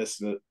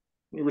relentlessness.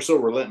 We were so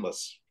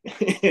relentless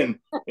in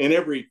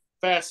every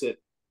facet,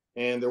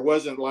 and there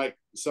wasn't like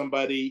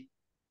somebody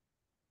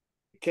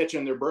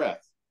catching their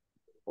breath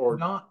or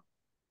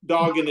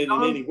dogging it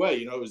in any way.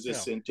 It was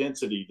this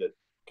intensity that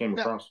came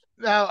across.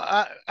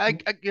 Now,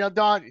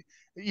 Don,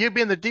 you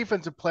being the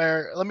defensive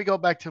player, let me go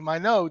back to my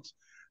notes.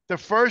 The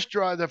first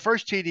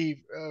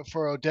TD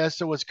for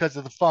Odessa was because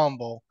of the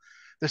fumble.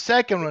 The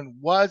second one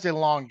was a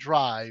long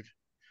drive.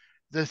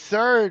 The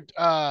third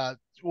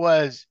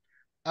was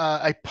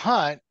a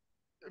punt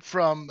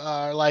from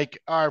the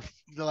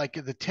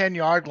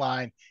 10-yard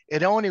line.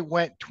 It only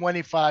went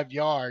 25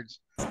 yards,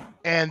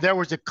 and there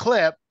was a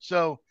clip.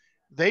 So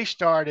they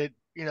started,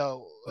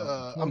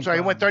 I'm sorry,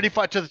 it went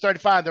 35 to the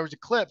 35. There was a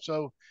clip.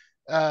 So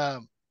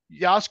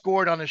y'all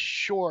scored on a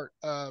short,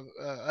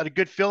 at a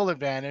good field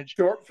advantage.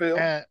 Short field.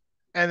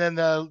 And then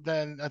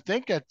I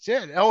think that's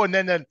it. Oh, and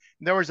then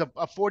there was a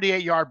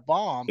 48-yard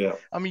bomb. Yeah.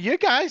 I mean, you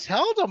guys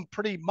held them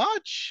pretty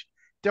much.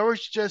 There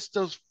was just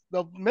those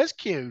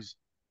miscues.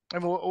 I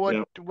mean,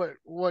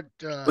 what?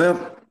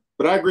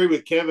 But I agree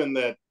with Kevin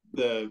that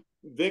the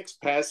Vic's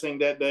passing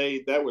that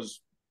day, that was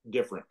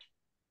different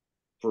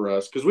for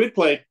us, because we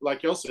played,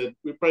 like y'all said,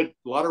 we played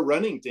a lot of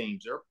running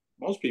teams.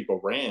 Most people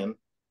ran.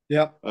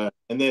 Yeah. But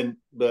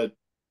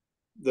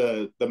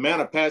the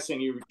amount of passing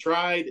you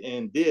tried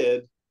and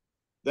did,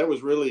 that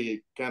was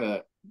really kind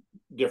of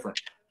different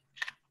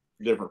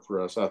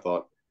for us, I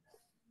thought.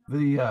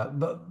 The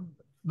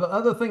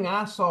other thing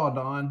I saw,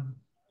 Don,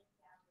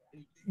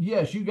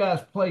 yes, you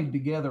guys played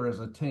together as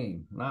a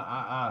team. And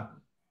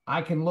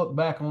I can look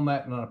back on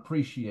that and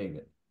appreciate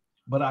it.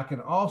 But I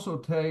can also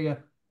tell you,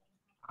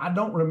 I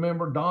don't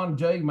remember, Don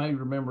J may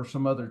remember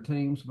some other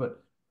teams,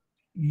 but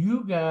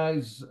you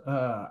guys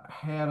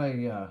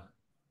had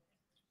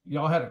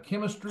y'all had a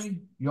chemistry.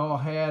 Y'all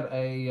had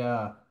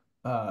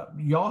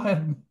y'all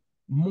had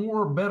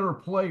more better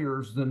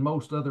players than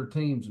most other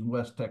teams in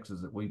West Texas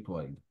that we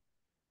played.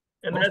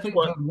 And most that's teams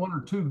what had one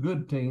or two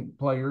good team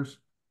players.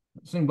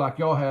 It seemed like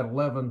y'all had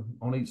 11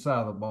 on each side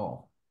of the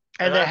ball.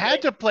 And they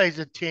had to play as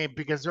a team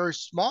because they're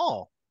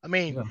small. I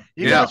mean,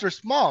 you Yeah. guys were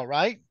small,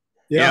 right?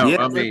 Yeah,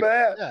 Yeah, I mean,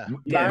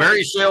 Yeah.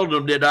 very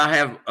seldom did I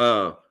have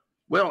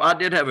well, I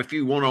did have a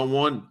few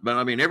one-on-one, but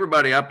I mean,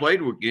 everybody I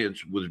played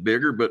against was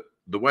bigger, but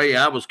the way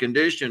I was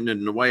conditioned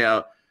and the way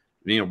I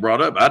brought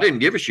up, I didn't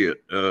give a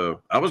shit.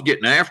 I was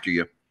getting after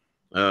you.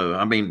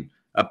 I mean,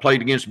 I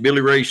played against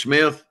Billy Ray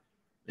Smith,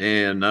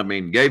 and I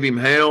mean, gave him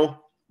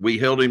hell. We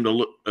held him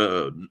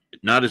to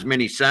not as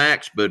many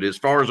sacks, but as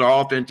far as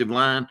our offensive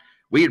line,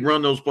 we had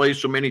run those plays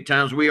so many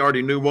times, we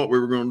already knew what we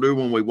were going to do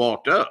when we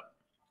walked up.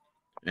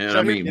 And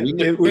I mean, we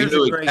knew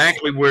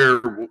exactly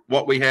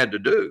what we had to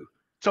do.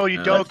 So were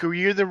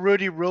you the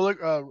Rudy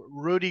Rudiger?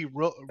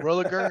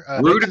 Rudiger?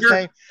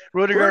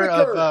 Rudiger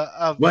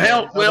of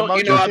well,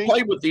 the I team?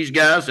 played with these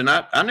guys, and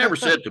I never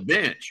set the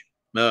bench.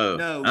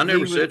 No, I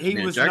never set the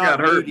bench. I got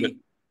hurt, but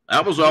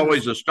I was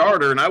always a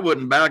starter, and I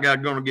wasn't bad guy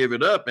going to give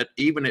it up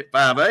even at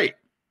 5'8".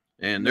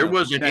 And there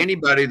wasn't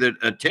anybody that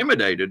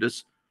intimidated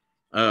us.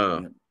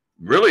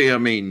 Really, I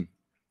mean,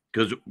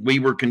 because we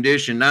were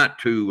conditioned not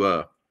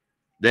to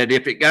that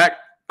if it got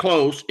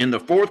close in the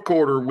fourth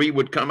quarter, we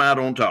would come out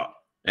on top.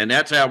 And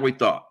that's how we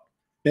thought.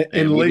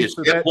 And we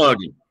Lisa, just kept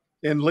plugging.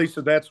 And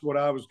Lisa, that's what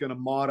I was going to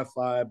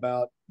modify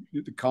about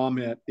the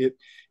comment. It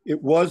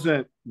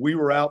wasn't we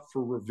were out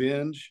for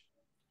revenge.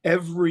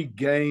 Every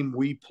game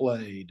we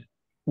played,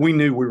 we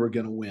knew we were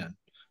going to win.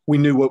 We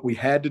knew what we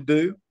had to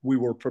do. We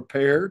were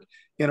prepared.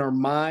 In our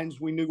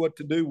minds, we knew what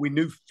to do. We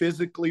knew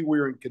physically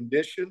we were in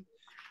condition.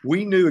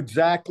 We knew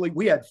exactly.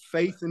 We had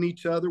faith in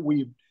each other.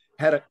 We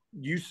had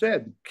you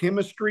said,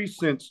 chemistry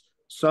since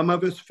some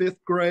of it's 5th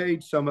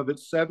grade, some of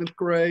it's 7th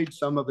grade,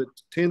 some of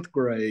it's 10th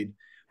grade.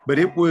 But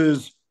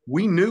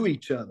we knew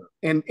each other.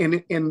 And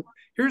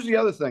here's the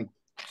other thing.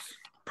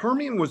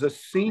 Permian was a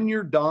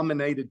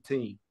senior-dominated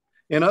team.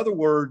 In other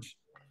words,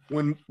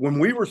 when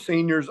we were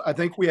seniors, I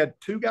think we had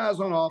 2 guys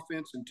on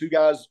offense and 2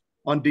 guys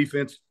on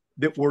defense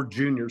that were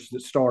juniors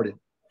that started.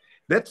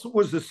 That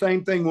was the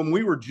same thing when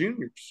we were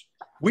juniors.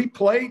 We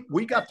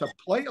got to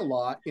play a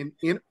lot and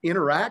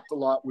interact a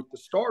lot with the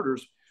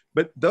starters.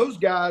 But those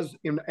guys,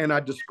 and I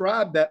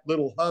described that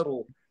little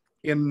huddle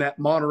in that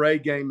Monterey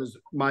game as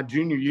my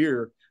junior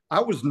year.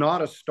 I was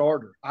not a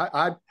starter.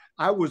 I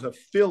was a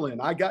fill-in.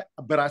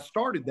 But I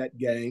started that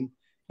game,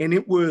 and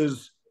it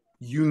was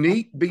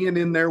unique being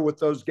in there with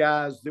those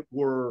guys that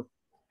were,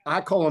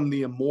 I call them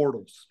the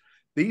immortals.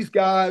 These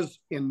guys,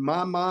 in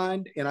my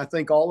mind, and I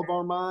think all of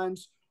our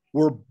minds,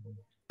 were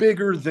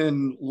bigger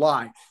than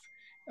life.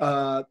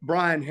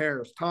 Brian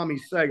Harris, Tommy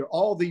Sager,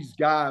 all these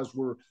guys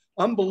were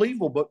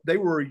unbelievable, but they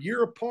were a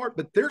year apart,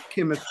 but their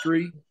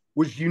chemistry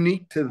was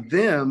unique to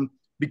them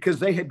because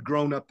they had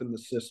grown up in the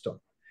system,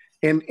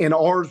 and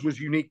ours was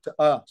unique to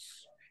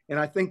us. And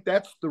I think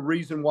that's the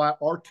reason why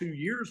our 2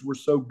 years were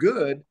so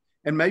good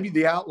and maybe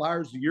the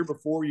outliers the year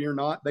before, year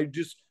not, they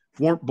just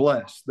weren't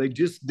blessed. They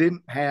just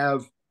didn't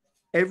have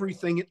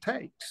everything it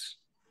takes.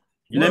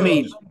 Let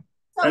me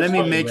So,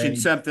 mention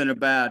something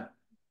about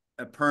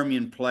a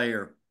Permian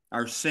player.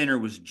 Our center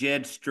was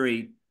Jed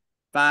Street,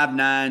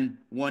 5'9",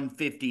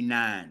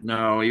 159.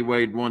 No, he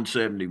weighed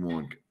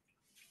 171.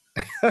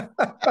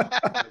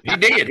 He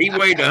did. He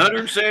weighed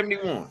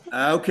 171.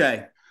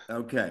 Okay.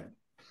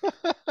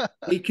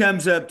 He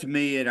comes up to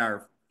me at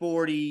our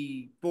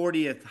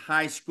 40th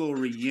high school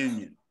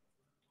reunion.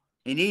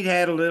 And he'd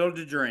had a little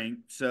to drink,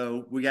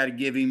 so we got to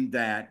give him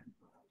that.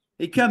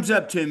 He comes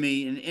up to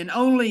me, and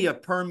only a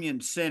Permian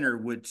center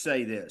would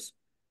say this.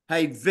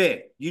 Hey,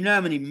 Vic, you know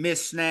how many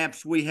missed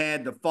snaps we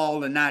had the fall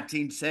of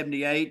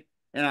 1978?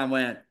 And I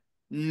went,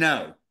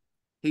 no.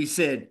 He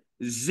said,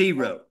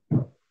 0.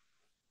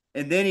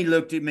 And then he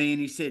looked at me and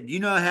he said,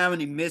 you know how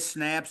many missed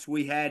snaps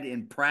we had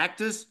in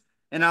practice?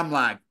 And I'm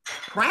like,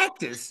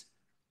 practice?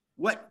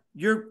 What?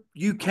 You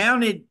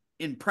counted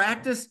in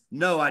practice?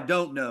 No, I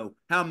don't know.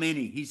 How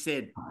many? He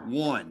said,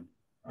 1.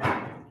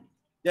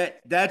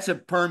 That's a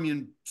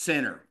Permian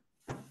center.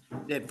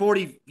 That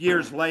 40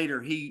 years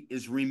later, he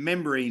is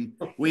remembering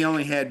we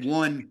only had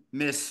 1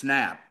 missed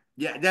snap.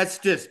 Yeah, that's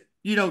just,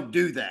 you don't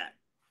do that.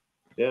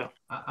 Yeah.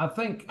 I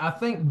think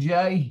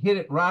Jay hit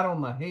it right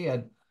on the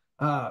head.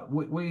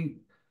 We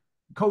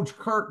Coach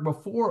Kirk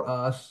before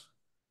us,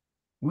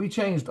 we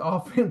changed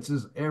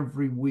offenses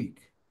every week.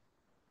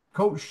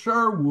 Coach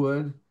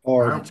Sherwood,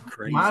 That's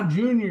crazy. my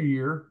junior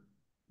year,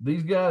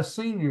 these guys'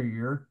 senior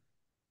year,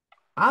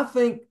 I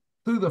think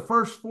through the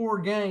first 4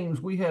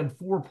 games, we had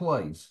 4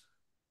 plays.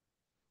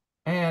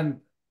 And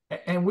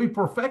we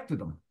perfected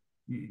them.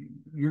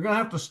 You're going to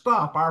have to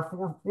stop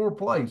our four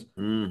plays.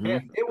 Mm-hmm.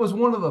 And it was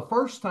one of the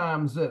first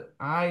times that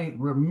I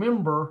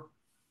remember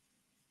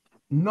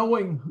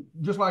knowing,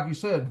 just like you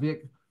said,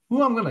 Vic,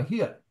 who I'm going to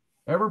hit.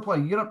 Every play,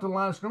 you get up to the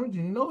line of scrimmage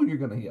and you know who you're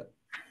going to hit.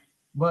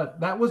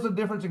 But that was the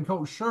difference in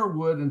Coach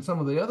Sherwood and some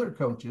of the other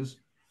coaches,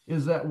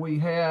 is that we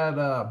had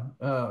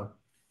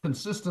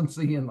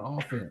consistency in the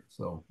offense.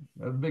 So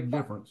that's a big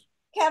difference.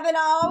 Kevin,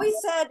 I always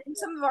said in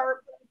some of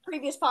our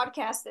previous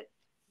podcasts that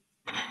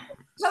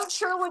Coach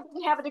Sherwood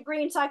didn't have a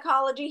degree in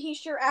psychology. He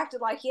sure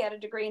acted like he had a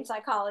degree in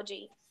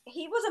psychology.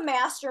 He was a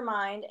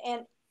mastermind,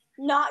 and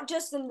not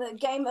just in the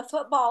game of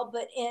football,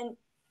 but in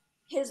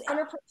his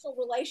interpersonal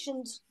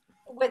relations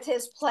with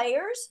his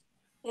players,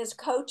 his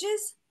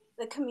coaches,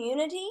 the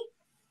community,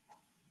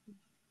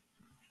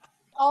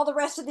 all the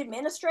rest of the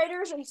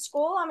administrators in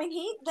school. I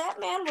mean, that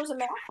man was a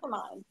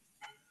mastermind.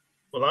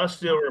 Well, I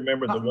still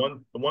remember the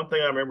one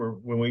thing I remember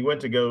when we went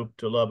to go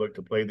to Lubbock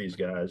to play these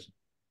guys.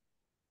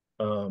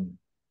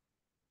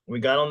 We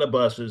got on the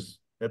buses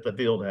at the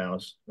field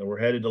house and we're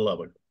headed to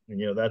Lubbock. And,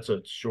 you know, that's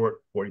a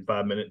short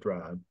 45-minute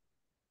drive.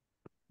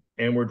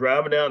 And we're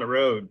driving down the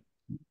road.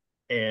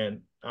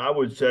 And I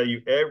would tell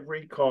you,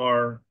 every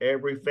car,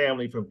 every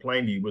family from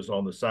Plainview was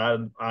on the side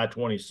of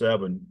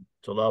I-27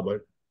 to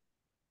Lubbock.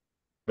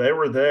 They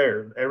were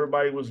there.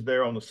 Everybody was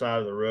there on the side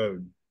of the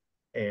road.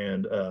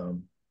 And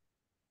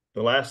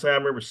the last thing I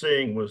remember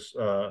seeing was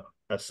a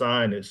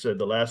sign that said,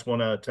 "The last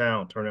one out of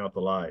town, turn out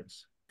the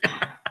lights."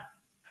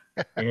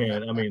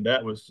 And I mean,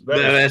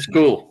 that's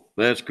cool.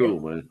 That's cool,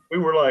 man. We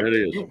were like,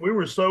 we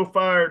were so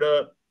fired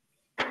up.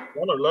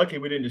 Y'all are lucky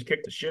we didn't just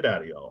kick the shit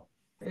out of y'all.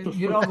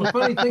 You know, the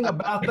funny thing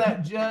about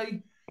that,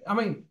 Jay, I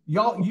mean,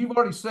 you've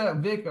already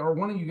said, Vic, or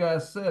one of you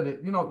guys said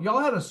it, you know, y'all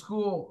had a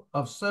school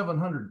of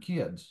 700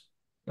 kids.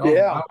 I don't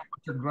know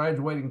what your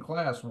graduating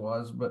class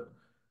was, but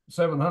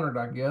 700,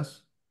 I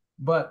guess.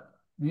 But,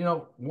 you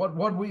know,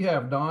 what we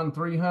have, Don?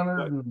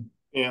 300?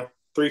 Yeah,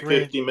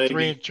 350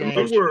 maybe.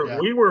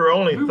 We were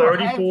only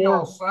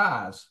 34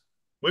 size.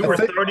 We were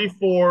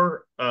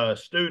 34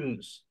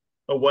 students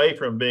away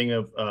from being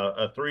a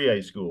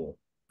 3A school.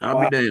 I'll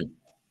be damned.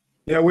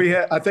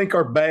 Yeah, I think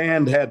our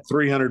band had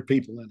 300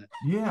 people in it.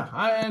 Yeah,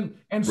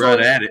 and so right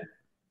at it.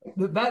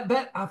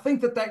 That I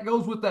think that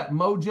goes with that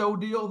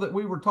MOJO deal that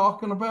we were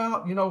talking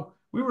about. You know,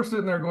 we were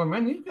sitting there going,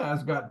 man, you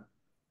guys got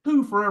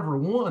 2 for every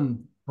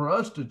 1 for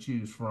us to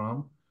choose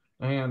from.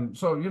 And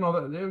so, you know,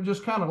 it was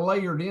just kind of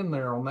layered in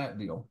there on that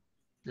deal.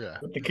 Yeah.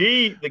 But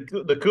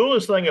the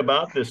coolest thing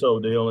about this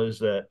whole deal is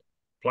that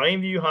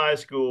Plainview High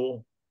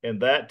School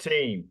and that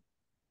team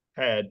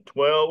had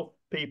 12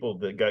 people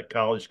that got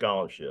college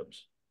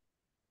scholarships.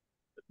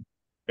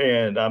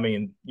 And I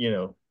mean, you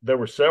know, there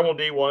were several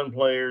D1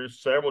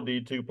 players, several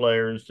D2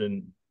 players,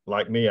 and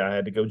like me, I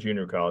had to go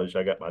junior college.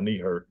 I got my knee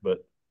hurt,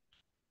 but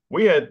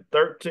we had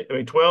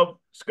 12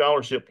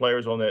 scholarship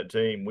players on that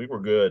team. We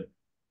were good.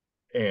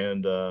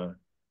 And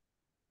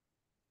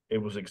it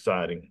was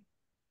exciting.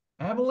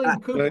 Abilene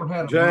Cooper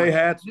had Jay,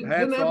 hats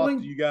off to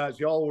you guys.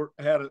 Y'all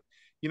had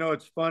you know,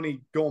 it's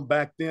funny, going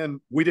back then,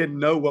 we didn't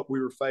know what we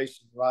were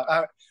facing,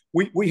 right?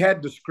 We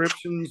had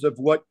descriptions of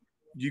what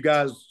you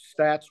guys'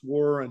 stats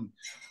were, and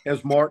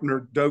as Martin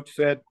or Doak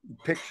said,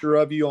 picture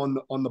of you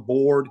on the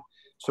board.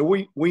 So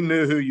we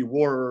knew who you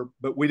were,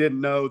 but we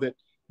didn't know that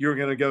you're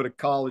going to go to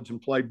college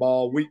and play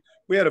ball. We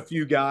had a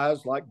few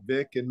guys like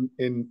Vic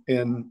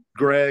and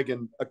Greg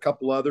and a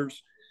couple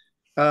others.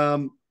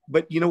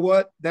 But you know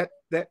what?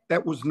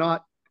 That was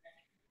not.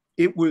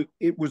 It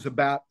was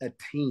about a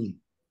team.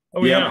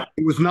 Oh yeah.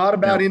 It was not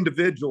about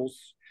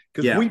individuals,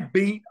 because we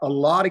beat a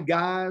lot of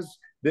guys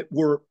that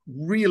were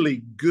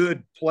really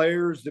good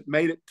players that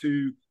made it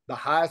to the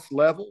highest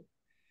level,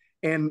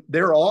 and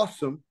they're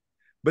awesome,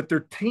 but their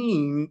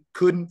team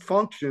couldn't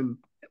function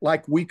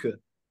like we could.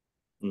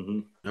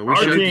 Mm-hmm.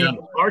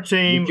 Our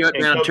team shut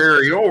down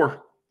Terry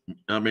Orr.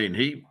 I mean,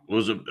 he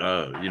was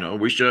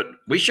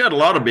we shut a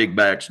lot of big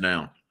backs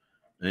down.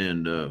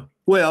 And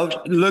well,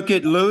 look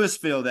at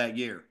Louisville that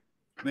year.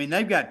 I mean,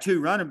 they've got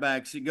 2 running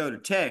backs that go to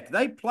Tech.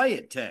 They play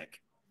at Tech.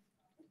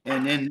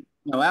 And then,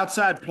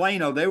 outside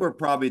Plano, they were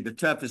probably the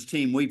toughest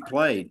team we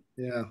played.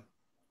 Yeah.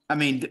 I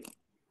mean,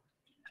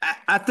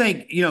 I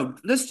think,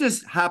 let's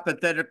just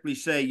hypothetically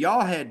say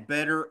y'all had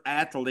better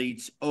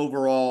athletes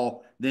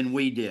overall than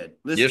we did.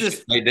 They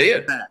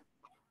did.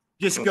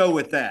 Just go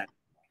with that.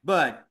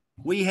 But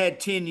we had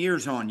 10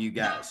 years on you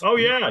guys. Oh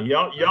yeah,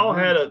 y'all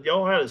had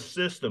a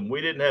system. We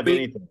didn't have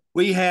anything.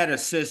 We had a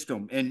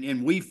system,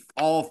 and we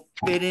all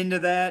fit into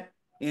that,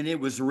 and it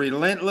was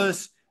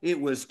relentless. It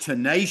was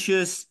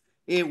tenacious.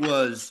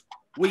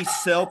 We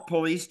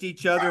self-policed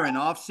each other in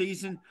off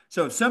season.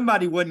 So if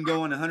somebody wasn't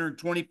going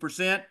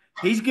 120%,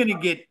 he's going to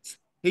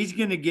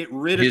get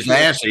rid of his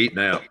ass eaten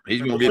out.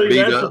 He's going to get beat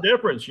that's up. The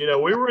difference. We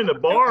were in the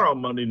bar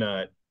on Monday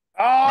night.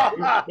 We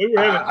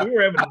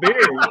were having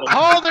beer.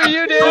 How old are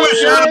you, dude? I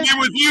wish I'd be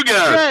with you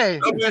guys. Hey,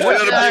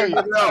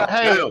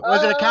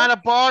 was it a kind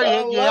of bar?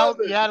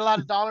 You had a lot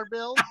of dollar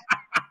bills?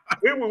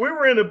 We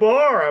were in the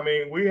bar. I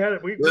mean, we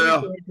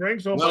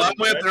drinks on. Well, I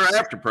went there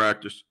after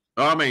practice.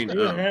 I mean,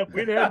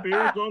 we'd have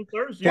beers on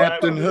Thursday.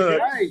 Captain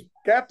Hook. Hey,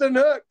 Captain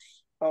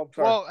Hooks. Oh,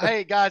 well,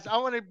 hey guys, I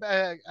want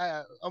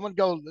to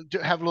go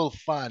have a little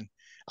fun.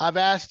 I've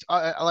asked,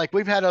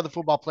 we've had other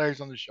football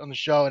players on the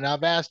show, and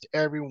I've asked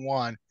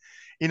everyone.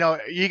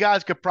 You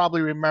guys could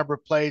probably remember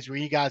plays where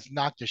you guys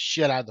knocked the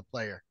shit out of the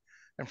player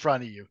in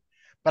front of you.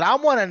 But I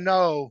want to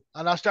know,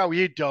 and I'll start with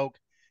you, Doak,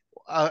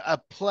 a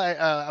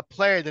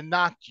player that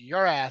knocked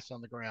your ass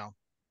on the ground.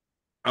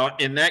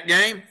 In that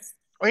game?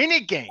 Or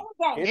any game.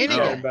 Any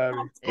game.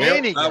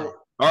 Any game. All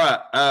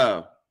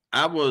right.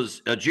 I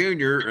was a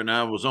junior, and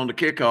I was on the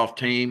kickoff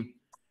team,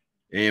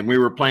 and we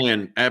were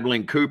playing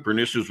Abilene Cooper, and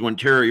this was when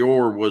Terry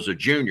Orr was a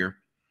junior.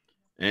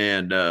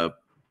 And I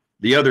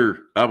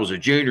was a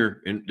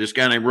junior, and this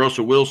guy named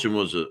Russell Wilson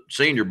was a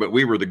senior, but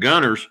we were the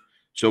gunners.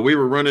 So we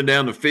were running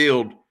down the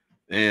field,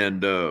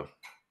 and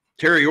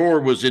Terry Orr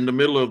was in the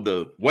middle of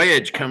the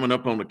wedge coming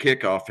up on the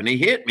kickoff, and he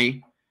hit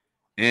me,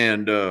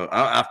 and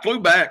I flew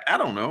back, I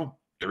don't know,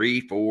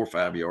 3, 4,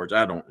 5 yards.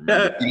 I don't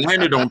remember. He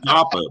landed on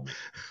top of me.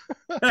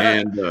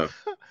 And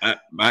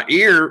my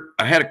ear,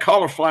 I had a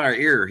cauliflower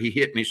ear. He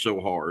hit me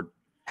so hard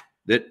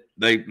that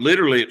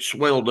it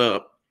swelled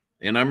up.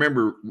 And I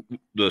remember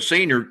the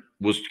senior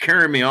was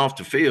carrying me off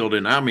the field.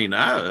 And I mean,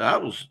 I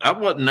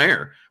wasn't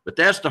there, but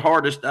that's the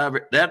hardest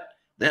that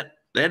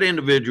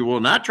individual.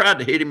 And I tried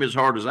to hit him as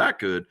hard as I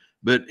could,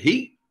 but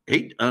he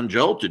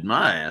unjolted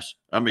my ass.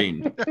 I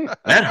mean,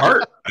 that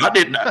hurt.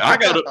 I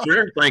got up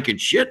there thinking,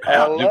 shit,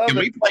 can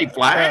we play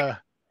flag?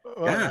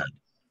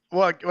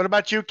 What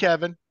about you,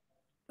 Kevin?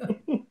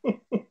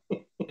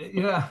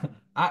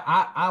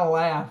 I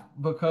laugh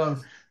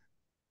because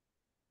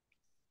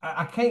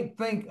I can't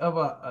think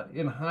of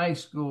in high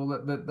school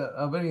that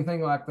of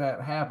anything like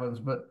that happens,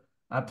 but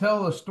I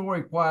tell the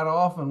story quite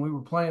often. We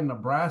were playing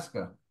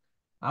Nebraska.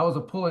 I was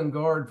a pulling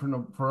guard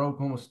for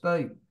Oklahoma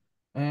State,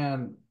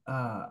 and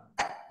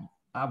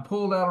I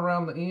pulled out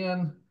around the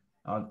end.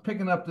 I was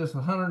picking up this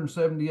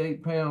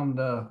 178-pound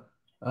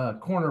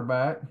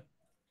cornerback.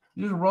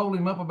 Just rolled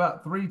him up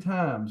about 3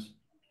 times,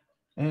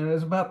 and it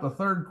was about the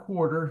third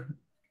quarter.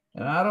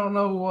 And I don't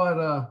know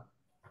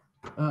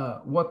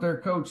what their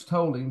coach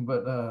told him,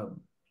 but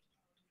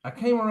I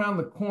came around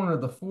the corner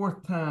the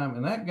 4th time,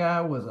 and that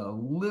guy was a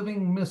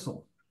living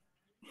missile.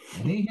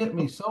 And he hit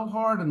me so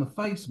hard in the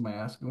face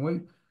mask, and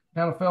we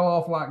kind of fell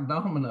off like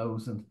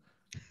dominoes. And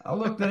I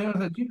looked at him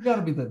and said, "You've got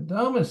to be the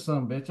dumbest son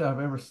of a bitch I've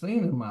ever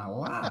seen in my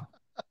life."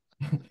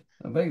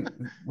 And they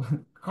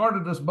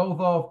carted us both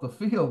off the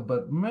field,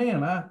 but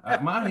man,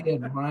 my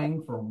head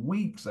rang for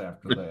weeks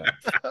after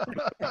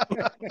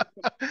that.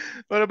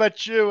 What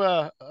about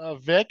you,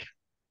 Vic?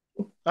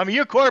 I mean,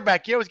 you're a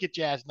quarterback. You always get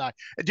your ass knocked.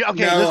 Okay,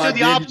 no, let's do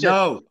the opposite.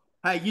 No.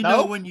 Hey,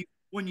 know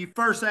when you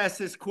first asked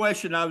this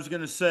question, I was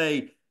going to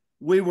say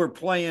we were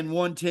playing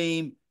one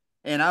team,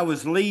 and I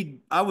was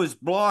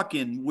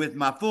blocking with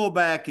my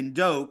fullback and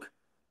Doak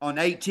on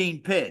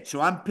 18 pitch.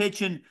 So I'm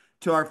pitching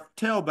to our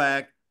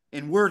tailback,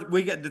 and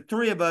we got the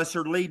 3 of us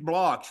are lead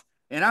blocks.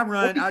 And I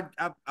run,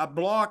 I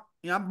block,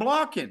 I'm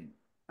blocking.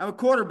 I'm a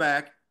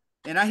quarterback,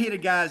 and I hit a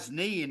guy's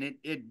knee, and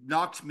it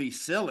knocks me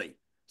silly.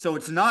 So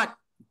it's not,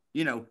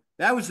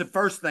 that was the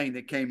first thing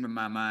that came to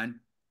my mind,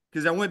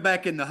 because I went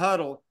back in the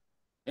huddle,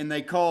 and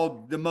they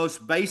called the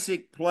most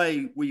basic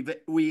play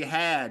we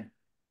had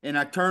And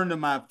I turned to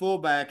my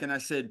fullback and I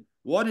said,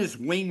 "What is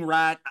wing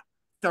right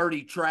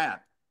 30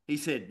 trap?" He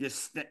said,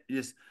 just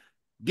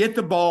get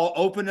the ball,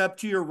 open up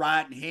to your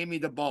right, and hand me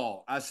the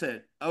ball. I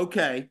said,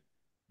 okay.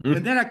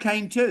 And then I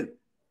came to.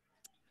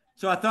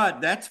 So I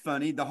thought, that's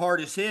funny. The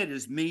hardest hit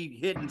is me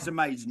hitting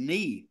somebody's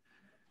knee.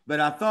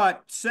 But I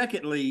thought,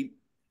 secondly,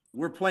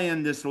 we're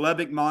playing this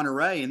Lubbock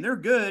Monterey, and they're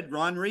good.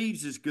 Ron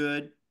Reeves is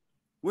good.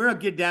 We're going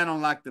to get down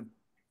on like the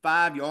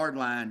 5-yard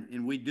line,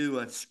 and we do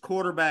a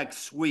quarterback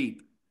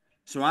sweep.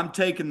 So I'm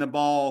taking the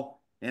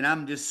ball, and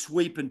I'm just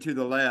sweeping to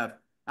the left.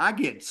 I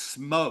get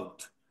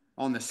smoked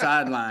on the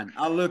sideline.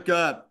 I look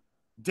up,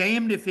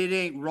 damned if it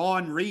ain't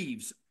Ron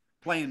Reeves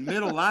playing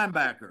middle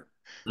linebacker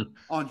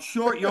on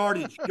short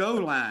yardage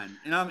goal line.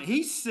 And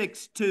he's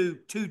 6'2",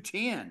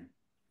 210.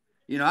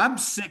 You know, I'm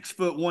 6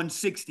 foot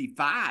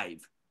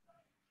 165.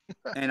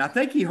 And I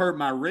think he hurt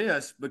my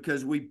wrist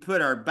because we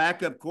put our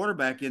backup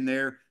quarterback in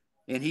there,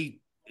 and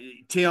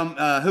Tim,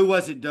 who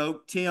was it,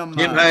 Dope? Tim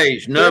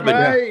Hayes,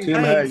 Nubbin.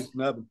 Tim Hayes,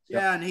 Nubbin.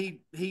 Yeah, and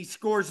he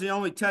scores the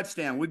only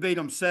touchdown. We beat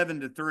him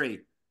 7-3.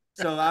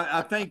 So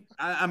I think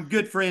I'm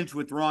good friends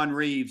with Ron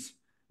Reeves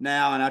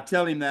now, and I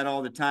tell him that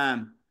all the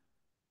time.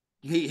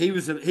 He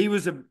was the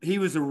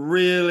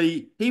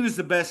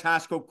best high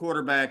school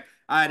quarterback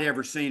I'd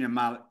ever seen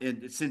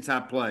since I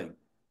played.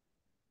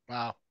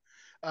 Wow.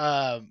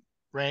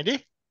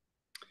 Randy?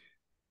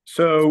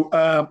 So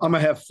I'm going to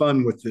have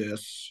fun with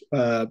this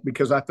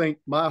because I think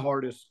my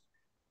hardest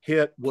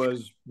hit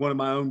was one of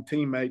my own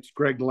teammates,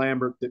 Greg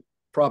Lambert, that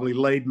probably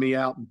laid me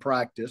out in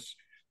practice.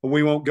 But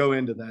we won't go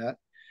into that.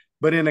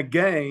 But in a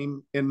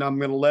game, and I'm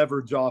going to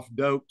leverage off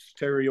Dope's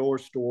Terry Orr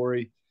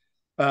story,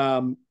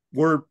 it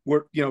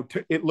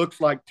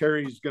looks like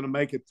Terry's going to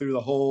make it through the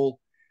hole.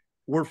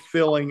 We're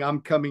filling. I'm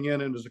coming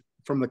in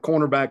from the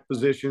cornerback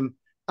position.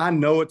 I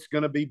know it's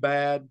going to be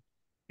bad.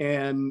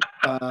 And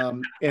then all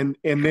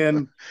of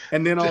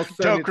a sudden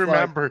Doak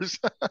remembers.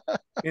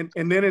 and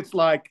then it's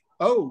like,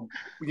 oh,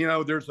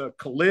 there's a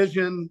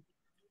collision,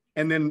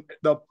 and then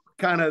the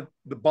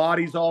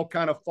bodies all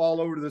kind of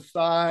fall over to the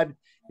side,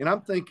 and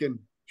I'm thinking,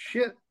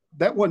 shit,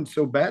 that wasn't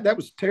so bad. That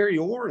was Terry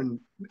Orr, and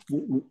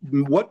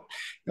what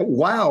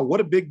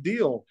a big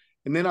deal.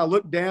 And then I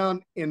look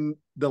down, and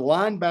the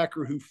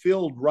linebacker who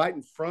filled right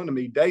in front of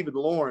me, David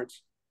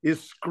Lawrence,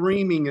 is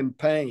screaming in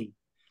pain.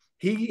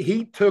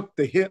 He took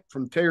the hit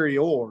from Terry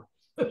Orr.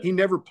 He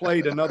never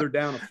played another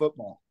down of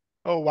football.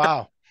 Oh,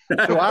 wow.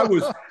 So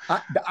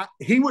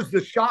he was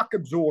the shock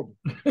absorber.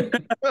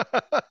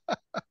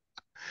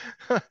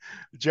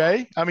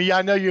 Jay, I mean,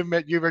 I know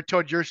you were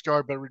told your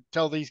story, but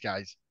tell these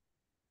guys.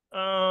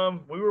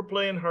 We were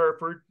playing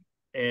Hereford,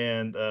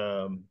 and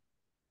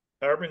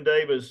Urban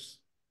Davis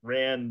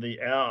ran the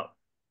out,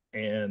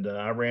 and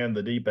I ran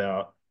the deep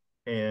out,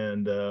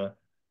 and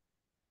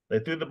they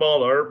threw the ball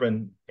to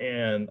Urban,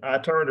 and I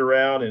turned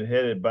around and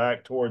headed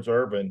back towards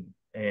Urban,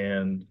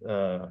 and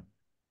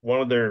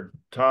one of their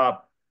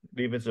top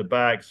defensive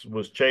backs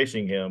was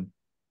chasing him,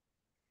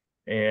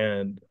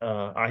 and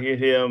I hit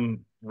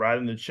him right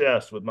in the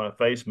chest with my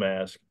face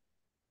mask,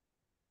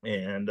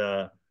 and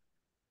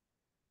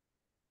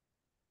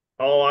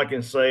all I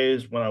can say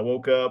is when I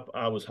woke up,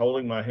 I was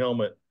holding my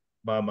helmet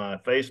by my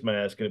face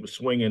mask, and it was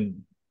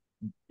swinging,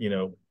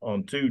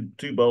 on two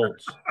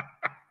bolts.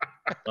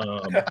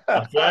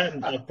 I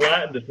flattened the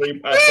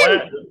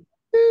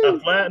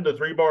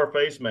 3-bar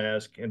face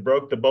mask and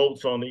broke the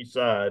bolts on each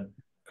side,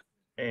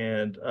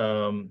 and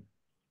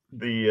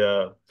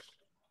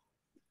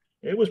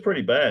it was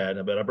pretty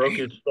bad. But I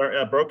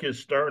broke his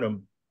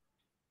sternum.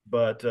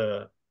 But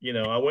I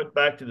went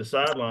back to the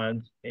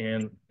sidelines,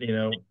 and they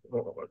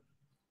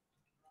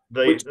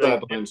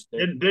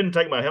didn't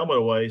take my helmet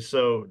away.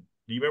 So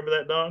do you remember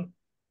that, Don?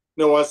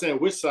 No, I was saying,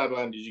 which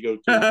sideline did you go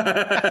to?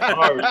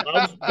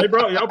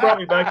 Y'all brought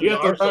me back to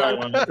our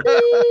sideline.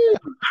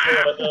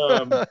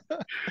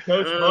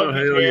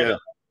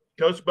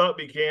 Coach Buck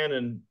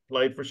Buchanan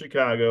played for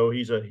Chicago.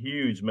 He's a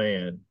huge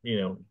man,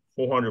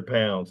 400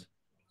 pounds.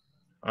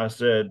 I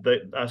said,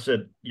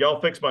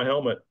 y'all fix my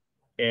helmet.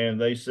 And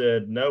they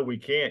said, no, we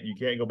can't. You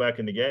can't go back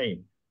in the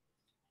game.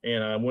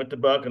 And I went to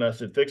Buck and I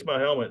said, fix my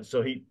helmet.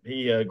 So he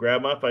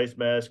grabbed my face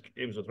mask.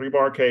 It was a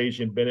 3-bar cage,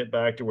 and bent it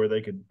back to where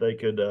they could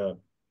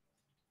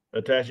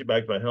attach it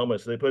back to my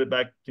helmet. So they put it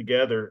back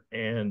together,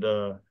 and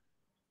I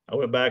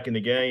went back in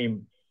the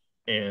game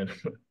and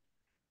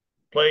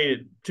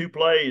played 2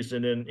 plays.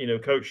 And then,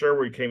 Coach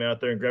Sherwood came out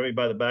there and grabbed me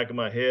by the back of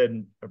my head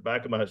and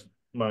back of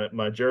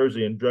my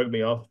jersey and dragged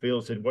me off the field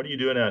and said, what are you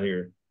doing out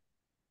here?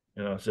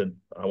 And I said,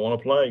 I want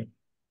to play.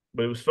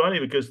 But it was funny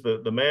because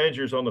the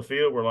managers on the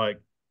field were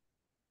like,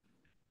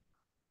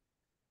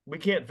 we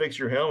can't fix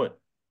your helmet.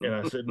 And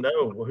I said,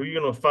 no. Well, who are you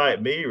going to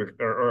fight, me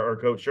or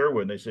Coach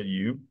Sherwood? And they said,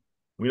 you.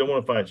 We don't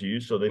want to fight you.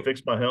 So they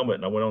fixed my helmet,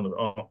 and I went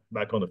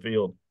back on the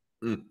field.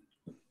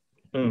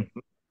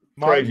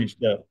 Crazy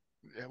stuff.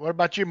 What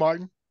about you,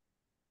 Martin?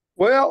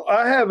 Well,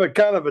 I have a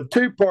kind of a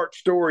 2-part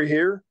story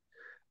here.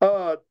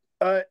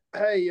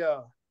 Hey,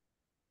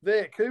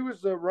 Vic, who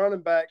was the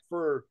running back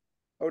for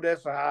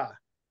Odessa High?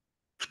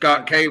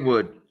 Scott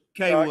Kaywood.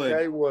 Kaywood.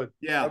 Kaywood.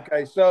 Yeah.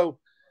 Okay. So,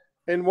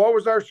 and what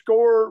was our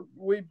score?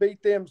 We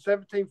beat them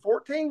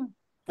 17-14?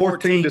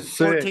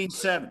 14-6.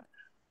 14-7.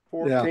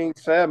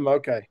 14-7.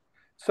 Okay.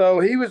 So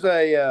he was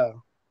a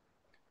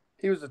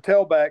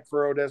tailback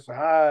for Odessa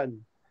High.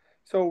 And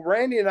so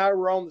Randy and I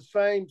were on the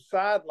same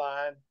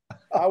sideline.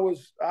 I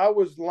was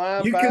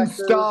linebacker. You can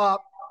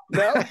stop.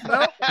 No.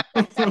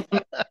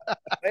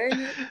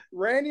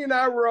 Randy and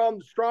I were on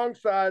the strong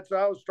side, so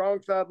I was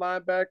strong side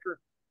linebacker,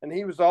 and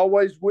he was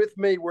always with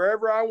me.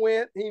 Wherever I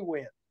went, he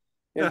went.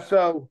 And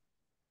so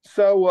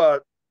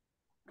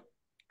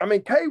I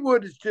mean,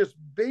 Kaywood is just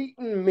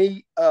beating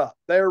me up.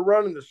 They're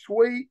running the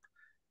sweep,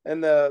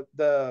 and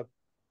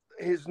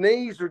his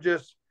knees are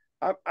just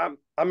I'm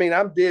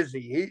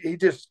dizzy. He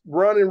just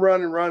running.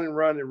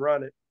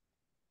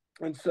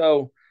 And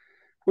so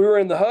we were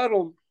in the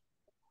huddle,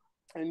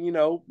 and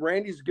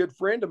Randy's a good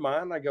friend of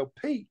mine. I go,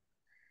 Pete,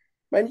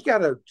 man, you got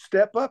to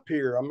step up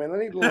here. I mean, I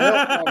need a little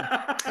help.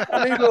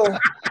 I need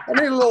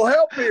a little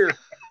help here.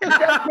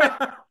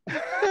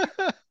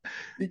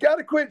 You got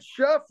to quit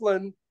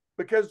shuffling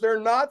because they're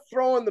not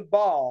throwing the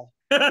ball.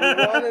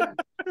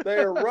 They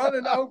are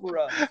running over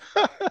us.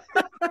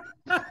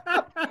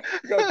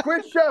 Go,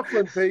 quit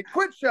shuffling, Pete.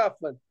 Quit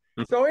shuffling.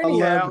 So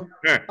anyhow,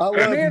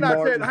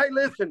 I said, hey,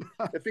 listen,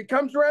 if he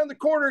comes around the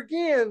corner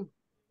again,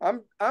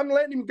 I'm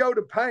letting him go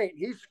to paint.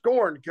 He's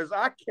scoring because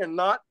I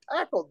cannot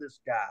tackle this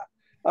guy.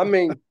 I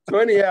mean, so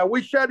anyhow,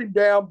 we shut him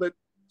down, but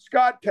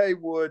Scott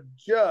Kaywood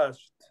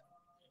just,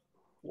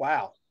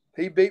 wow.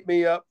 He beat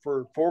me up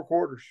for 4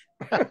 quarters.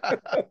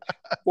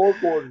 4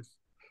 quarters.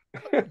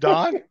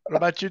 Don, what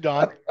about you,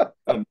 Don?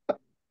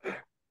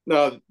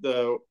 No,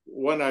 the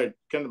one I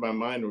come to my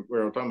mind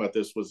where we're talking about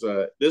this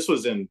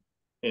was in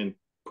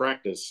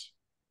practice,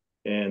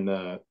 and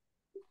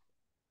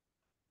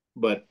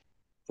but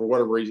for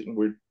whatever reason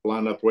we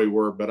lined up the way we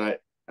were. But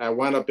I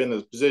wound up in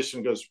this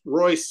position because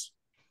Royce,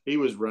 he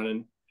was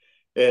running,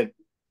 and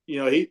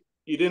you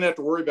didn't have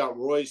to worry about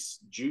Royce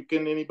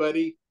juking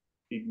anybody.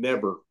 He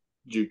never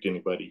juked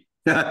anybody,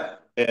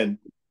 and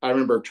I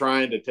remember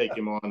trying to take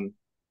him on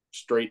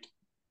straight,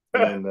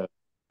 and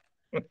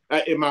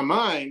in my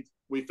mind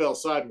we fell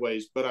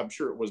sideways, but I'm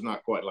sure it was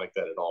not quite like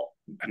that at all.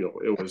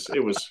 It was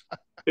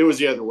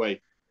the other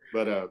way,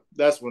 but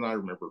that's when I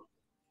remember.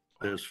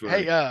 That's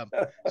funny. Hey,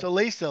 so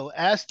Lisa,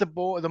 ask the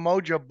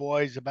MOJO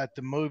boys about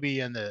the movie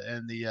and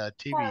the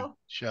TV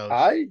shows.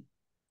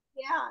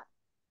 Yeah.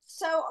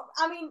 So,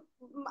 I mean,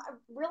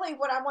 really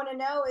what I want to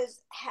know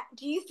is,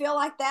 do you feel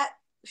like that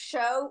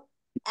show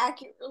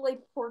accurately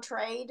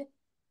portrayed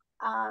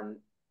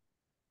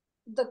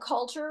the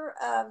culture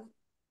of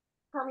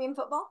Permian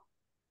football?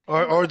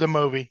 Or the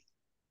movie?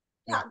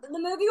 Yeah, the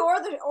movie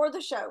or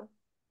the show.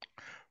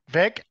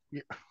 Vic?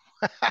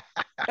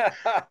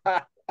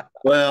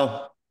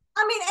 Well,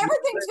 I mean,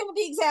 everything's going to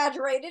be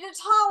exaggerated.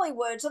 It's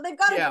Hollywood, so they've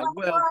got to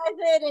glamorize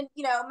it and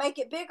make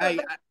it bigger. Hey,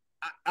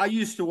 I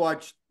used to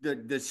watch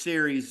the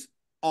series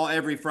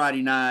every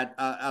Friday night.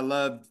 I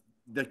loved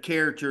the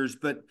characters,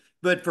 but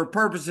for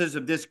purposes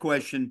of this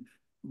question,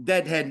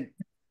 that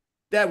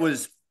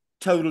was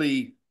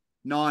totally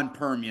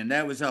non-Permian.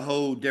 That was a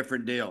whole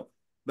different deal.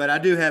 But I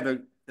do have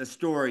a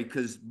story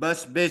because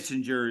Bus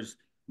Bissinger's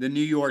the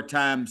New York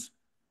Times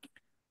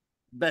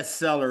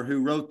bestseller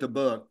who wrote the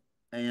book.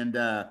 And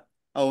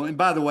and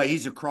by the way,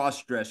 he's a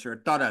cross-dresser. I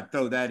thought I'd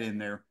throw that in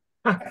there.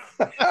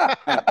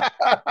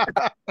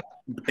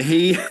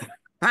 This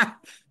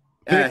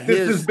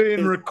is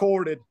being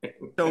recorded.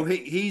 So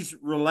he's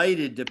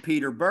related to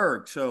Peter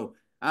Berg. So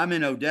I'm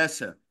in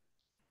Odessa,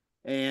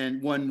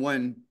 and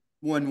one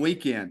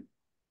weekend,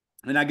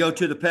 and I go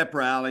to the pep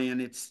rally,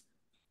 and it's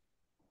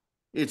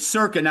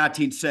circa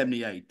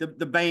 1978.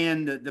 The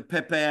band, the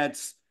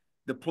Pepettes,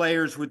 the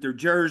players with their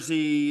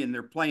jersey, and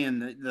they're playing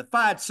the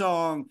fight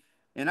song.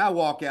 And I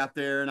walk out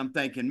there, and I'm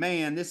thinking,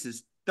 man, this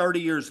is 30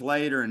 years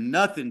later, and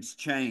nothing's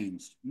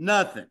changed.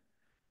 Nothing.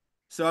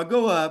 So I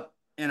go up,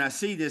 and I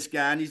see this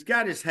guy, and he's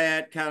got his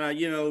hat kind of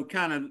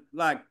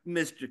like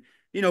Mr.,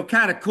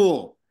 kind of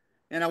cool.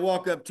 And I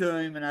walk up to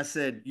him, and I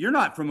said, you're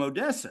not from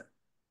Odessa.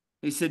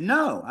 He said,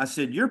 no. I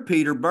said, you're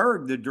Peter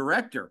Berg, the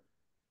director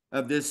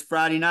of this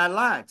Friday Night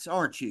Lights,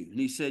 aren't you? And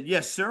he said,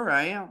 yes, sir,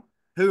 I am.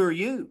 Who are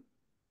you?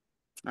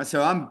 I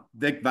said, I'm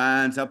Vic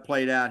Vines. I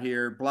played out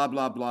here, blah,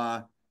 blah,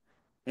 blah.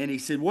 And he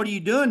said, what are you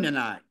doing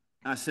tonight?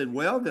 I said,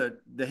 well,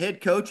 the head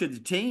coach of the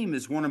team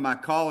is one of my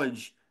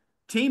college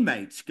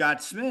teammates,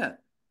 Scott Smith,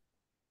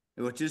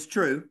 which is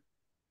true.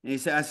 And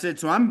I said,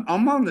 so I'm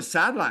on the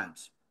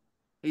sidelines.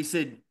 He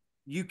said,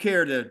 you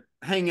care to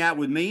hang out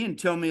with me and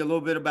tell me a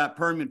little bit about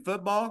Permian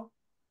football?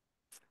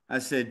 I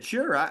said,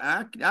 sure,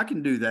 I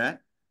can do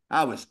that.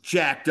 I was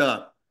jacked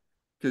up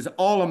because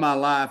all of my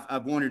life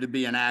I've wanted to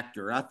be an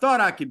actor. I thought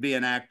I could be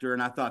an actor,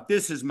 and I thought,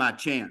 this is my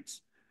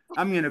chance.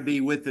 I'm going to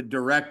be with the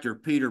director,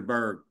 Peter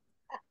Berg.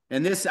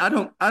 And this, I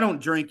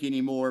don't drink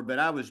anymore, but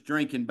I was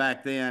drinking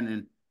back then,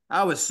 and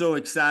I was so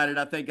excited.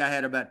 I think I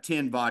had about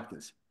 10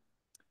 vodkas.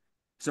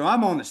 So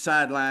I'm on the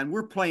sideline.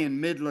 We're playing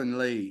Midland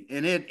Lee,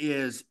 and it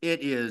is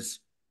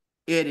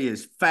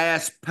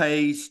fast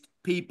paced.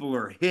 people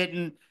are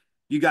hitting.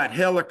 You got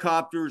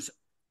helicopters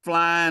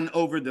flying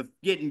over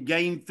getting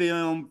game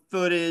film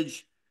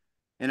footage.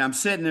 And I'm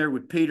sitting there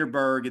with Peter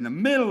Berg in the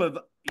middle of,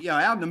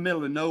 out in the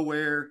middle of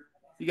nowhere.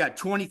 You got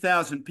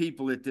 20,000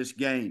 people at this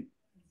game.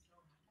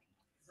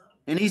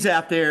 And he's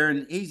out there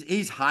and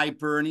he's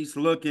hyper and he's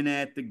looking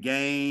at the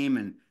game.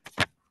 And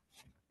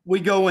we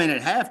go in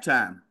at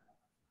halftime.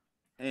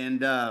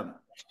 And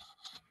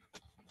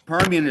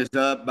Permian is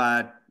up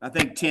by, I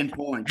think, 10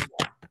 points.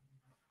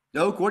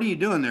 Doak, what are you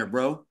doing there,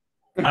 bro?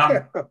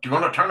 I'm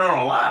going to turn on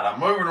a light. I'm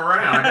moving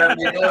around. I got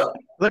to get up.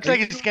 Looks like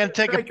he's going to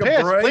take a Take a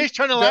piss. break, Please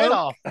turn the light Doak.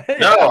 off.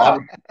 No,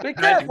 I'm Be trying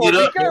to careful. get Be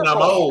up when I'm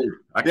careful. old.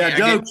 I Yeah, can't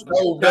Doak. get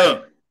stoved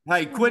up.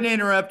 Hey, quit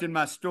interrupting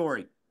my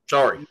story.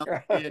 Sorry.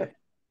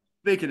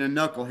 Speaking of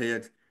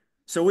knuckleheads,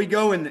 so we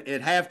go in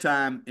at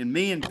halftime, and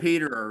me and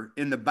Peter are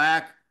in the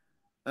back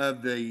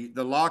of the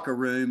locker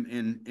room,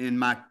 and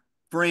my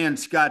friend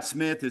Scott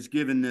Smith is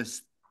giving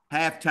this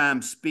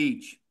halftime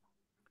speech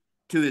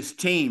to his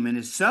team, and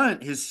his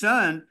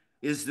son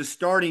is the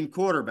starting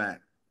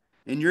quarterback.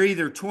 And you're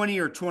either 20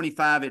 or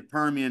 25 at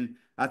Permian.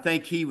 I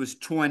think he was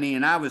 20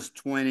 and I was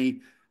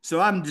 20.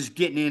 So I'm just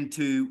getting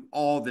into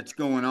all that's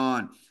going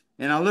on.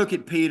 And I look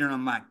at Peter and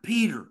I'm like,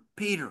 Peter,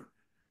 I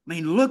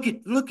mean, look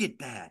at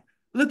that.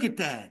 Look at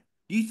that.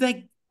 You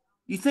think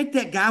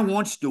that guy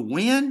wants to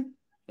win?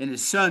 And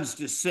his son's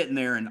just sitting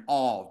there in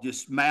awe,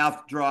 just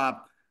mouth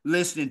drop,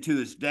 listening to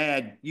his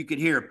dad. You could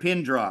hear a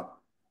pin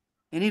drop.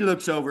 And he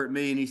looks over at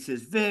me and he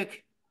says,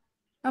 Vic,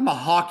 I'm a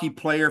hockey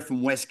player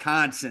from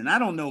Wisconsin. I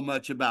don't know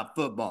much about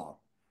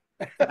football.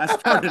 I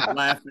started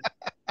laughing.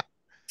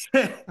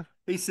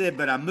 He said,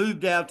 but I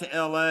moved out to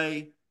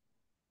LA.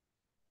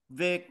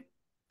 Vic,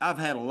 I've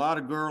had a lot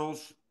of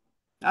girls.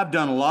 I've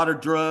done a lot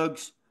of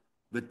drugs,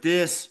 but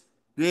this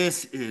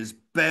is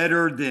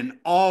better than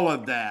all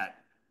of that.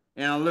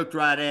 And I looked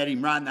right at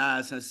him, right in the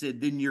eyes, and I said,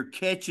 then you're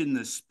catching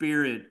the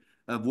spirit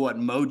of what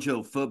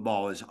Mojo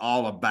football is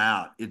all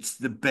about. It's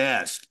the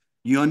best.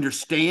 You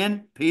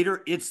understand,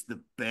 Peter? It's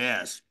the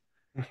best.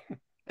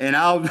 And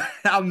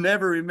I'll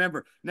never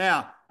remember.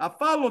 Now, I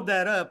followed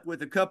that up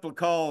with a couple of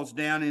calls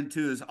down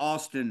into his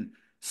Austin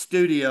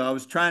studio. I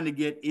was trying to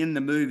get in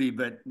the movie,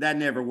 but that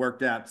never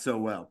worked out so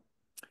well.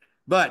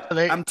 But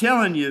I'm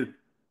telling you,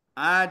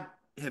 I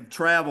have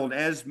traveled,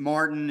 as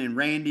Martin and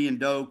Randy and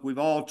Doak, we've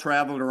all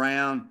traveled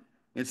around.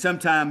 And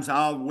sometimes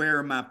I'll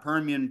wear my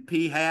Permian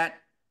P hat.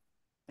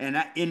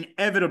 And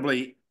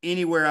inevitably,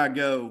 anywhere I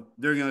go,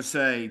 they're going to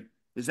say,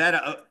 is that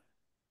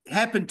it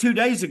happened 2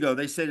 days ago.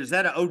 They said, is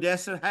that an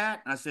Odessa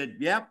hat? And I said,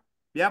 yep.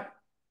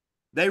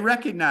 They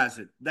recognize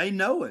it. They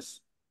know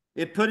us.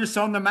 It put us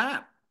on the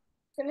map.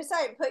 I was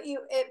going to say,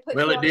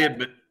 It did,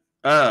 but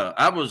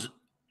I was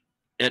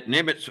at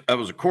Nimitz. I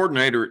was a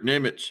coordinator at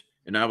Nimitz,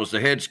 and I was the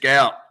head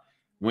scout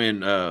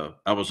when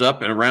I was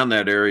up and around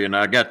that area, and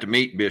I got to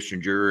meet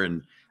Bissinger.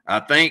 And I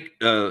think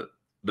the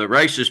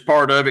racist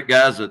part of it,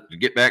 guys, to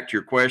get back to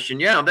your question,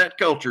 yeah, that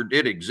culture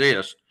did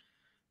exist,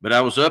 but I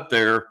was up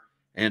there.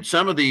 And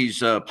some of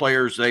these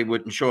players, they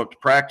wouldn't show up to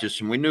practice,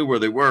 and we knew where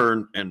they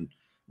were. And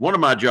one of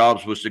my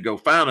jobs was to go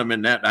find them,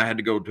 and that I had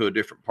to go to a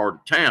different part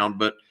of town.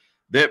 But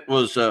that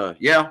was,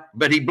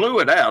 but he blew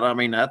it out. I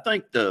mean, I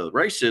think the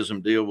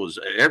racism deal was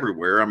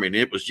everywhere. I mean,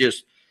 it was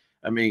just,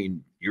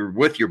 you're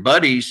with your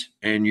buddies,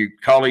 and you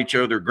call each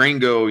other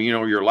gringo,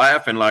 you're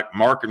laughing like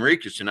Mark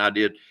Enriquez and I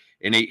did.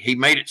 And he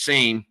made it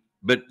seem,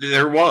 but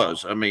there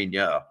was,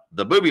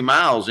 the Booby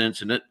Miles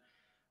incident,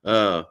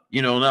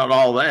 not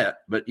all that,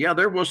 but yeah,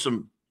 there was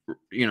some,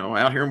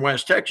 out here in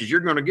West Texas, you're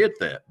going to get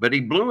that, but he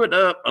blew it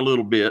up a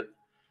little bit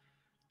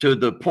to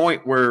the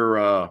point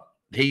where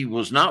he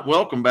was not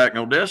welcome back in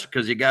Odessa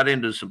because he got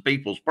into some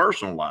people's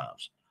personal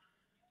lives.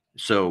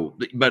 So,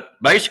 but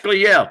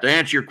basically, yeah, to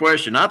answer your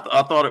question, I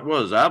thought it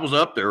was, I was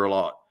up there a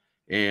lot,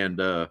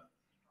 and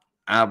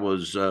I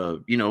was,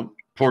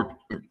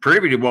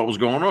 privy to what was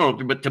going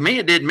on, but to me,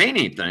 it didn't mean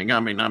anything.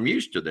 I'm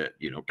used to that,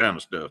 kind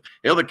of stuff.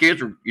 The other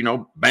kids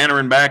were,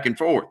 bantering back and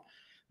forth,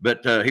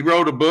 but he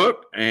wrote a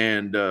book,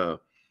 and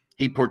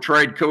he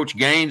portrayed Coach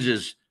Gaines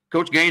as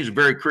a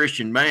very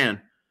Christian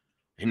man.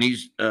 And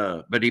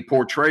but he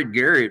portrayed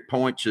Gary at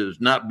points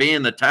as not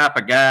being the type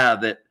of guy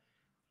that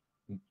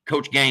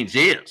Coach Gaines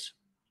is.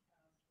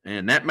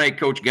 And that made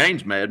Coach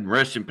Gaines mad, and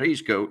rest in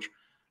peace, Coach.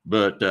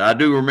 But I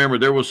do remember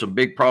there was some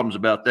big problems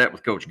about that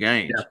with Coach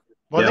Gaines. Yeah.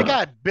 Well, they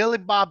got Billy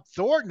Bob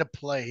Thornton to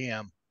play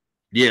him.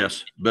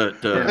 Yes,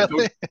 but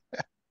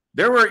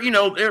there were,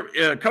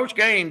 Coach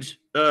Gaines,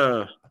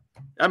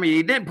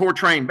 he didn't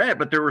portray him bad,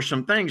 but there were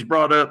some things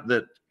brought up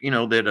that,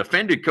 that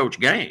offended Coach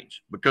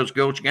Gaines, because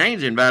Coach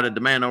Gaines invited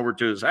the man over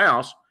to his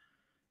house,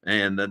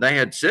 and they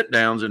had sit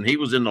downs, and he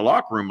was in the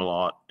locker room a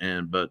lot.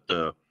 But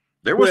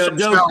there was some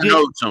sour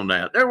notes on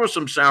that. There was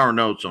some sour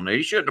notes on that.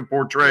 He shouldn't have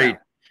portrayed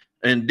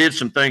and did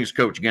some things,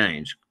 Coach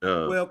Gaines.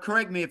 Well,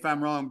 correct me if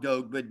I'm wrong,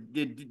 Doug, but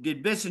did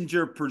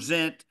Bissinger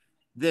present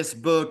this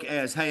book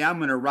as, hey, I'm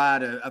going to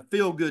write a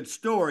feel-good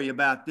story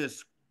about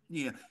this,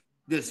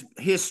 this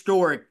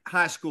historic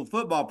high school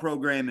football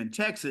program in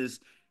Texas,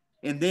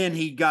 And then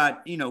he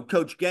got,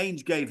 Coach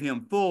Gaines gave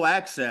him full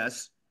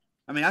access.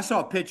 I mean, I saw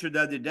a picture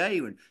the other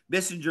day when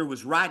Bissinger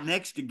was right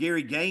next to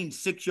Gary Gaines,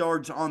 6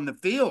 yards on the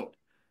field.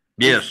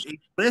 Yes. He's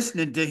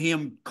listening to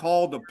him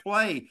call the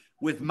play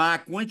with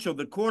Mike Winchell,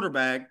 the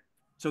quarterback.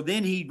 So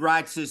then he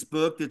writes this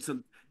book that's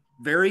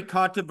very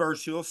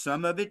controversial,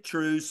 some of it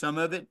true, some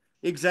of it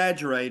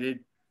exaggerated.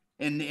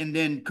 And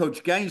then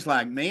Coach Gaines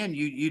like, man,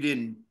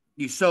 you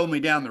sold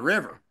me down the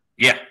river.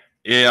 Yeah.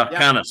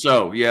 Kind of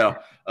so. Yeah.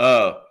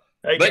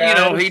 Hey, but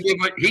guys.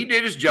 he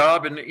did his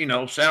job,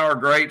 and sour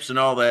grapes and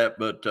all that.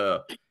 But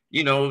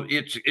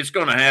it's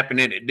going to happen,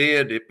 and it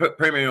did. It put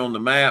Permian on the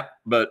map,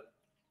 but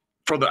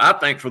I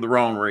think for the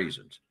wrong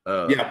reasons.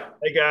 Yeah.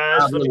 Hey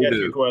guys, let me ask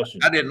you a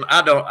question.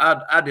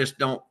 I just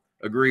don't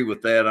agree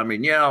with that. I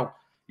mean, yeah,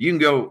 you can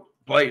go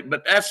play,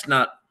 but that's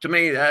not, to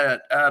me. I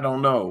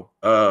don't know.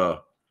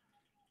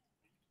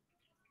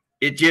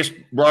 It just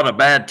brought a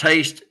bad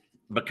taste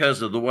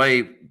because of the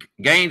way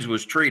Gaines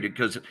was treated.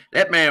 Because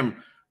that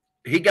man,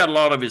 he got a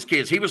lot of his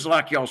kids. He was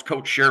like y'all's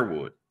Coach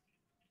Sherwood.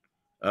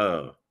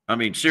 I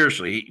mean,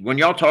 seriously, when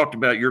y'all talked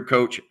about your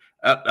coach,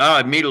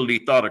 I immediately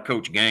thought of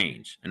Coach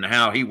Gaines and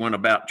how he went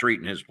about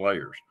treating his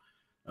players.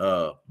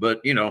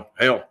 But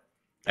hell,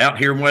 out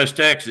here in West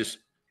Texas,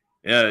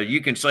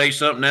 you can say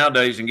something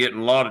nowadays and get in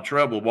a lot of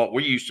trouble. What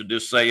we used to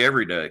just say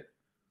every day.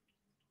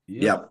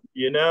 Yep.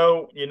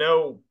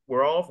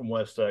 We're all from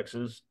West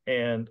Texas,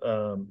 and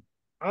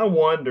I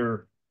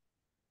wonder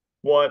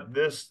what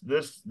this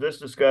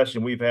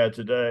discussion we've had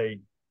today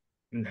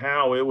and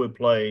how it would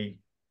play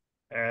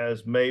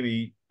as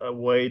maybe a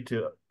way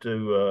to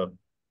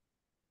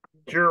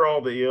cure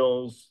all the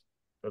ills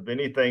of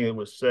anything that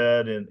was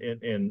said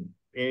in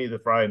any of the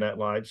Friday Night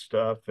Lights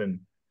stuff, and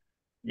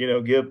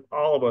give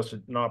all of us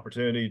an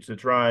opportunity to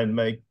try and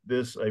make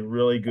this a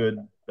really good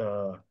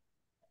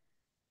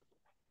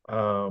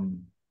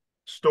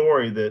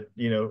story that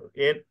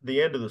in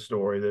the end of the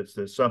story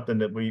that's something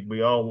that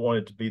we all want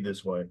it to be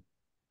this way.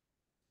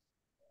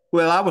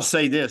 Well, I will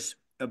say this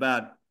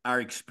about our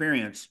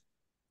experience,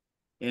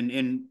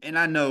 and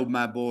I know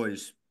my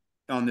boys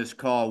on this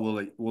call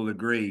will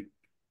agree.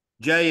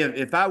 Jay,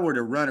 if I were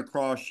to run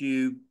across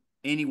you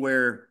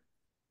anywhere,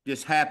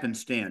 just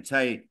happenstance,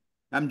 hey,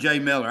 I'm Jay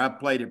Miller, I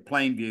played at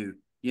Plainview,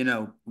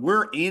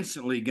 we're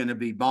instantly going to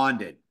be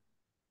bonded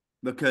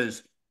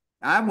because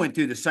I went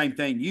through the same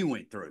thing you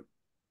went through.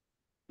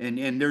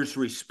 And there's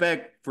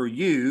respect for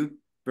you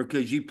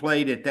because you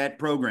played at that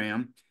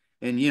program.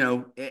 And,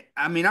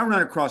 I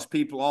run across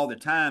people all the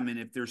time. And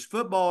if there's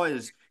football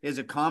is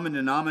a common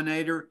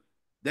denominator,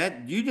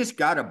 that you just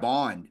got to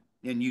bond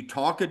and you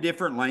talk a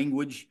different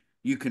language.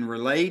 You can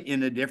relate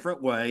in a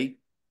different way.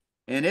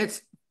 And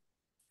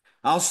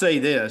I'll say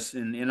this,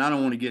 and I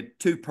don't want to get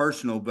too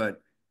personal,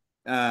 but,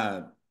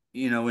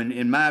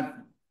 in my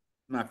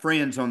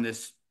friends on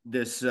this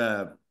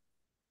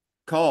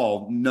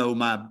call know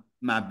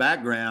my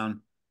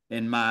background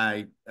and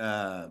my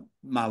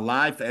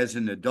life as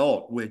an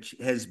adult, which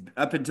has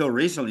up until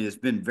recently has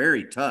been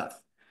very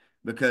tough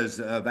because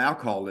of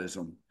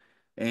alcoholism.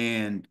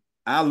 And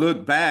I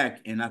look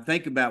back and I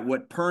think about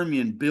what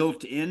Permian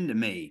built into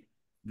me,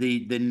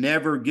 the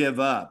never give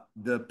up,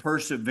 the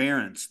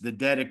perseverance, the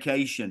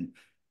dedication.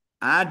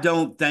 I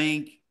don't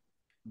think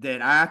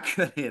that I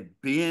could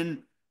have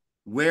been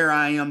where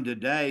I am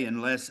today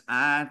unless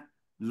I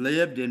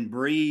lived and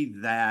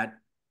breathed that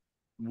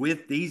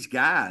with these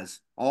guys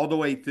all the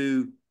way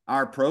through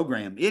our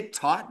program. It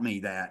taught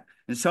me that.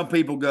 And some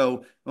people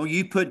go, oh,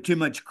 you put too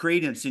much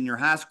credence in your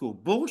high school.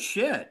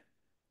 Bullshit.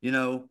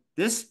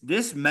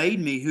 This made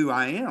me who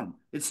I am.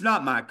 It's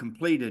not my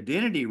complete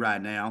identity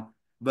right now,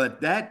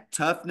 but that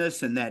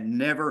toughness and that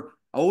never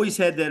always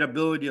had that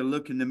ability to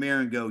look in the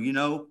mirror and go, you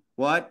know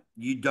what?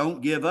 You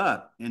don't give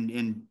up.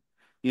 And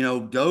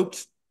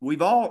Dokes,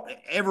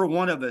 every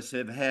one of us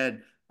have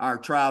had our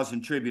trials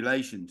and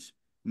tribulations.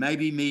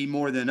 Maybe me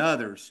more than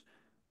others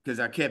because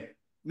I kept,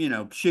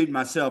 shooting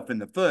myself in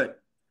the foot.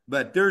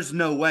 But there's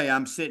no way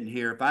I'm sitting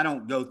here if I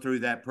don't go through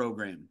that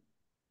program.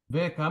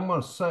 Vic, I'm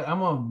going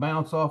to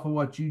bounce off of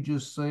what you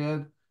just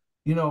said.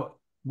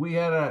 We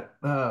had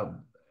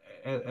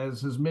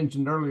as is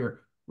mentioned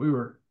earlier,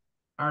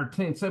 our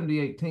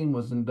 78 team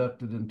was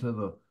inducted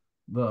into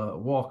the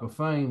Walk of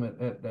Fame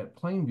at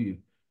Plainview.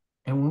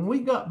 And when we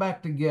got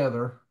back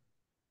together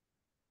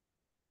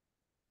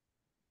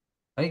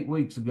 8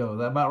 weeks ago, is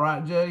that about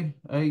right, Jay?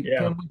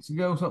 10 weeks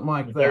ago, something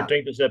like that.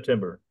 13th of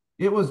September.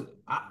 It was,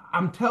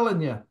 I'm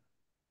telling you,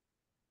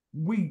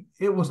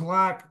 it was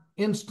like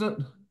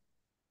instant,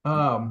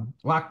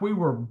 like we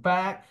were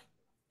back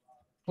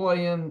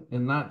playing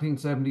in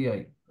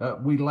 1978.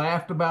 We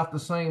laughed about the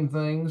same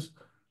things.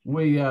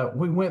 We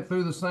went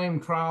through the same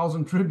trials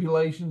and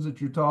tribulations that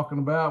you're talking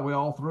about. We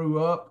all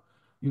threw up.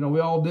 We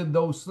all did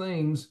those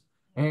things.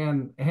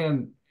 And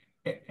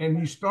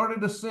you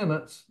started a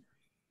sentence,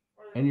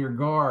 and your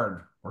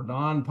guard or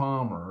Don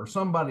Palmer or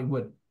somebody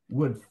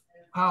would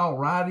pile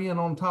right in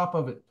on top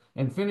of it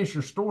and finish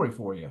your story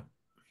for you.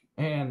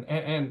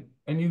 And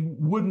you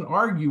wouldn't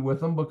argue with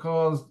them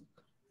because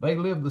they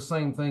lived the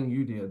same thing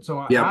you did.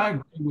 So Yep. I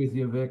agree with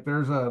you, Vic.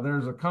 There's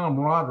a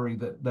camaraderie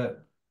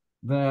that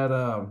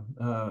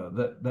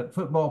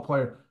football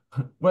player,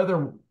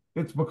 whether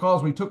it's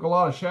because we took a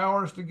lot of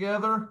showers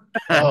together,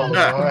 Oh, we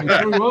Lord.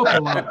 threw up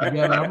a lot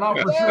together. I'm not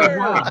for sure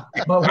why,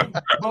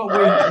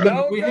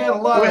 but we had a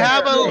lot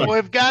of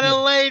We've got a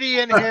lady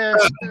in here,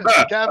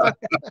 Kevin.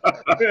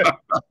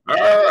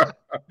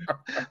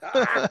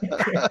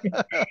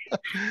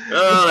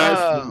 Oh,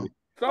 that's funny.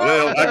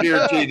 Well, I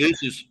guarantee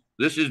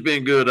this has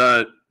been good.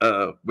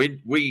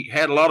 We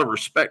had a lot of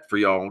respect for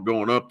y'all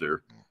going up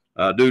there.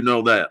 I do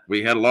know that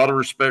we had a lot of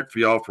respect for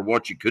y'all for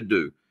what you could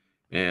do,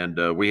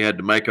 and we had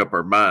to make up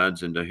our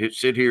minds and to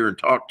sit here and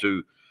talk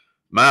to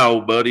my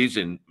old buddies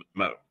and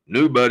my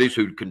new buddies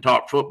who can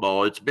talk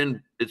football. It's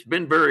been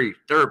very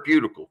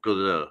therapeutical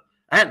because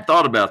I hadn't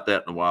thought about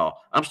that in a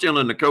while. I'm still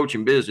in the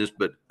coaching business,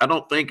 but I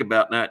don't think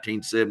about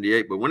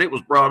 1978. But when it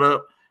was brought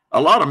up, a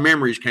lot of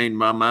memories came to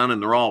my mind,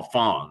 and they're all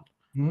fond.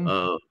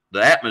 The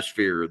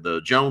atmosphere,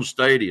 the Jones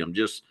Stadium,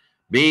 just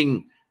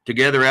being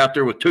together out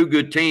there with two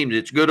good teams.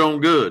 It's good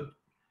on good,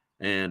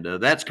 and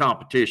that's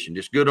competition.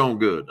 It's good on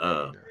good.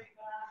 I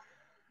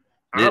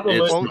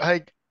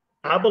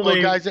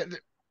believe. guys,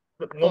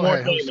 one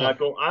more thing,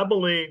 Knuckle. I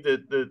believe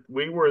that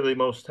we were the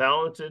most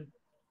talented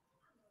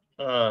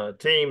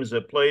teams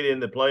that played in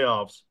the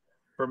playoffs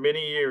for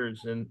many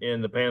years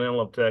in the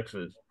Panhandle of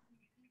Texas,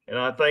 and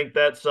I think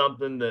that's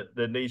something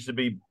that needs to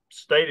be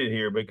stated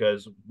here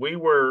because we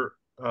were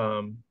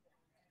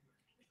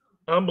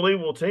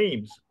unbelievable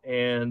teams,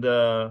 and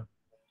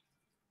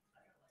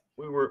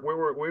we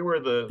were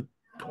the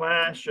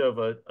clash of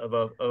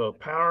a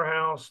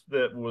powerhouse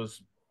that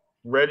was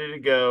ready to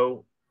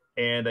go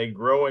and a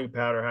growing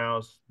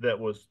powerhouse that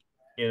was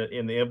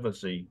in the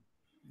infancy.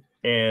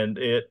 And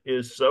it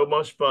is so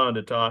much fun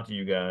to talk to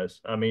you guys.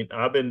 I mean,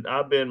 I've been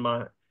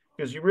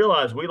because you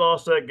realize we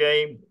lost that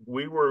game.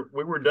 We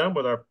were done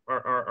with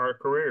our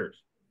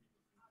careers.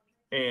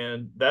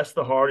 And that's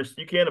the hardest.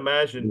 You can't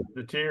imagine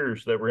the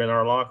tears that were in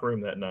our locker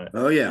room that night.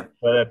 Oh, yeah.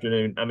 That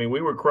afternoon. I mean,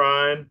 we were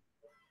crying.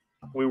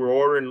 We were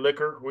ordering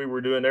liquor. We were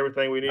doing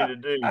everything we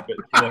needed to do.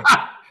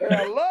 But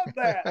I love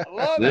that. I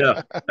love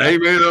it.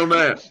 Amen on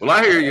that. Well,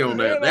 I hear you on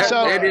that.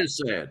 That is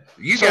sad.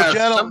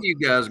 Some of you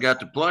guys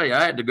got to play.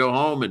 I had to go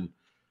home, and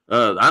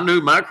I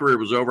knew my career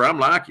was over. I'm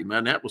like you,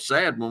 man. That was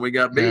sad when we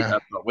got beat. Yeah. I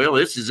thought, well,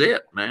 this is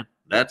it, man.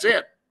 That's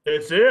it.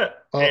 It's it.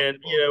 Oh. And,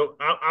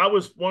 I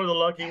was one of the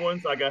lucky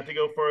ones. I got to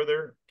go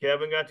further.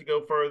 Kevin got to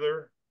go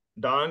further.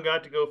 Don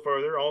got to go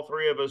further. All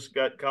three of us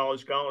got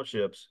college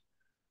scholarships.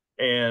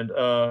 And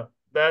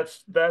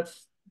that's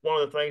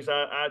one of the things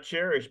I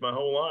cherish my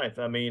whole life.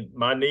 I mean,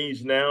 my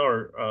knees now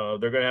are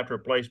they're going to have to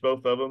replace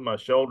both of them. My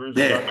shoulders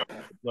are not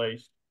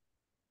replaced.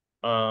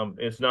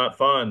 It's not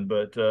fun,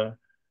 but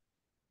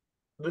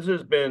this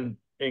has been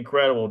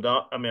incredible.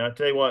 I mean, I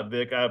tell you what,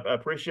 Vic, I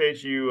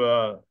appreciate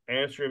you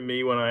answering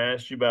me when I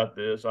asked you about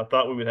this. I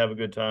thought we would have a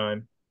good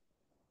time,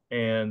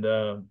 and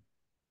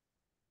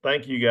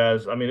thank you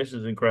guys. I mean, this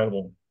is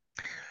incredible.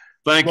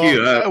 Thank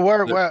you.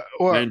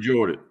 I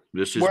enjoyed it.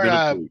 This has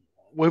been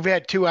we've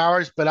had 2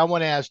 hours, but I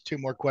want to ask two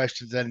more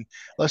questions, and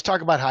let's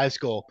talk about high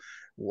school.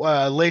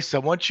 Lisa,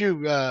 once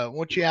you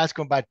ask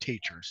them about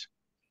teachers,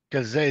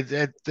 because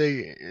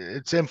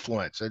it's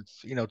influence. It's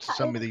to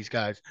some of these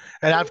guys,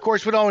 and of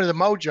course we don't know the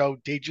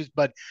MOJO teachers,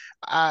 but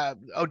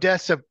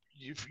Odessa,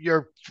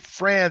 your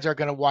friends are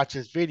going to watch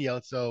this video,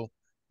 so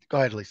go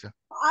ahead, Lisa.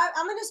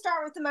 I'm going to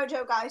start with the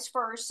MOJO guys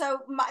first. So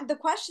the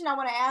question I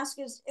want to ask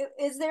is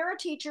there a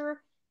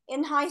teacher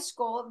in high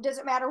school, it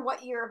doesn't matter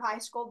what year of high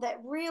school, that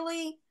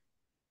really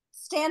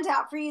stands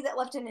out for you, that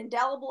left an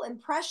indelible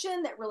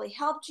impression, that really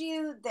helped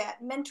you, that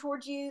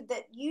mentored you,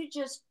 that you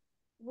just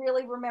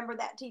really remember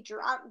that teacher?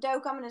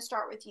 Doak, I'm going to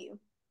start with you.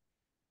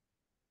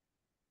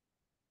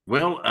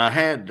 Well, I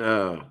had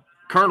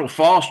Colonel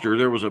Foster.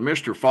 There was a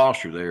Mr.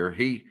 Foster there.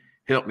 He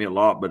helped me a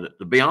lot, but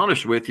to be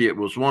honest with you, it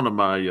was one of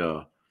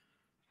my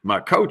my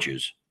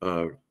coaches,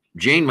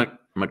 Gene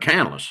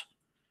McCandless.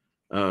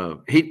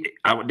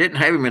 I didn't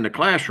have him in the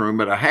classroom,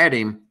 but I had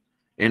him,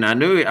 and I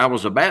knew I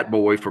was a bat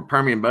boy for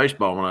Permian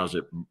baseball when I was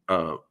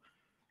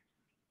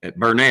at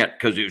Burnett,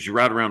 because it was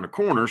right around the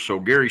corner. So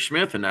Gary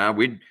Smith and I,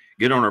 we'd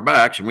get on our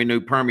backs, and we knew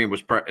Permian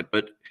was,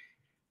 but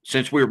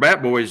since we were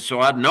bat boys, so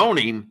I'd known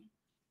him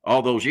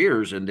all those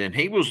years. And then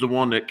he was the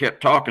one that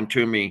kept talking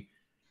to me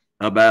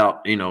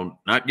about,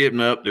 not giving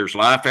up. There's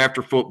life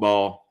after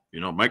football,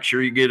 make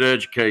sure you get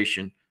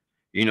education,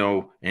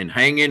 and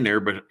hang in there.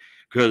 But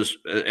because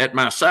at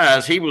my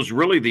size, he was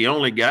really the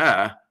only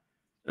guy,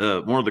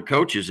 one of the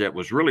coaches that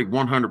was really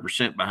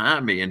 100%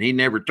 behind me. And he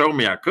never told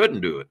me I couldn't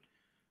do it,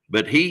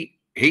 but he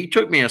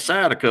took me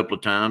aside a couple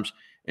of times.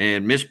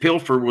 And Miss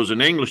Pilfer was an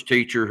English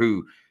teacher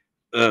who,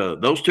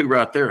 those two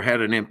right there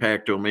had an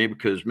impact on me,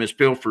 because Miss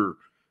Pilfer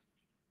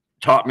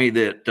taught me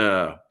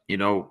that,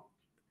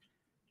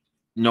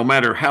 no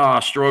matter how I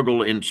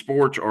struggle in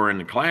sports or in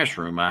the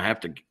classroom, I have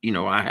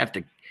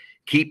to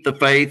keep the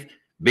faith,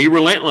 be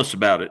relentless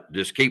about it,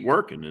 just keep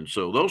working. And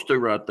so those two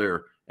right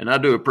there, and I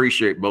do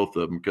appreciate both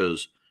of them,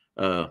 because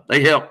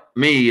They helped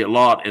me a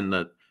lot in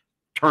the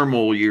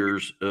turmoil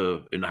years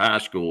in high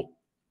school.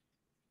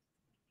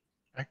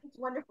 That's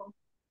wonderful.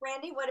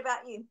 Randy, what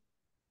about you?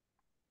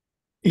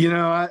 You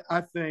know,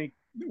 I think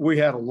we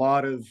had a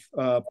lot of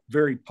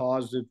very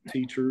positive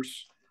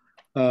teachers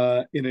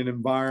in an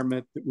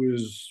environment that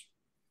was,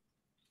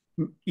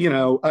 you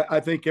know, I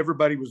think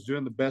everybody was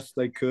doing the best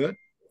they could.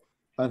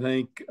 I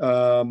think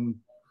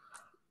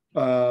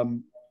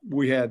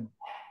we had,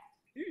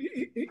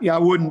 yeah, I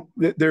wouldn't,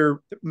 there,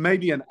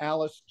 maybe an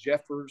Alice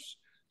Jeffers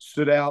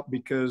stood out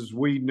because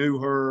we knew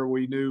her,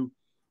 we knew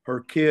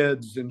her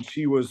kids, and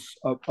she was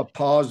a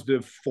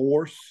positive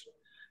force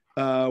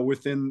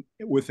within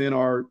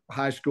our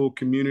high school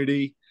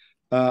community.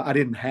 I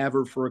didn't have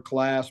her for a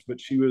class, but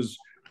she was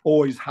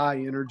always high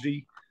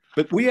energy.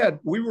 But we had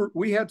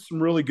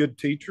some really good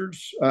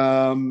teachers,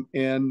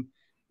 and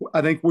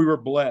I think we were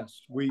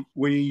blessed.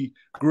 We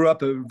grew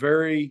up in a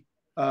very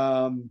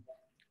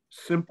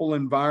simple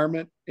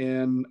environment,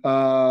 and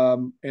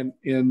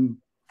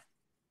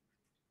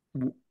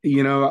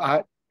you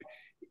know,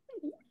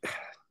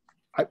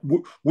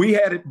 we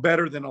had it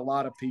better than a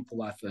lot of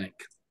people, I think.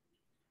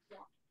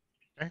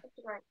 That's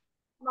right.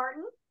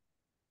 Martin?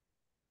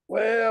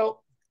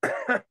 Well,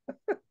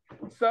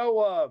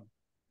 so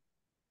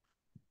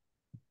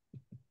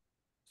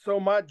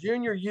my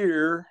junior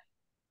year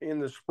in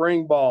the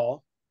spring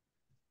ball,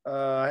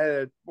 I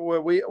had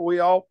we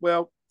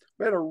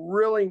had a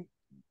really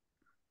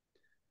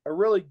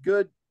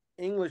good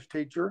English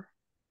teacher,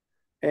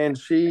 and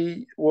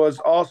she was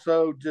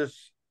also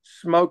just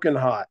smoking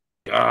hot.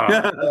 Smoking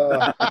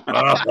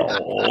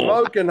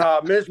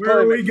hot, Miss Clements. Where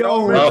are we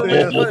going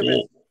with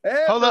this?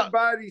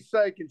 Everybody's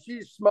saying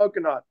she's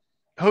smoking hot.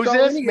 Who's So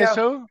this? anyhow, Miss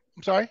who?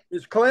 I'm sorry.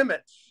 Miss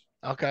Clements.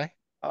 Okay.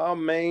 I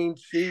mean,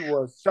 she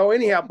was so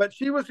anyhow, but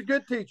she was a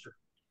good teacher.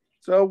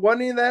 So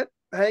wasn't any of that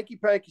hanky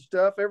panky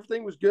stuff.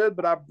 Everything was good,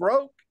 but I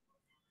broke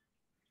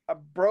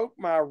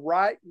my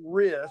right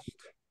wrist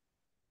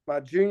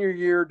my junior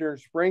year during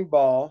spring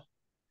ball.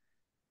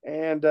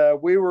 And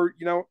we were,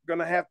 going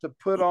to have to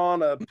put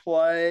on a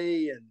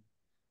play, and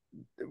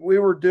we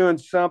were doing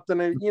something,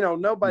 and,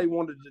 nobody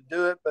wanted to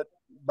do it, but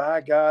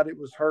by God, it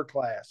was her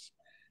class.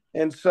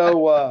 And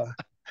so,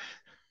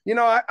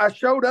 I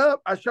showed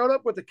up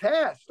with a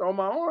cast on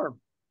my arm,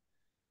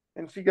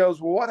 and she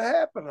goes, "Well, what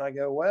happened?" And I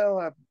go, "Well,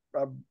 I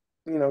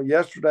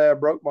yesterday I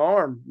broke my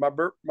arm, my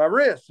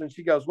wrist." And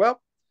she goes,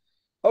 "Well,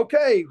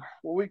 okay,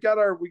 well, we got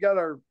our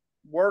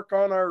work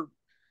on our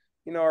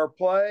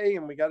play,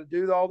 and we got to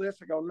do all this."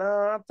 I go, "No,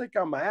 I think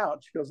I'm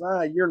out." She goes,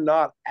 "You're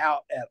not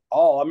out at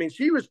all." I mean,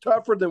 she was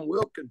tougher than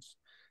Wilkins.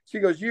 She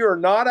goes, "You are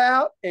not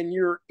out, and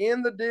you're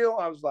in the deal."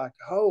 I was like,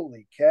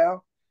 "Holy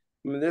cow!"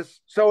 I mean,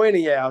 so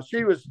anyhow,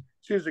 she was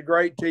a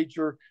great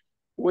teacher.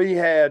 We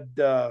had,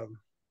 I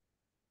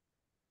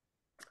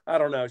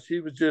don't know,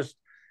 she was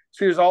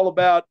all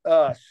about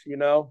us,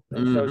 and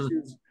so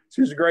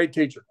she was a great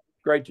teacher.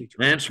 Great teacher.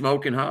 And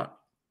smoking hot.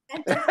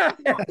 Yes,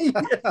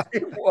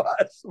 it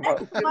was.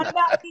 What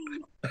about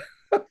you?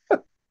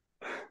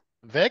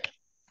 Vic?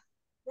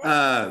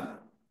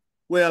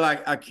 Well,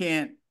 I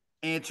can't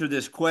answer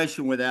this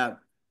question without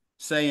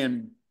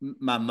saying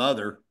my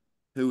mother,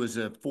 who was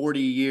a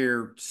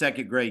 40-year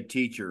second grade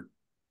teacher,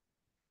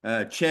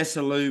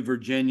 Chesaloo,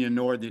 Virginia,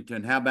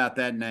 Northington. How about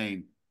that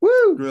name?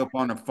 Woo! Grew up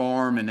on a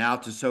farm in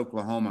Altus,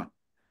 Oklahoma.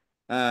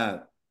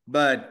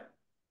 But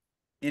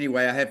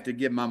anyway, I have to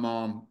give my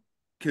mom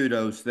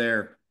kudos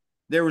there.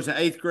 There was an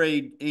 8th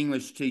grade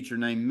English teacher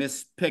named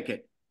Miss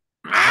Pickett.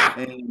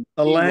 And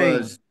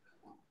Elaine.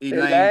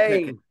 Elaine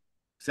Pickett.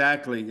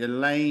 Exactly,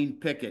 Elaine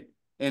Pickett.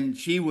 And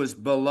she was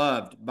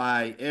beloved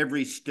by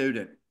every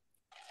student.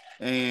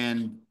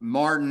 And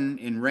Martin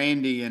and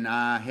Randy and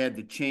I had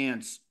the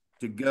chance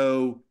to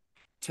go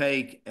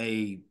take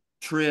a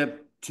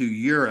trip to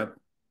Europe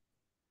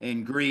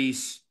and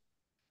Greece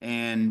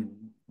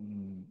and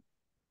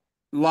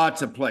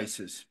lots of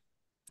places.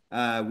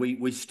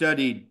 We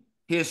studied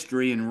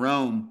history in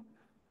Rome,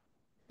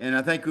 and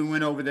I think we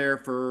went over there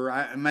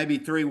for maybe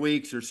 3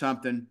 weeks or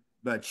something,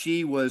 but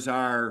she was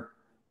our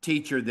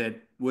teacher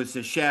that was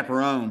the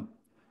chaperone.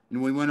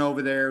 And we went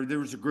over there. There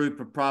was a group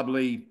of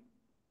probably,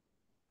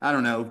 I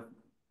don't know,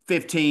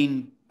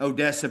 15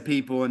 Odessa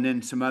people and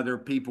then some other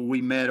people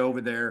we met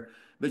over there.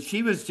 But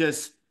she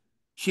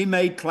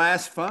made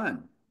class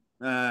fun.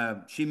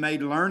 She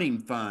made learning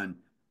fun.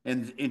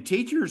 And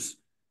teachers,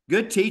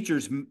 good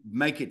teachers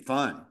make it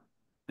fun.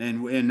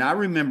 And I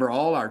remember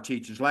all our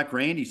teachers, like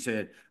Randy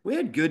said, we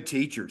had good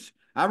teachers.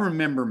 I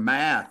remember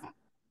math.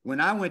 When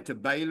I went to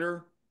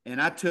Baylor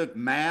and I took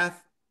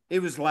math,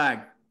 it was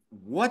like,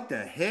 what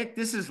the heck?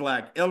 This is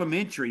like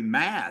elementary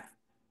math.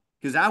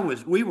 Because I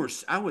was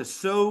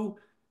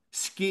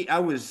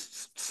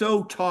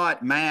so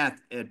taught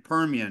math at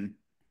Permian.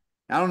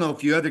 I don't know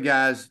if you other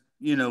guys,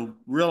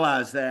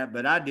 realize that,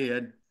 but I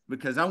did,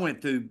 because I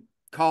went through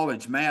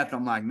college math.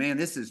 I'm like, man,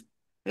 this is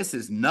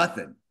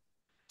nothing.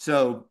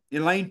 So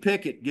Elaine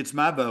Pickett gets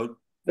my vote.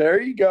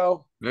 There you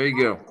go. There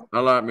you go. I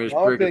like Miss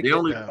Pickett.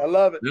 I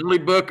love it. The only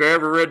book I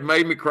ever read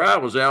made me cry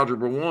was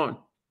Algebra 1.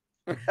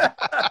 What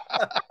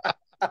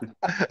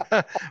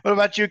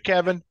about you,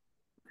 Kevin?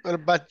 What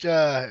about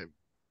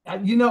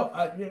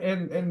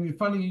And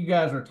funny you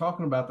guys are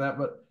talking about that,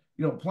 but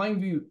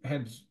Plainview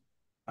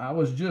I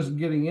was just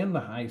getting into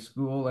high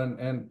school,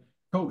 and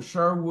Coach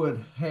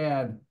Sherwood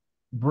had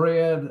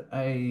bred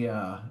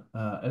an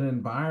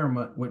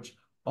environment which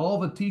all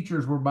the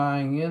teachers were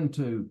buying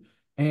into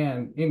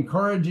and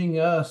encouraging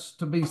us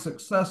to be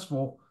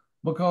successful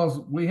because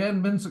we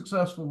hadn't been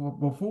successful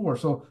before.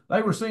 So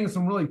they were seeing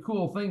some really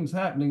cool things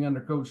happening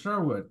under Coach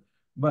Sherwood.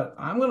 But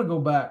I'm going to go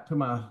back to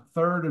my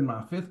third and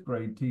my fifth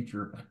grade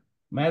teacher,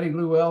 Maddie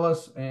Lou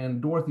Ellis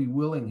and Dorothy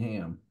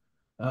Willingham,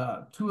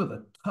 two of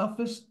the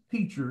toughest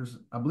teachers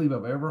I believe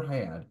I've ever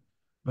had,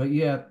 but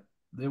yet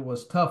it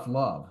was tough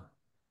love.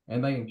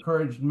 And they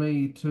encouraged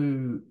me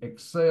to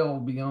excel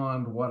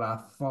beyond what I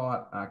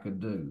thought I could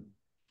do.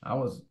 I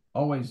was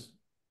always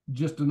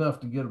just enough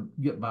to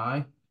get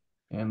by,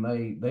 and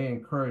they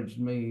encouraged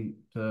me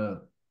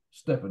to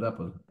step it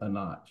up a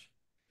notch.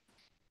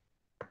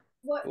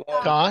 What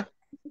Don?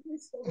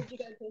 school did you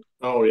go to?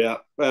 Oh yeah,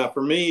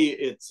 for me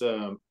it's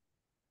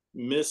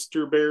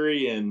Mr.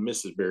 Berry and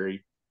Mrs.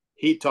 Berry.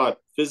 He taught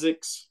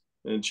physics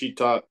and she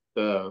taught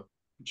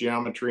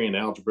geometry and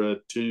algebra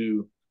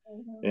too.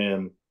 Mm-hmm.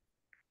 And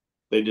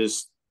they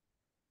just,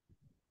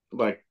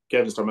 like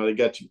Kevin's talking about,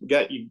 they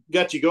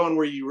got you going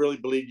where you really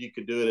believed you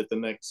could do it at the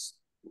next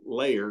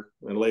layer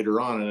and later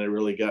on. And it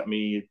really got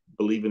me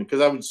believing,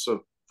 because I was a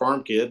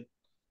farm kid,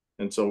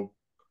 and so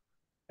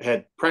I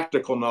had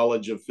practical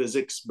knowledge of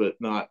physics, but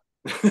not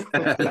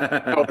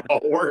how it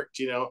all worked,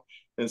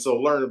 And so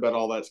learning about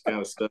all that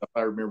kind of stuff,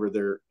 I remember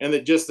their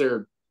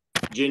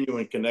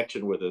genuine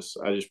connection with us.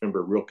 I just remember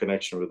a real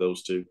connection with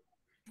those two.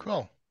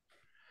 Cool.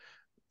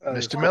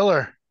 Mr.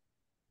 Miller.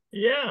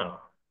 Yeah.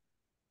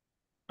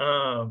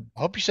 I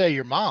hope you say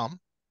your mom.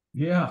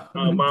 Yeah.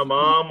 My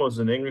mom was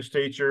an English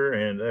teacher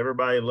and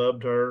everybody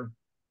loved her.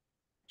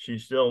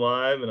 She's still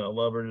alive and I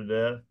love her to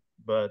death.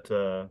 But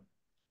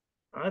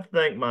I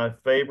think my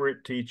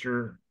favorite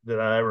teacher that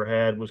I ever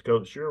had was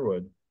Coach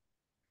Sherwood.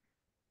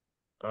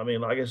 I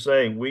mean, like I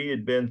say, we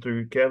had been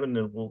through, Kevin,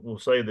 and we'll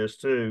say this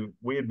too,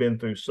 we had been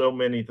through so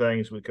many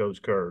things with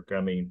Coach Kirk.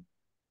 I mean,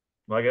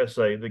 like I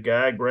say, the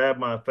guy grabbed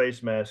my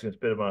face mask and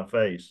spit in my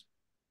face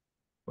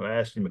when I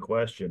asked him a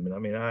question. And I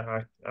mean,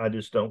 I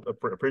just don't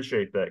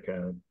appreciate that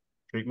kind of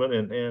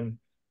treatment. And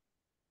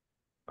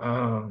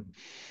I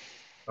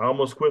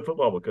almost quit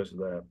football because of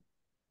that.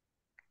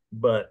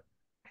 But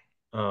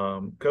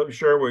Coach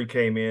Sherwood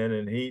came in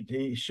and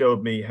he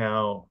showed me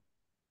how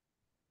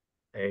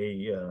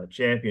a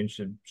champion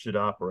should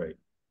operate.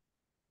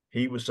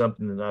 He was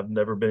something that I've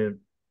never been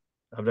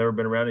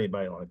around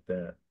anybody like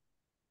that.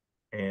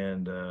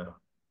 And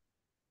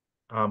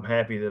I'm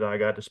happy that I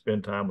got to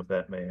spend time with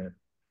that man.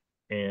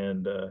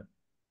 And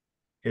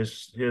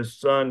his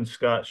son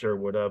Scott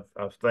Sherwood,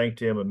 I've thanked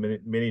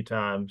him many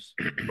times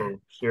for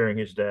sharing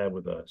his dad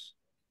with us.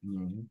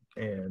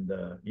 Mm-hmm. And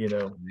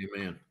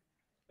Amen.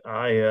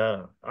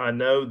 I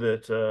know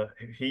that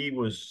he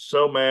was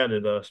so mad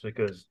at us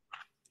because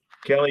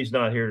Kelly's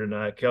not here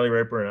tonight. Kelly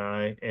Raper and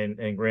I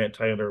and Grant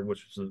Taylor,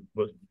 which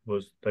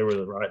was they were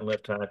the right and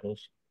left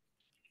tackles.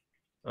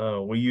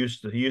 He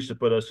used to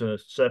put us in a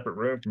separate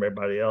room from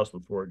everybody else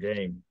before a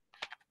game,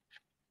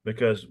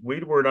 because we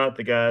were not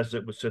the guys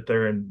that would sit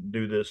there and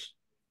do this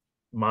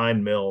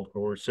mind meld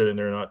where we're sitting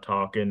there not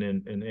talking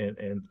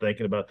and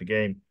thinking about the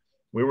game.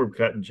 We were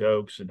cutting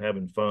jokes and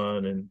having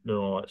fun and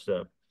doing all that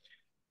stuff.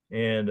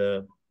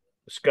 And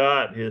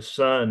Scott, his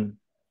son,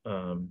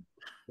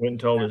 went and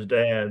told his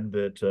dad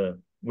that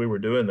we were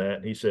doing that.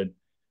 And he said,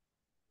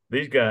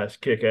 "These guys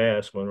kick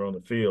ass when they're on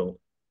the field.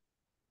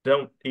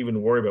 Don't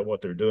even worry about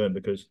what they're doing,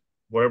 because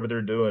whatever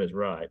they're doing is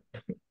right."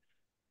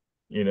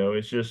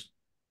 It's just,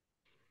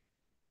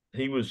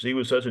 he was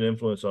such an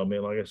influence on me.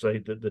 Like I say,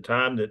 the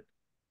time that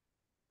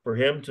for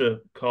him to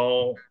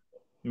call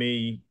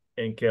me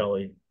and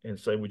Kelly and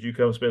say, "Would you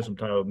come spend some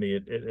time with me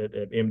at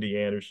MD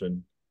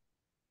Anderson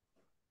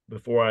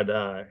before I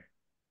die?"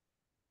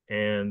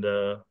 And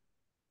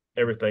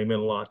everything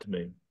meant a lot to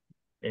me,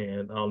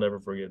 and I'll never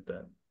forget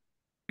that.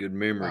 Good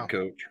memory, Wow.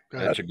 Coach.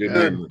 Good. That's a good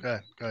Good.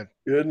 memory.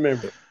 Good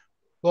memory.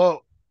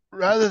 Well,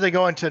 rather than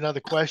go into another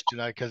question,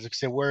 because like I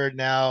said, we're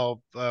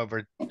now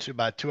over to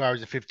about 2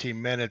 hours and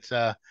 15 minutes.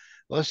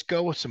 Let's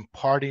go with some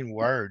parting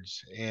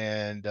words,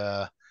 and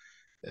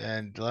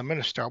I'm going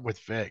to start with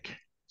Vic,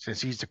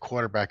 since he's the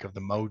quarterback of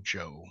the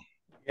MOJO.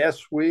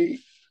 Yes,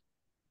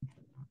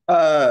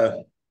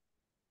 oh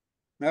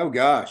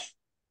gosh.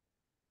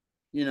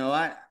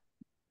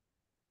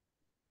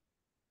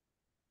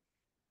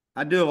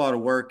 I do a lot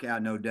of work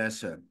out in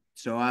Odessa,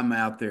 so I'm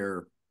out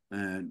there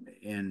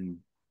and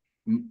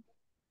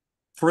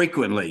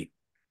frequently.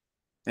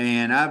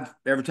 And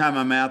every time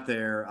I'm out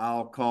there,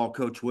 I'll call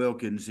Coach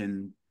Wilkins,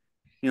 and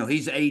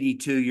he's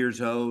 82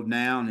 years old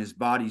now, and his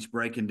body's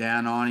breaking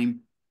down on him.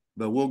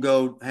 But we'll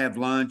go have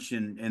lunch,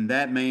 and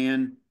that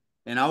man,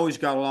 and I always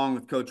got along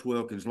with Coach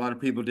Wilkins. A lot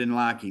of people didn't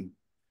like him,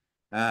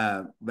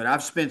 but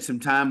I've spent some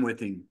time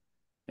with him,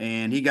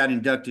 and he got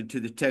inducted to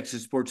the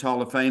Texas Sports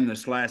Hall of Fame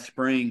this last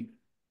spring.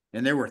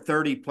 And there were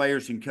 30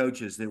 players and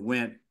coaches that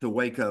went to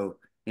Waco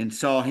and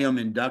saw him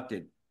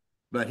inducted.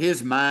 But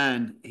his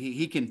mind,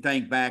 he can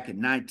think back at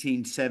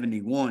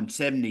 1971,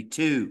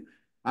 72.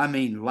 I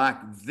mean,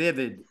 like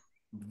vivid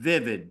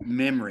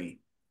memory.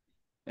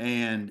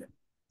 And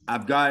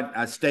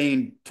I stay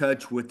in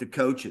touch with the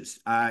coaches.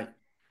 I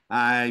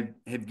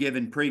have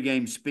given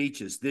pregame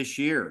speeches this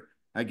year.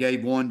 I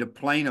gave one to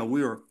Plano.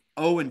 We were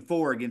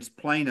 0-4 against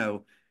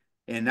Plano.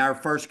 And our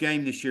first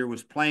game this year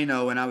was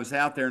Plano. And I was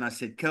out there and I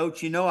said,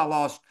 Coach, I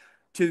lost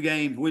 2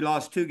 games. We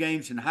lost 2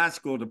 games in high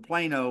school to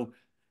Plano.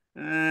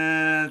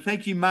 I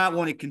think you might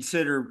want to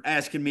consider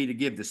asking me to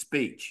give the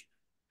speech.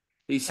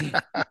 He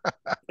said,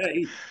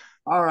 hey,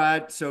 all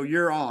right, so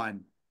you're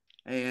on.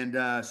 And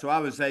so I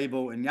was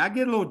able, and I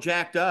get a little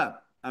jacked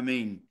up. I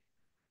mean,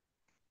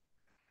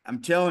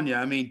 I'm telling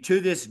you, to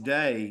this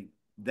day,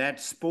 that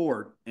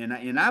sport,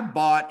 and I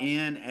bought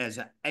in as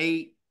an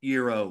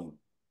 8-year-old,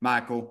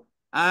 Michael.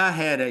 I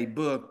had a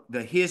book,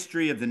 The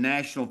History of the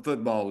National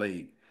Football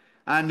League.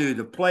 I knew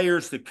the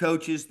players, the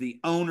coaches, the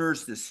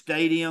owners, the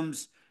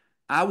stadiums.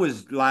 I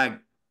was like,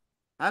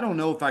 I don't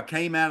know if I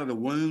came out of the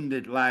womb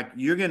that like,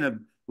 you're going to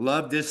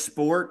love this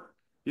sport.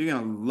 You're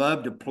going to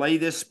love to play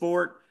this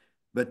sport.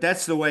 But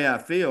that's the way I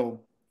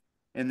feel.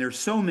 And there's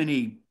so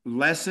many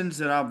lessons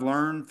that I've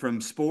learned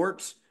from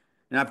sports.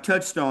 And I've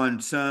touched on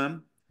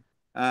some.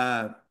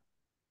 But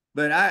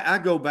I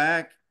go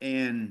back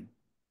and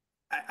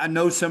I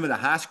know some of the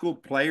high school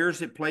players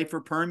that play for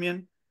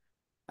Permian.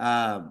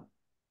 They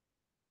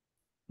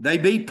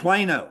beat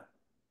Plano.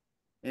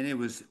 And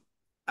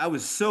I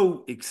was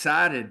so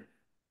excited.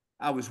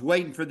 I was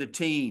waiting for the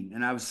team,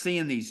 and I was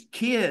seeing these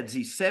kids,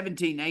 these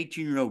 17,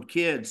 18-year-old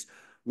kids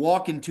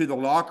walk into the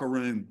locker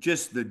room,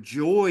 just the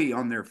joy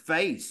on their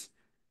face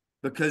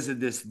because of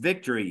this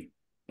victory.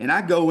 And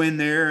I go in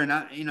there, and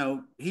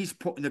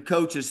the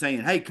coach is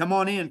saying, hey, come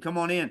on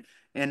in.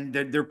 And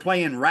they're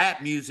playing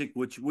rap music,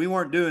 which we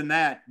weren't doing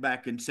that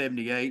back in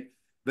 78,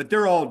 but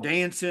they're all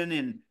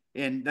dancing,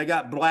 and they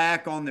got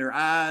black on their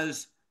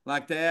eyes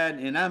like that.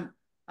 And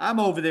I'm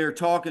over there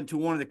talking to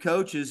one of the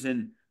coaches,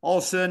 and all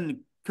of a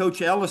sudden,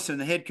 Coach Ellison,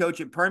 the head coach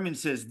at Permian,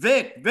 says,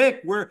 Vic,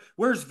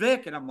 where's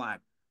Vic? And I'm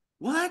like,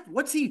 what?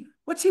 What's he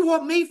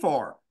want me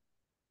for?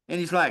 And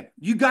he's like,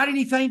 you got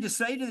anything to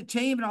say to the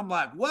team? And I'm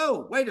like,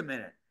 whoa, wait a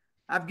minute.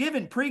 I've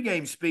given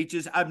pregame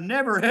speeches. I've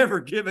never,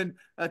 ever given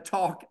a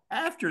talk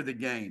after the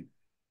game.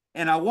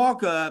 And I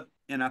walk up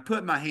and I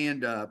put my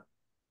hand up,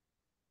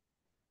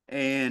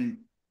 and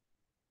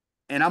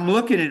I'm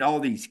looking at all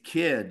these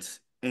kids,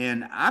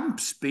 and I'm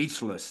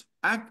speechless.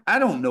 I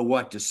don't know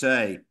what to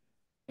say.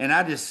 And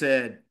I just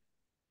said,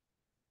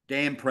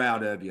 damn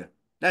proud of you.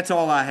 That's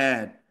all I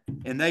had.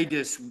 And they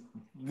just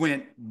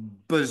went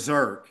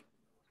berserk.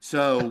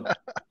 So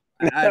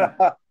I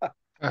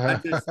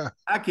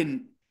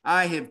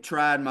have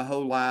tried my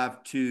whole life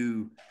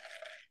to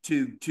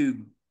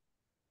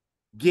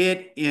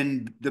get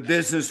in the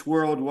business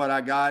world what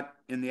I got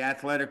in the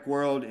athletic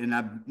world, and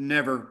I've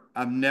never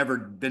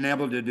been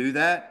able to do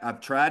that. I've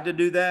tried to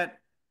do that.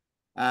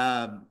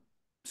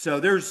 So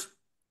there's,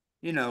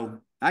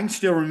 I can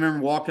still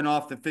remember walking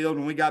off the field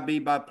when we got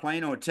beat by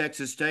Plano at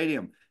Texas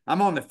Stadium.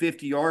 I'm on the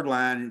 50-yard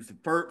line. It's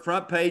the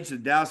front page of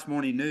the Dallas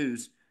Morning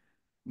News.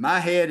 My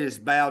head is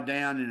bowed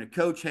down, and a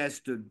coach has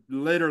to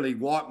literally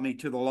walk me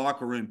to the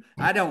locker room.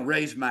 I don't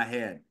raise my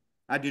head.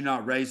 I do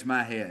not raise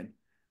my head.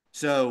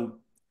 So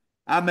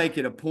I make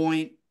it a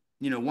point.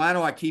 Why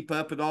do I keep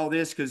up with all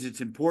this? Because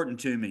it's important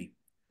to me.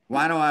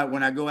 Why do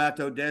when I go out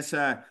to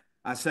Odessa,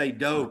 I say,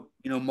 Dope,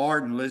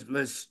 Martin,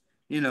 let's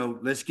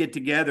get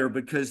together,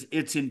 because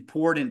it's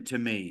important to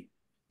me.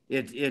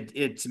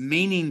 It's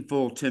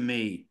meaningful to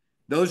me.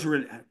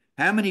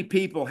 How many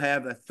people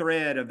have a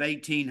thread of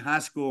 18 high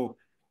school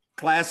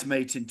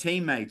classmates and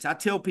teammates? I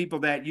tell people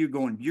that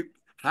you're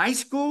high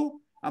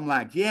school? I'm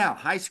like, yeah,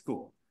 high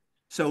school.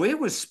 So it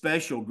was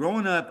special.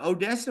 Growing up,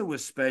 Odessa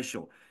was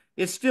special.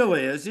 It still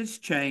is. It's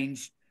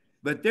changed.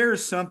 But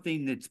there's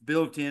something that's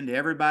built into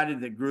everybody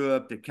that grew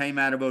up, that came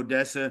out of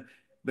Odessa,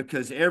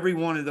 because every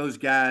one of those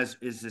guys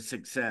is a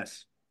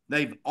success.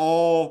 They've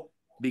all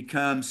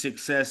become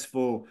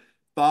successful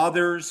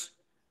fathers,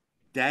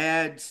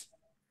 dads,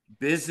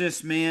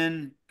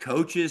 businessmen,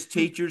 coaches,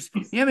 teachers.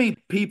 You know how many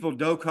people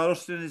Doak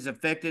Huddleston has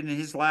affected in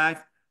his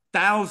life?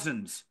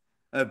 Thousands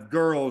of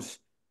girls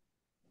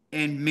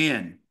and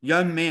men,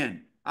 young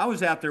men. I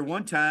was out there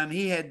one time.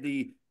 He had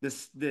the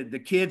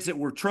kids that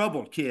were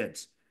troubled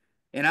kids.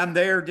 And I'm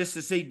there just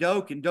to see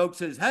Doak, and Doak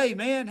says, hey,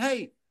 man,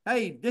 hey,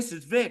 this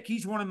is Vic.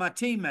 He's one of my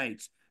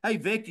teammates. Hey,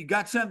 Vic, you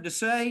got something to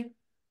say?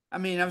 I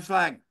was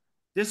like,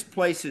 this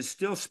place is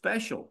still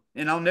special,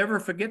 and I'll never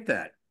forget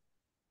that.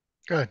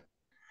 Good.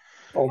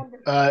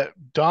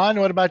 Don,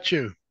 what about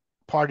you?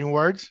 Parting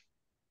words?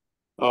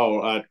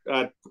 I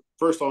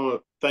first I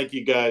want to thank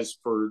you guys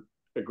for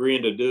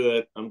agreeing to do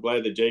it. I'm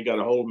glad that Jay got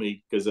a hold of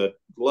me, because I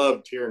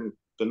loved hearing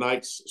the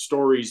night's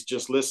stories.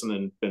 Just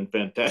listening, been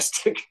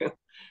fantastic.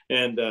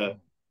 And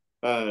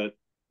but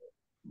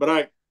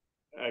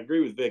I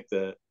agree with Vic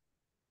that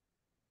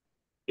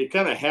it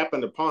kind of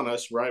happened upon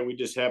us, right? We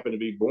just happened to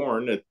be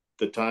born at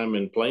the time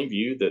in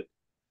Plainview that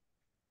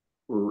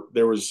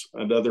there was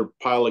another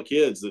pile of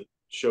kids that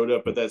showed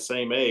up at that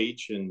same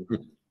age, and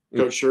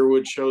Coach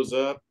Sherwood shows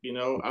up. You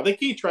know, I think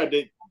he tried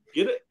to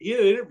get it. He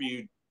had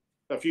interviewed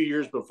a few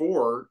years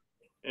before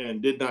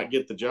and did not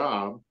get the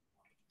job.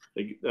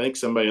 I think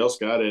somebody else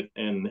got it,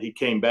 and he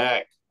came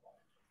back.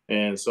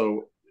 And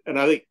so, and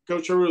I think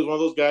Coach Sherwood was one of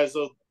those guys,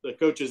 though, the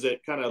coaches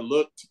that kind of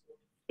looked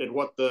at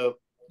what the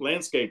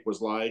landscape was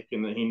like,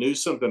 and he knew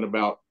something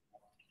about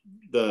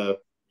the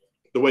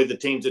way the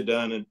teams had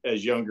done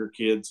as younger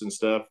kids and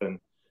stuff, and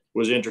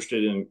was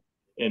interested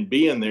in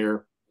being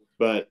there.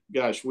 But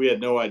gosh, we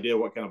had no idea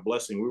what kind of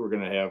blessing we were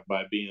going to have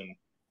by being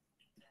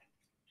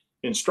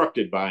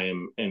instructed by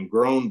him and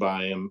grown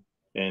by him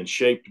and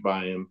shaped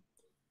by him.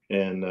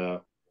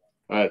 And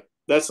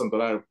that's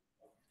something I,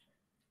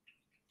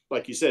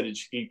 like you said, it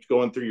just keeps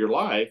going through your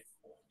life.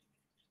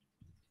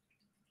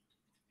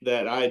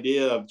 That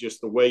idea of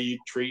just the way you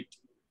treat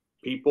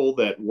people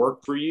that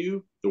work for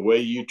you, the way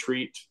you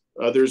treat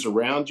others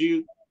around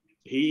you,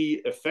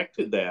 he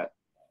affected that.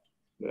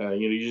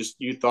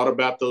 You thought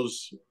about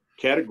those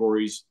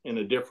categories in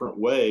a different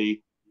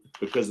way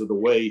because of the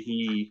way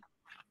he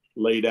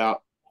laid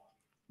out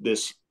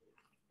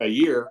a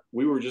year.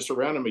 We were just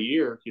around him a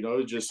year,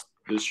 just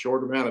this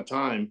short amount of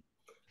time,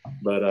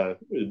 but it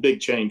was a big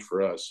change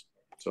for us.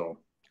 So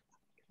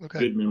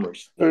good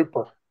memories.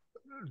 Super.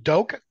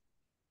 Doak?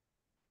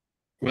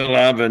 Well,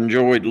 I've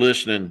enjoyed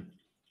listening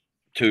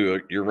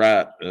to you're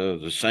right.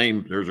 The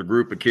same, there's a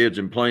group of kids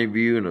in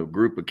Plainview and a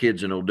group of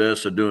kids in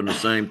Odessa doing the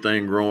same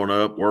thing, growing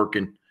up,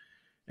 working.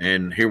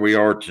 And here we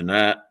are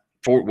tonight.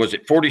 Was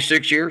it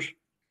 46 years?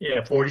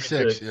 Yeah,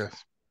 46,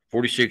 yes.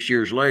 46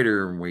 years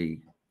later, and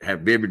we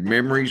have vivid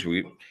memories.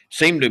 We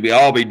seem to be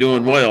all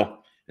doing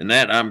well, and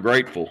that I'm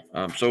grateful.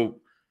 I'm so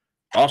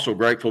also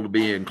grateful to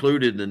be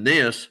included in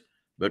this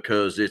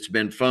because it's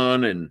been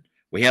fun, and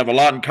we have a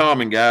lot in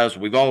common, guys.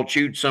 We've all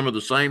chewed some of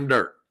the same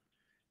dirt,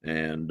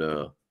 and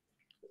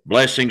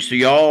blessings to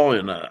y'all.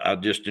 And I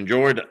just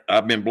enjoyed it.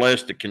 I've been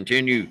blessed to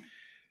continue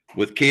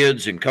with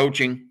kids and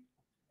coaching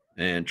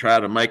and try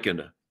to make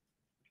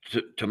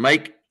to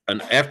make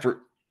an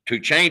effort to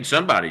change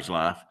somebody's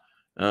life.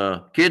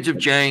 Kids have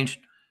changed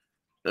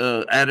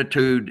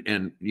attitude,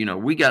 and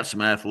we got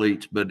some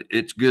athletes, but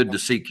it's good to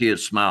see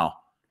kids smile.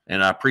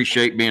 And I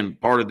appreciate being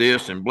part of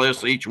this, and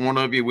bless each one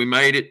of you. We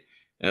made it.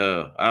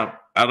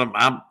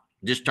 I'm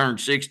just turned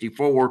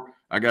 64.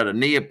 I got a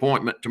knee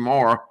appointment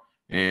tomorrow,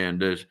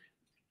 and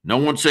no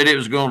one said it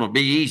was going to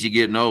be easy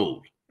getting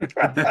old.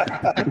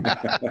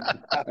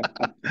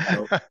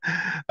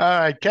 All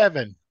right,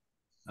 Kevin.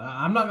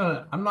 I'm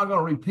not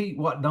gonna repeat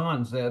what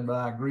Don said, but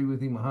I agree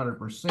with him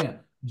 100%.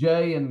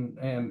 Jay and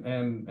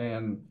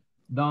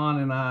Don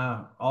and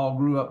I all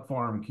grew up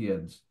farm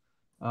kids.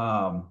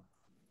 Don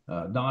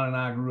and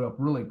I grew up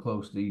really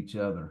close to each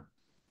other.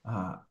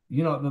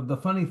 The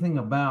funny thing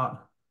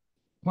about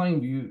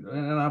Plainview,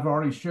 and I've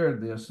already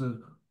shared this, is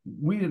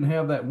we didn't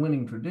have that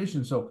winning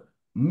tradition. So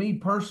me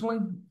personally,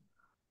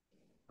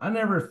 I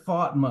never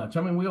thought much.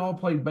 I mean, we all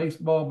played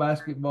baseball,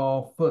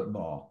 basketball,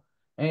 football.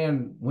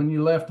 And when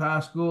you left high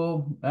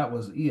school, that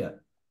was it.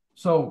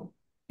 So,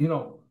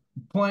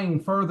 playing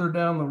further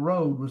down the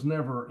road was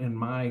never in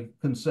my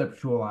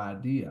conceptual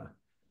idea.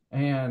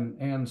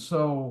 And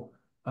so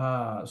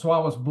I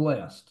was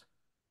blessed.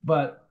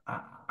 But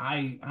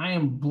I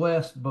am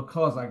blessed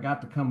because I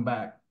got to come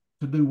back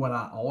to do what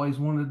I always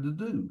wanted to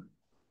do.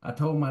 I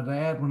told my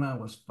dad when I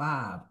was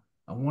 5,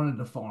 I wanted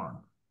to farm.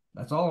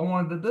 That's all I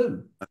wanted to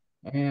do.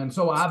 And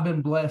so I've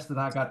been blessed that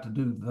I got to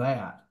do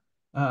that.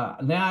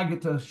 Now I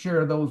get to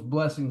share those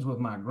blessings with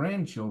my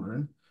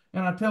grandchildren.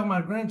 And I tell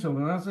my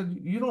grandchildren, I said,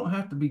 you don't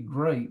have to be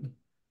great.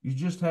 You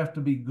just have to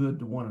be good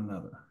to one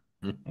another.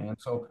 And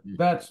so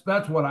that's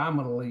what I'm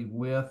going to leave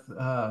with,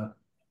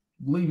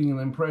 leaving an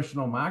impression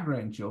on my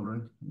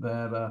grandchildren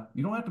that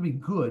you don't have to be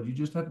good. You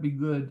just have to be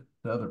good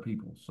to other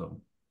people. So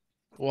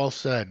well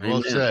said. Well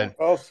Amen. said.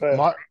 Well said.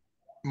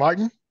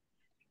 Martin?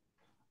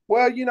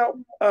 Well,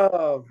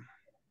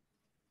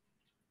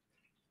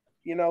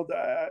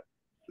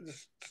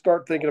 just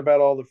start thinking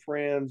about all the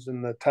friends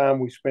and the time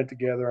we spent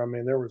together. I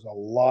mean, there was a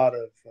lot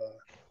of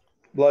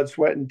blood,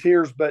 sweat, and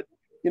tears, but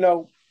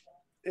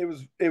it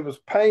was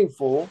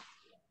painful.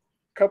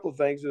 A couple of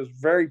things. It was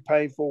very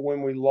painful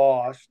when we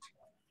lost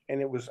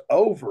and it was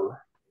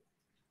over.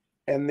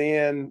 And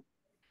then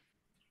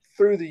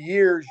through the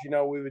years,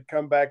 we would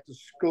come back to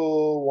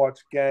school, watch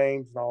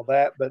games and all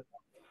that. But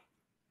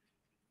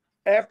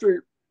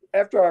after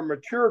I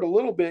matured a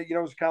little bit, it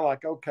was kind of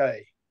like,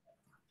 okay.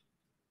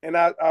 And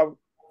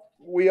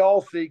we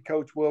all see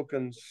Coach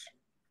Wilkins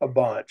a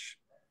bunch.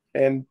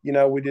 And,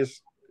 we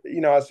just,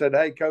 I said,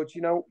 hey, Coach,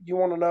 you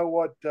want to know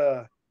what,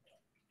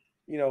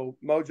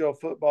 MOJO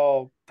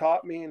football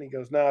taught me? And he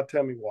goes, no,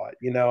 tell me what.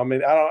 I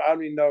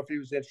don't even know if he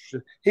was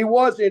interested. He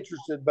was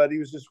interested, but he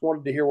was just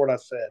wanted to hear what I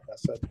said. I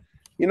said,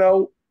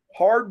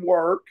 hard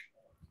work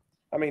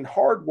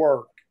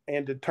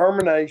and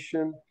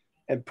determination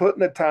and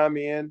putting the time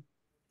in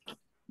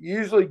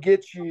usually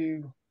gets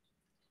you,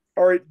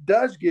 or it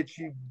does get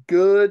you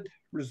good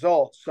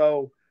results.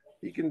 So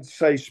you can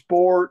say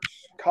sports,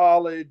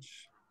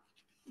 college,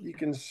 you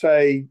can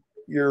say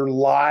your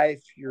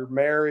life, your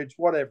marriage,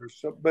 whatever.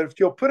 So, but if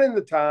you'll put in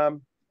the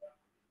time,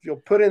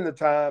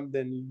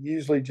 then you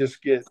usually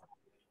just get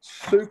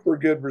super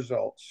good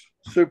results.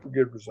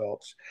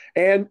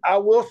 And I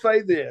will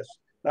say this,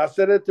 and I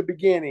said at the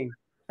beginning,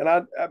 and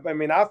I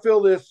mean, I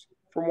feel this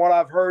from what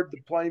I've heard the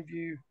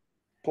Plainview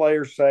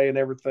players say and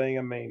everything.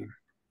 I mean,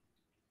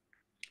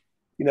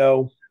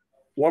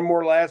 one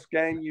more last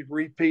game, you'd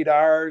repeat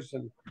ours,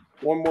 and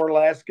one more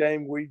last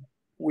game, we'd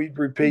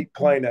repeat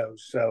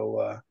Plano's.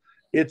 So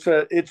it's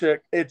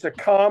a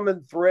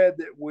common thread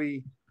that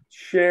we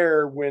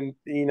share when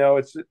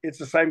it's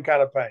the same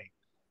kind of pain.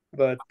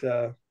 But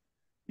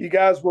you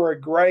guys were a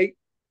great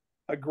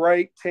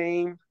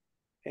team,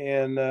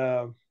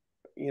 and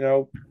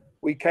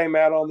we came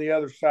out on the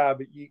other side.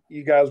 But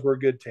you guys were a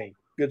good team,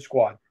 good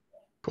squad.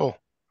 Cool.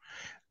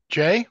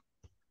 Jay?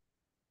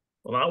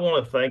 Well, I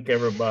want to thank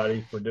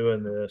everybody for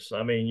doing this.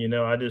 I mean,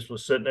 I just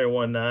was sitting there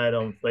one night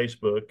on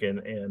Facebook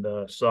and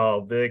saw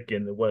Vic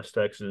in the West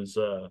Texas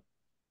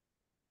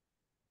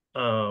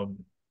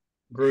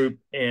group.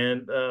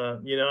 And,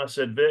 I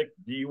said, Vic,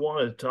 do you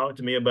want to talk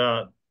to me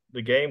about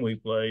the game we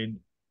played?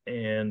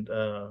 And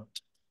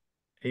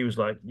he was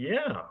like,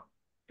 yeah.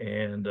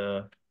 And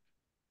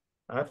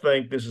I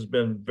think this has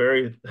been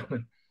very,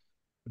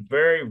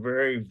 very,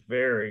 very,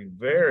 very,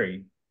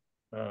 very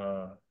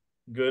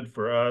good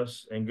for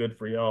us and good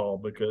for y'all,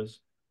 because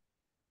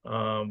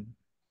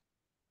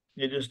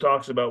it just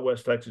talks about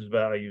West Texas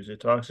values. It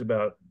talks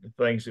about the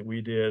things that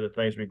we did, the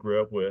things we grew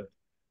up with.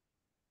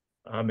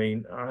 I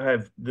mean, I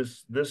have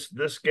this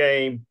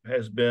game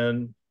has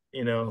been,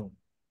 and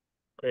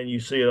you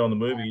see it on the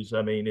movies.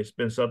 I mean, it's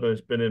been something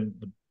that's been in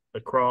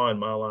the craw in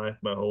my life,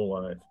 my whole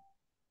life,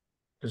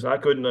 because I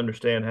couldn't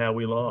understand how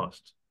we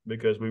lost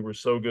because we were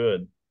so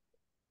good.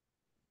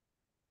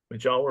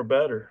 But y'all were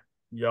better.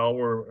 Y'all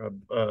were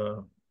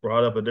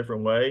brought up a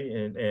different way,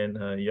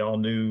 and y'all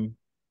knew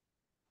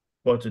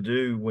what to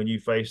do when you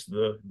faced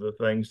the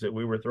things that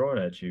we were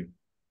throwing at you.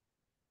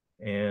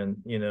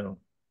 And,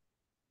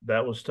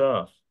 that was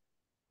tough.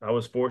 I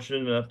was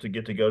fortunate enough to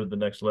get to go to the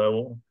next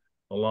level,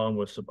 along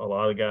with a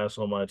lot of guys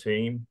on my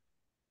team.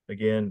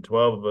 Again,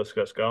 12 of us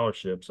got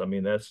scholarships. I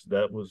mean,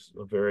 that was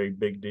a very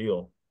big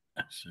deal.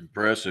 That's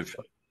impressive.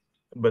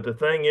 But the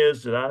thing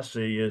is that I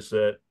see is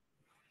that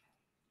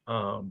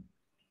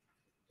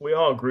we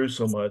all grew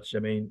so much. I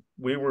mean,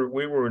 we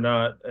were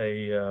not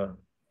a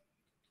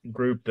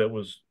group that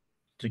was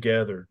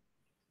together.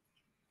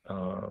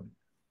 I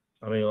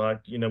mean, like,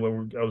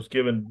 when I was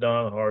giving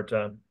Don a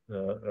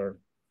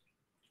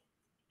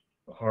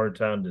hard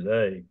time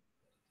today,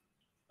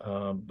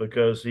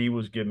 because he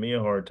was giving me a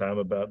hard time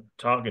about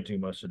talking too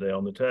much today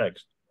on the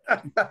text.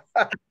 But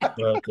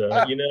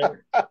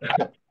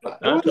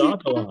I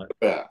talk a lot.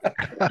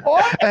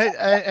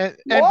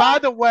 And by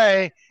the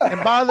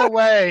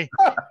way,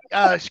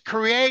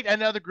 create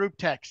another group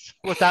text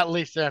without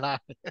Lisa and I.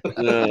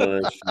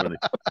 Oh, that's funny.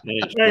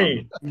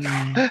 Hey,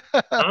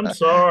 I'm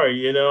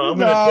sorry. I'm No, going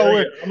to tell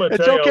you. I'm going to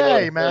it's tell you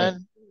okay,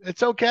 man.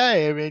 It's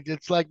okay. I mean,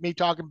 it's like me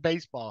talking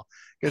baseball.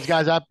 Because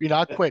guys, I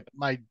quit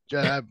my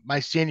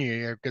senior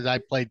year because I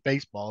played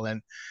baseball,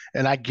 and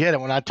I get it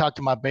when I talk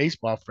to my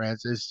baseball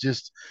friends. It's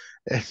just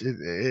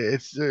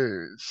it's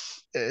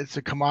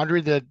a camaraderie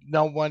that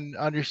no one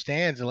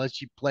understands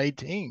unless you play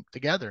team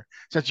together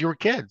since you were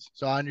kids.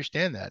 So I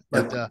understand that.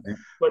 But the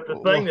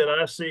thing that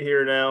I see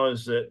here now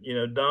is that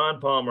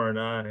Don Palmer and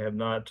I have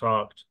not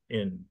talked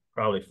in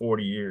probably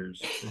 40 years.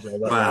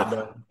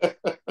 Wow.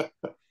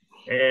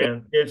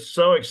 And it's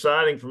so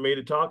exciting for me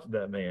to talk to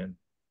that man.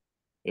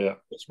 Yeah.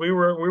 We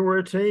were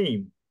a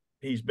team.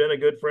 He's been a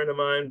good friend of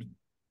mine.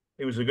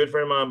 He was a good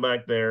friend of mine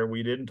back there.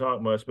 We didn't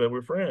talk much, but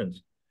we're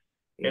friends.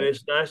 Yeah. And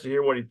it's nice to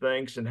hear what he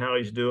thinks and how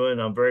he's doing.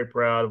 I'm very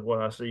proud of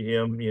what I see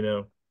him.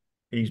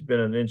 He's been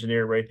an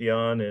engineer at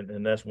Raytheon,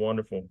 and that's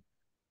wonderful.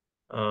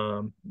 But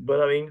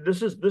I mean,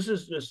 this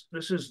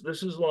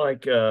is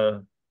like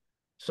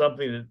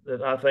something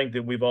that I think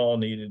that we've all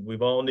needed.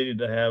 We've all needed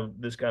to have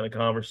this kind of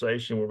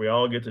conversation where we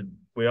all get to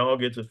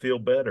feel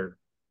better.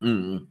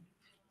 Mm-hmm.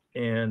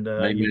 And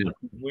Amen.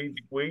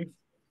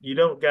 you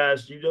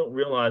don't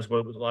realize what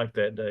it was like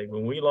that day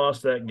when we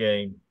lost that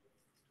game.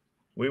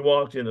 We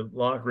walked in the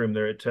locker room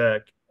there at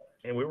Tech,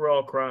 and we were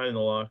all crying in the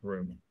locker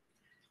room.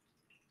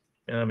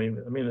 And I mean,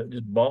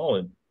 just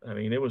bawling. I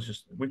mean, it was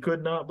just, we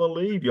could not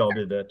believe y'all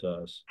did that to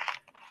us.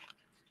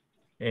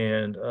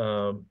 And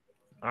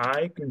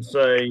I can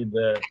say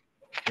that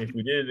if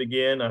we did it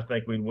again, I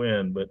think we'd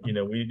win. But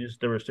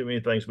there was too many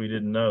things we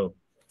didn't know.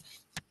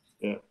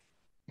 Yeah.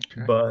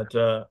 Okay. But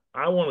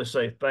I want to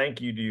say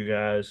thank you to you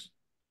guys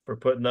for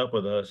putting up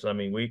with us. I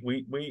mean,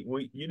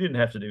 you didn't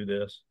have to do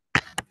this.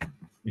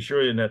 You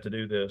sure didn't have to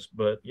do this,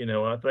 but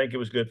I think it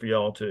was good for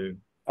y'all too.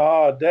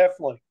 Oh,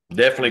 definitely.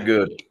 Definitely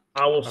good.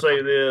 I will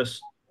say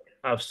this.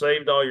 I've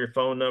saved all your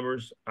phone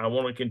numbers. I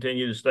want to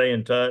continue to stay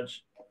in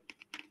touch.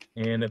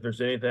 And if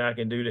there's anything I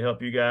can do to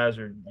help you guys,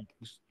 or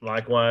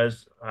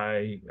likewise,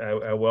 I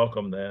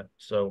welcome that.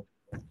 So,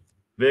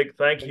 Vic,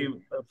 thank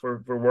you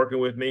for working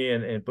with me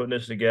and putting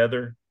this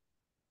together.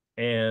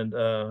 And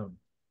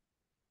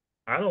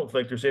I don't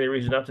think there's any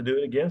reason not to do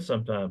it again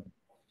sometime.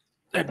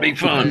 That'd be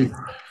fun.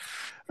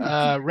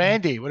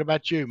 Randy, what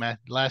about you, man?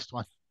 Last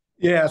one.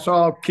 Yeah, so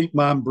I'll keep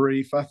mine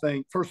brief. I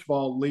think, first of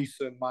all,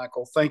 Lisa and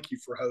Michael, thank you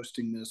for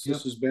hosting this. Yep.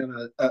 This has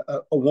been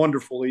a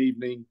wonderful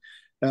evening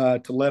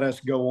to let us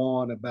go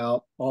on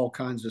about all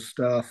kinds of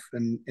stuff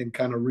and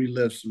kind of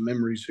relive some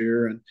memories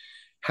here. And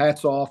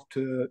hats off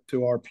to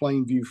our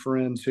Plainview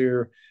friends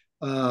here.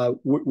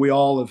 We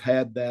all have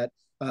had that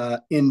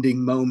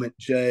ending moment,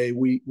 Jay.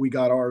 We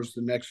got ours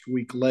the next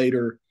week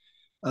later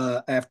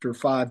after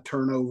 5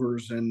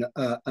 turnovers and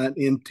an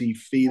empty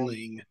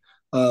feeling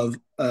of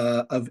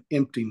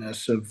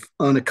emptiness, of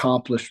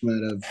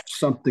unaccomplishment, of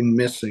something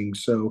missing.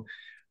 So,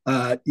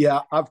 yeah,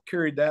 I've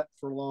carried that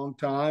for a long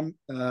time.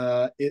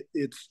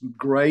 It's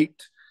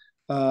great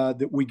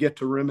that we get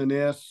to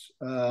reminisce.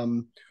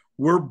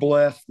 We're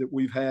blessed that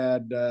we've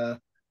had a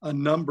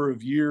number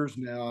of years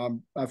now.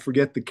 I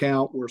forget the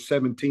count. We're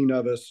 17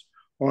 of us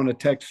on a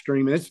text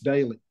stream, and it's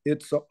daily.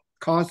 It's a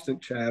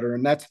constant chatter,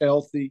 and that's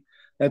healthy.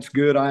 That's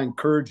good. I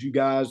encourage you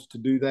guys to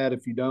do that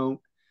if you don't.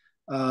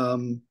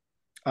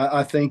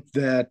 I think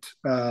that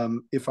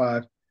if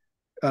I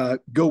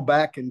go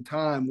back in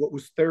time, what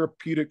was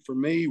therapeutic for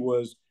me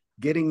was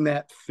getting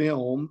that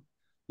film,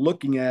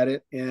 looking at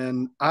it.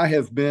 And I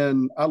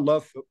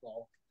love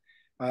football.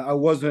 I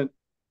wasn't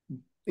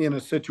in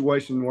a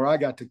situation where I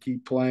got to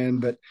keep playing,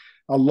 but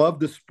I love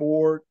the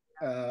sport.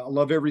 I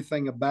love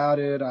everything about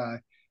it. I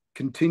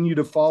continue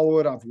to follow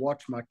it. I've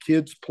watched my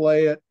kids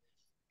play it.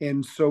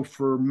 And so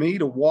for me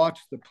to watch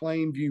the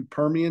Plainview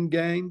Permian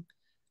game,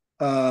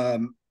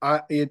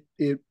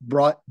 it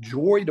brought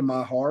joy to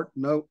my heart.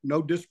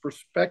 No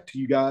disrespect to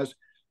you guys,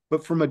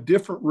 but from a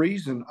different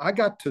reason. I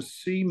got to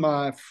see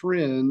my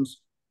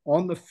friends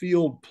on the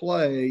field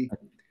play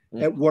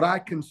at what I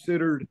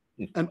considered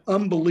an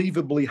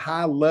unbelievably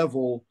high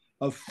level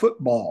of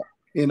football.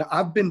 And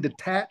I've been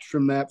detached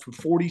from that for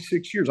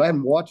 46 years. I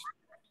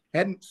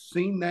hadn't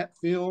seen that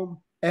film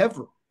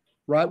ever,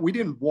 right? We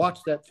didn't watch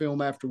that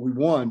film after we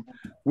won.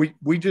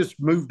 We just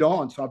moved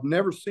on. So I've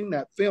never seen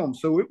that film.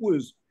 So it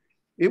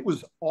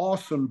was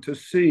awesome to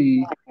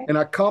see. And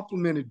I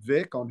complimented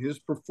Vic on his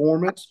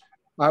performance.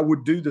 I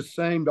would do the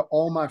same to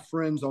all my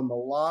friends on the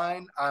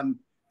line.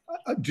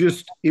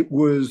 It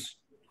was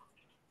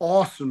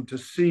awesome to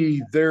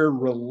see their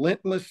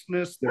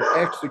relentlessness,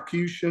 their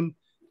execution,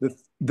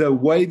 the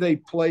way they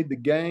played the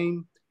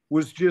game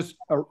was just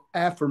an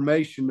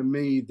affirmation to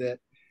me that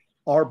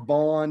our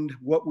bond,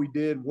 what we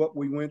did, what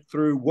we went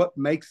through, what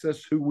makes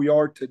us who we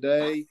are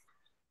today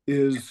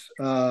is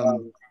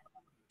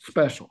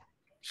special.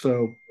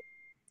 So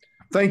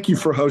thank you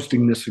for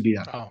hosting this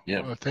again. Oh,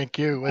 yeah. Well, thank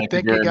you. Well, Thank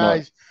thank you you very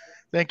guys.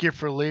 Thank you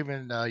for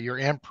leaving your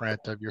imprint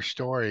of your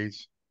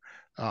stories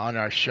on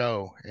our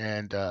show.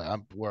 And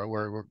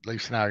we're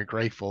Lisa and I are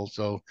grateful.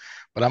 So,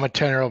 but I'm gonna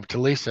turn her over to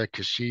Lisa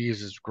because she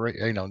uses great,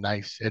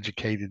 nice,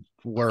 educated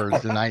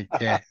words, and I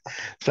can't.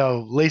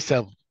 So,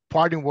 Lisa,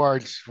 parting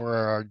words for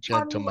our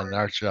gentleman in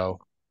our show.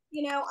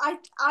 I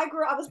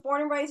was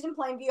born and raised in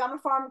Plainview. I'm a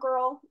farm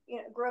girl.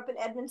 Grew up in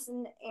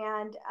Edmondson,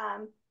 and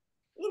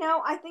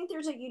I think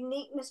there's a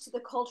uniqueness to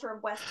the culture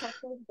of West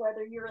Texas,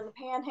 whether you're in the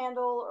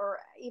Panhandle or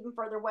even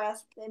further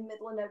west in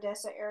Midland,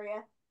 Odessa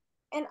area.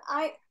 And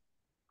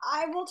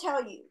I will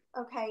tell you,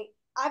 okay,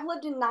 I've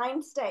lived in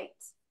 9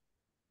 states.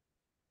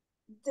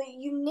 The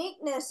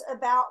uniqueness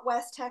about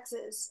West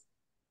Texas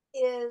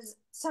is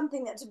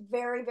something that's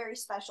very, very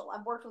special.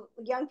 I've worked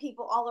with young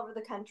people all over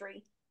the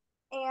country.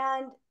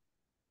 And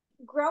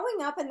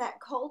growing up in that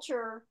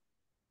culture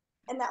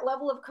and that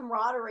level of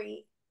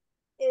camaraderie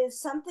is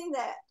something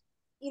that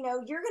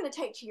you're going to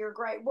take to your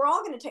grave. We're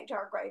all going to take to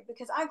our grave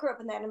because I grew up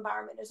in that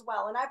environment as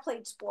well. And I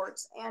played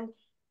sports. And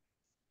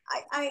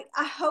I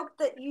hope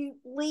that you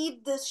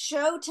leave this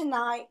show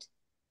tonight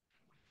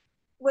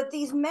with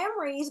these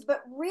memories,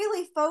 but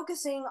really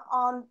focusing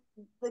on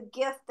the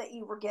gift that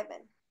you were given,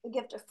 the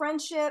gift of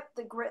friendship,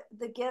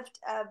 the gift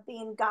of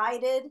being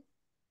guided,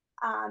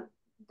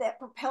 that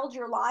propelled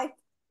your life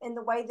in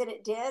the way that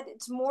it did.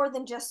 It's more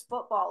than just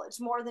football.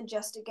 It's more than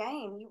just a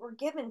game. You were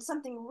given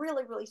something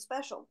really, really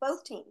special,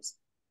 both teams,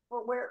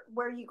 for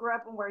where you grew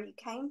up and where you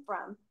came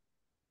from.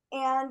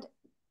 And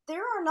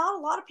there are not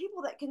a lot of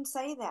people that can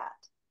say that.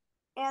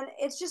 And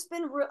it's just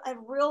been a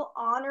real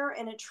honor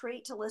and a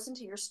treat to listen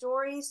to your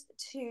stories,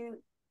 to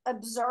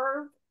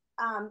observe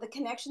the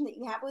connection that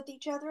you have with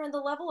each other and the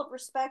level of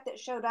respect that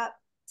showed up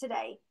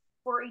today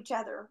for each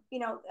other,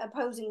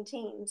 opposing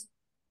teams.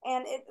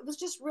 And it was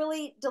just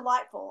really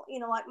delightful.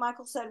 Like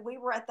Michael said, we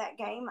were at that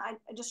game. I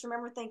just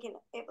remember thinking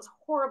it was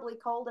horribly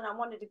cold and I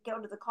wanted to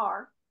go to the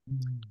car.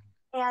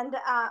 And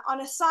on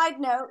a side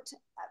note,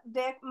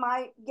 Vic,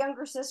 my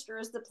younger sister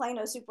is the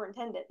Plano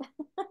superintendent.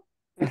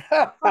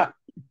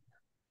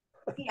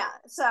 Yeah,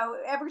 so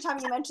every time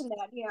you mention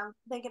that, I'm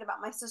thinking about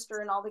my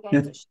sister and all the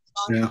games that she's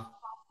on. Yeah.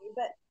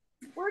 But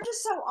we're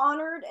just so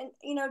honored.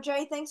 And,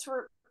 Jay, thanks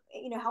for,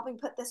 helping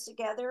put this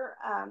together.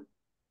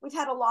 We've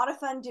had a lot of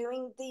fun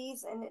doing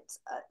these, and it's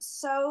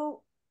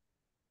so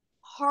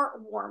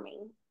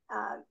heartwarming.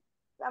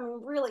 I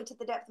mean, really to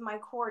the depth of my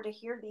core to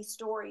hear these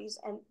stories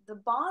and the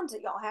bonds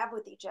that y'all have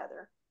with each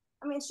other.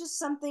 I mean, it's just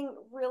something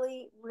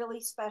really, really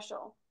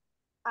special.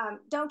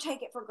 Don't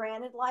take it for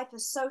granted. Life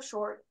is so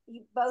short.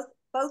 You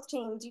both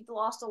teams, you've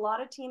lost a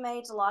lot of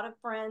teammates, a lot of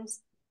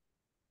friends,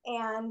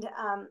 and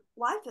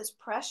life is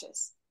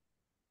precious.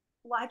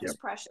 Life is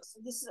precious.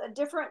 This is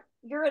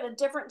you're at a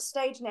different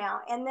stage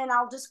now. And then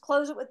I'll just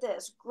close it with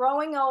this.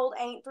 Growing old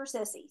ain't for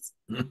sissies.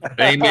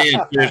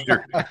 Amen,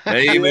 sister.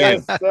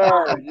 Amen. Yes,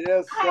 sir.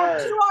 Yes, I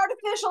have sir. 2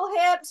 artificial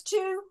hips,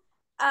 2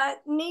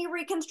 knee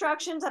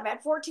reconstructions. I've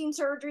had 14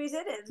 surgeries.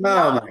 It is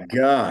Oh my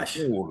gosh.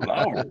 Oh,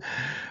 Lord.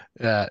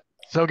 Yeah.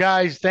 So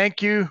guys,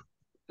 thank you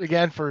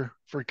again for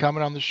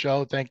coming on the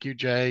show. Thank you,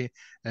 Jay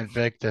and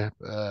Vic, to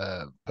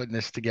putting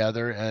this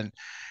together. And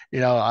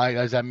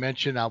as I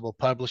mentioned, I will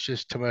publish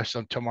this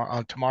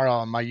tomorrow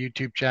on my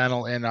YouTube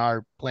channel and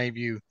our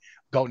Plainview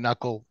Goat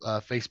Knuckle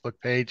Facebook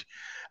page.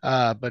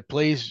 But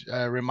please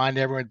remind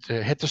everyone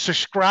to hit the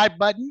subscribe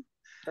button,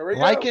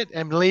 like it,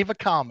 and leave a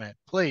comment,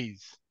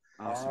 please.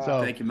 Awesome.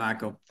 So, Thank you,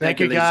 Michael.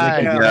 Thank you, Lisa.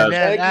 guys. Thank you, guys. And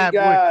then, Thank you,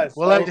 guys.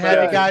 We'll love to have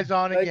you Okay. guys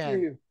on Thank again.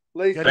 you.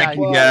 Lisa, Good Thank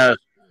you, Clark. guys.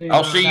 See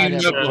I'll see you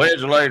night,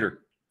 knuckleheads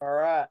later. All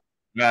right.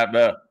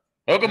 Right.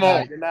 Hook 'em Good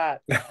night. on. Good night.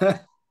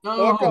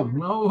 No, Hook 'em.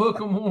 no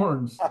hook 'em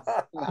horns.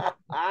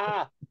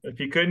 If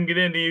you couldn't get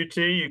into UT,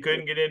 you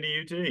couldn't get into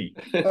UT.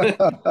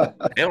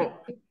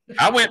 Hell,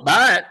 I went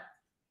by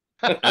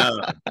it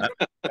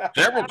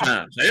several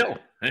times. Hell.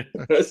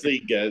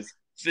 See you guys.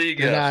 See you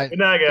Good guys. night. Good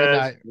night, Good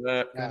guys.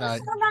 night. Good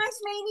night. So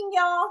nice meeting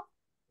y'all.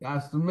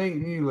 Nice to meet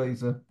you,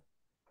 Lisa.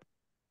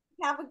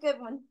 Have a good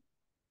one.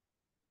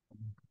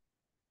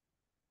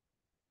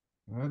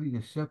 How do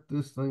you shut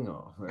this thing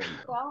off? There you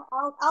go.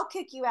 Well, I'll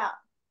kick you out.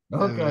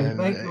 Okay, And-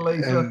 thank you,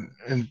 Lisa.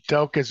 And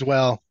Doke as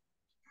well.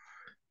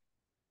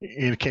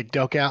 You kick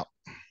Doke out.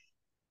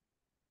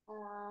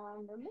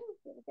 Remove.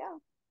 There we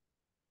go.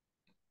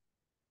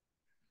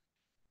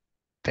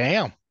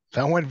 Damn,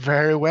 that went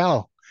very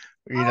well.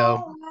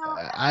 Well,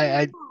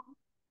 I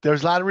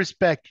there's a lot of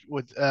respect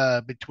with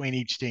between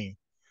each team.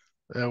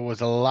 There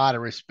was a lot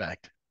of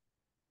respect.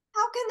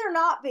 How can there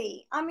not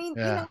be? I mean,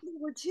 Yeah. they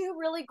were 2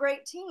 really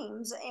great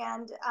teams,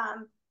 and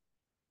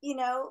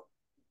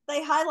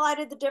they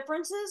highlighted the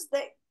differences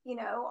that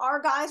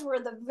our guys were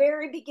the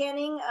very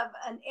beginning of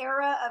an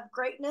era of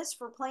greatness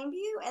for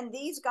Plainview, and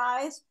these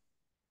guys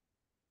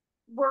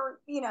were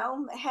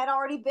had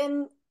already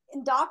been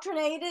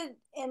indoctrinated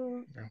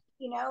in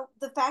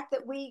the fact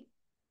that we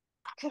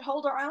could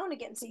hold our own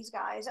against these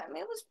guys. I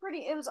mean,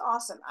 it was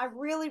awesome. I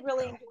really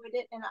enjoyed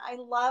it, and I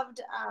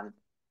loved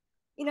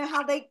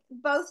how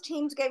both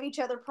teams gave each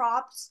other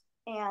props,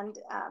 and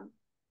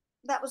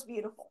that was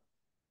beautiful.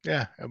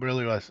 Yeah, it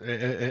really was.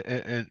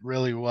 It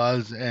really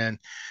was, and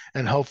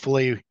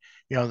hopefully,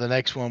 the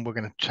next one we're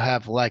gonna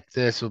have like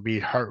this will be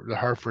the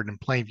Hereford and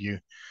Plainview.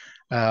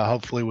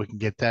 Hopefully, we can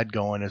get that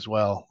going as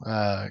well,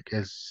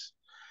 because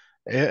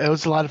it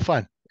was a lot of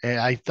fun. And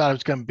I thought it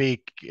was gonna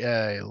be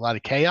a lot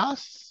of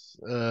chaos,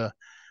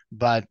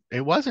 but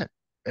it wasn't.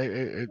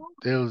 It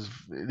was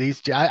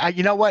these.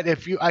 You know what?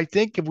 I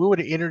think if we would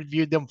have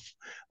interviewed them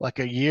like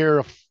a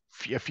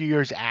few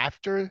years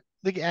after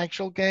the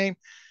actual game.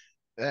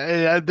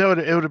 It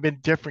would have been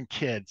different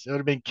kids. It would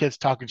have been kids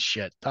talking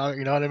shit.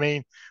 You know what I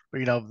mean?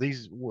 But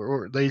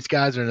these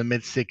guys are in the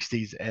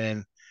mid-60s,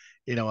 and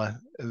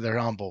they're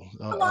humble.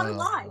 A lot of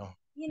life.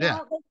 Yeah.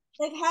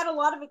 They've had a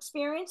lot of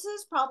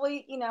experiences,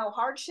 probably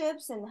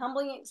hardships and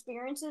humbling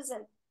experiences,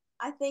 and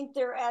I think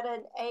they're at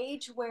an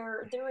age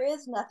where there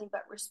is nothing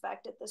but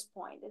respect at this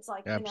point. It's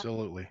like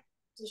Absolutely.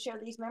 to share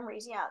these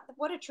memories. Yeah,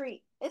 what a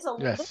treat! This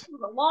Yes.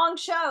 was a long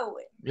show.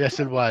 Yes,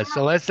 it was.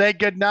 So let's say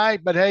good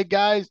night. But hey,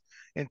 guys,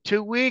 in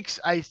 2 weeks,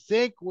 I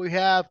think we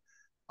have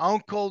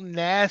Uncle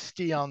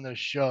Nasty on the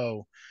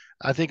show.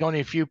 I think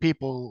only a few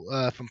people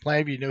from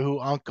Plainview know who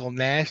Uncle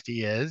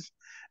Nasty is.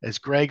 It's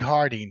Greg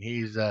Harding.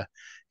 He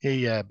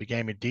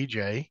became a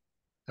DJ,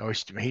 or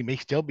he may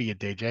still be a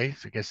DJ.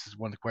 So I guess is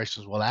one of the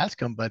questions we'll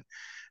ask him. But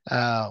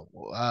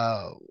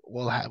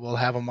we'll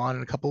have him on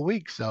in a couple of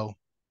weeks. So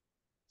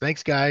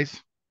thanks,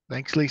 guys.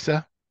 Thanks,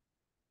 Lisa.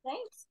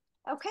 Thanks.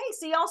 Okay,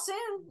 see y'all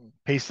soon.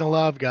 Peace and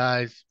love,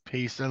 guys.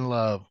 Peace and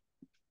love.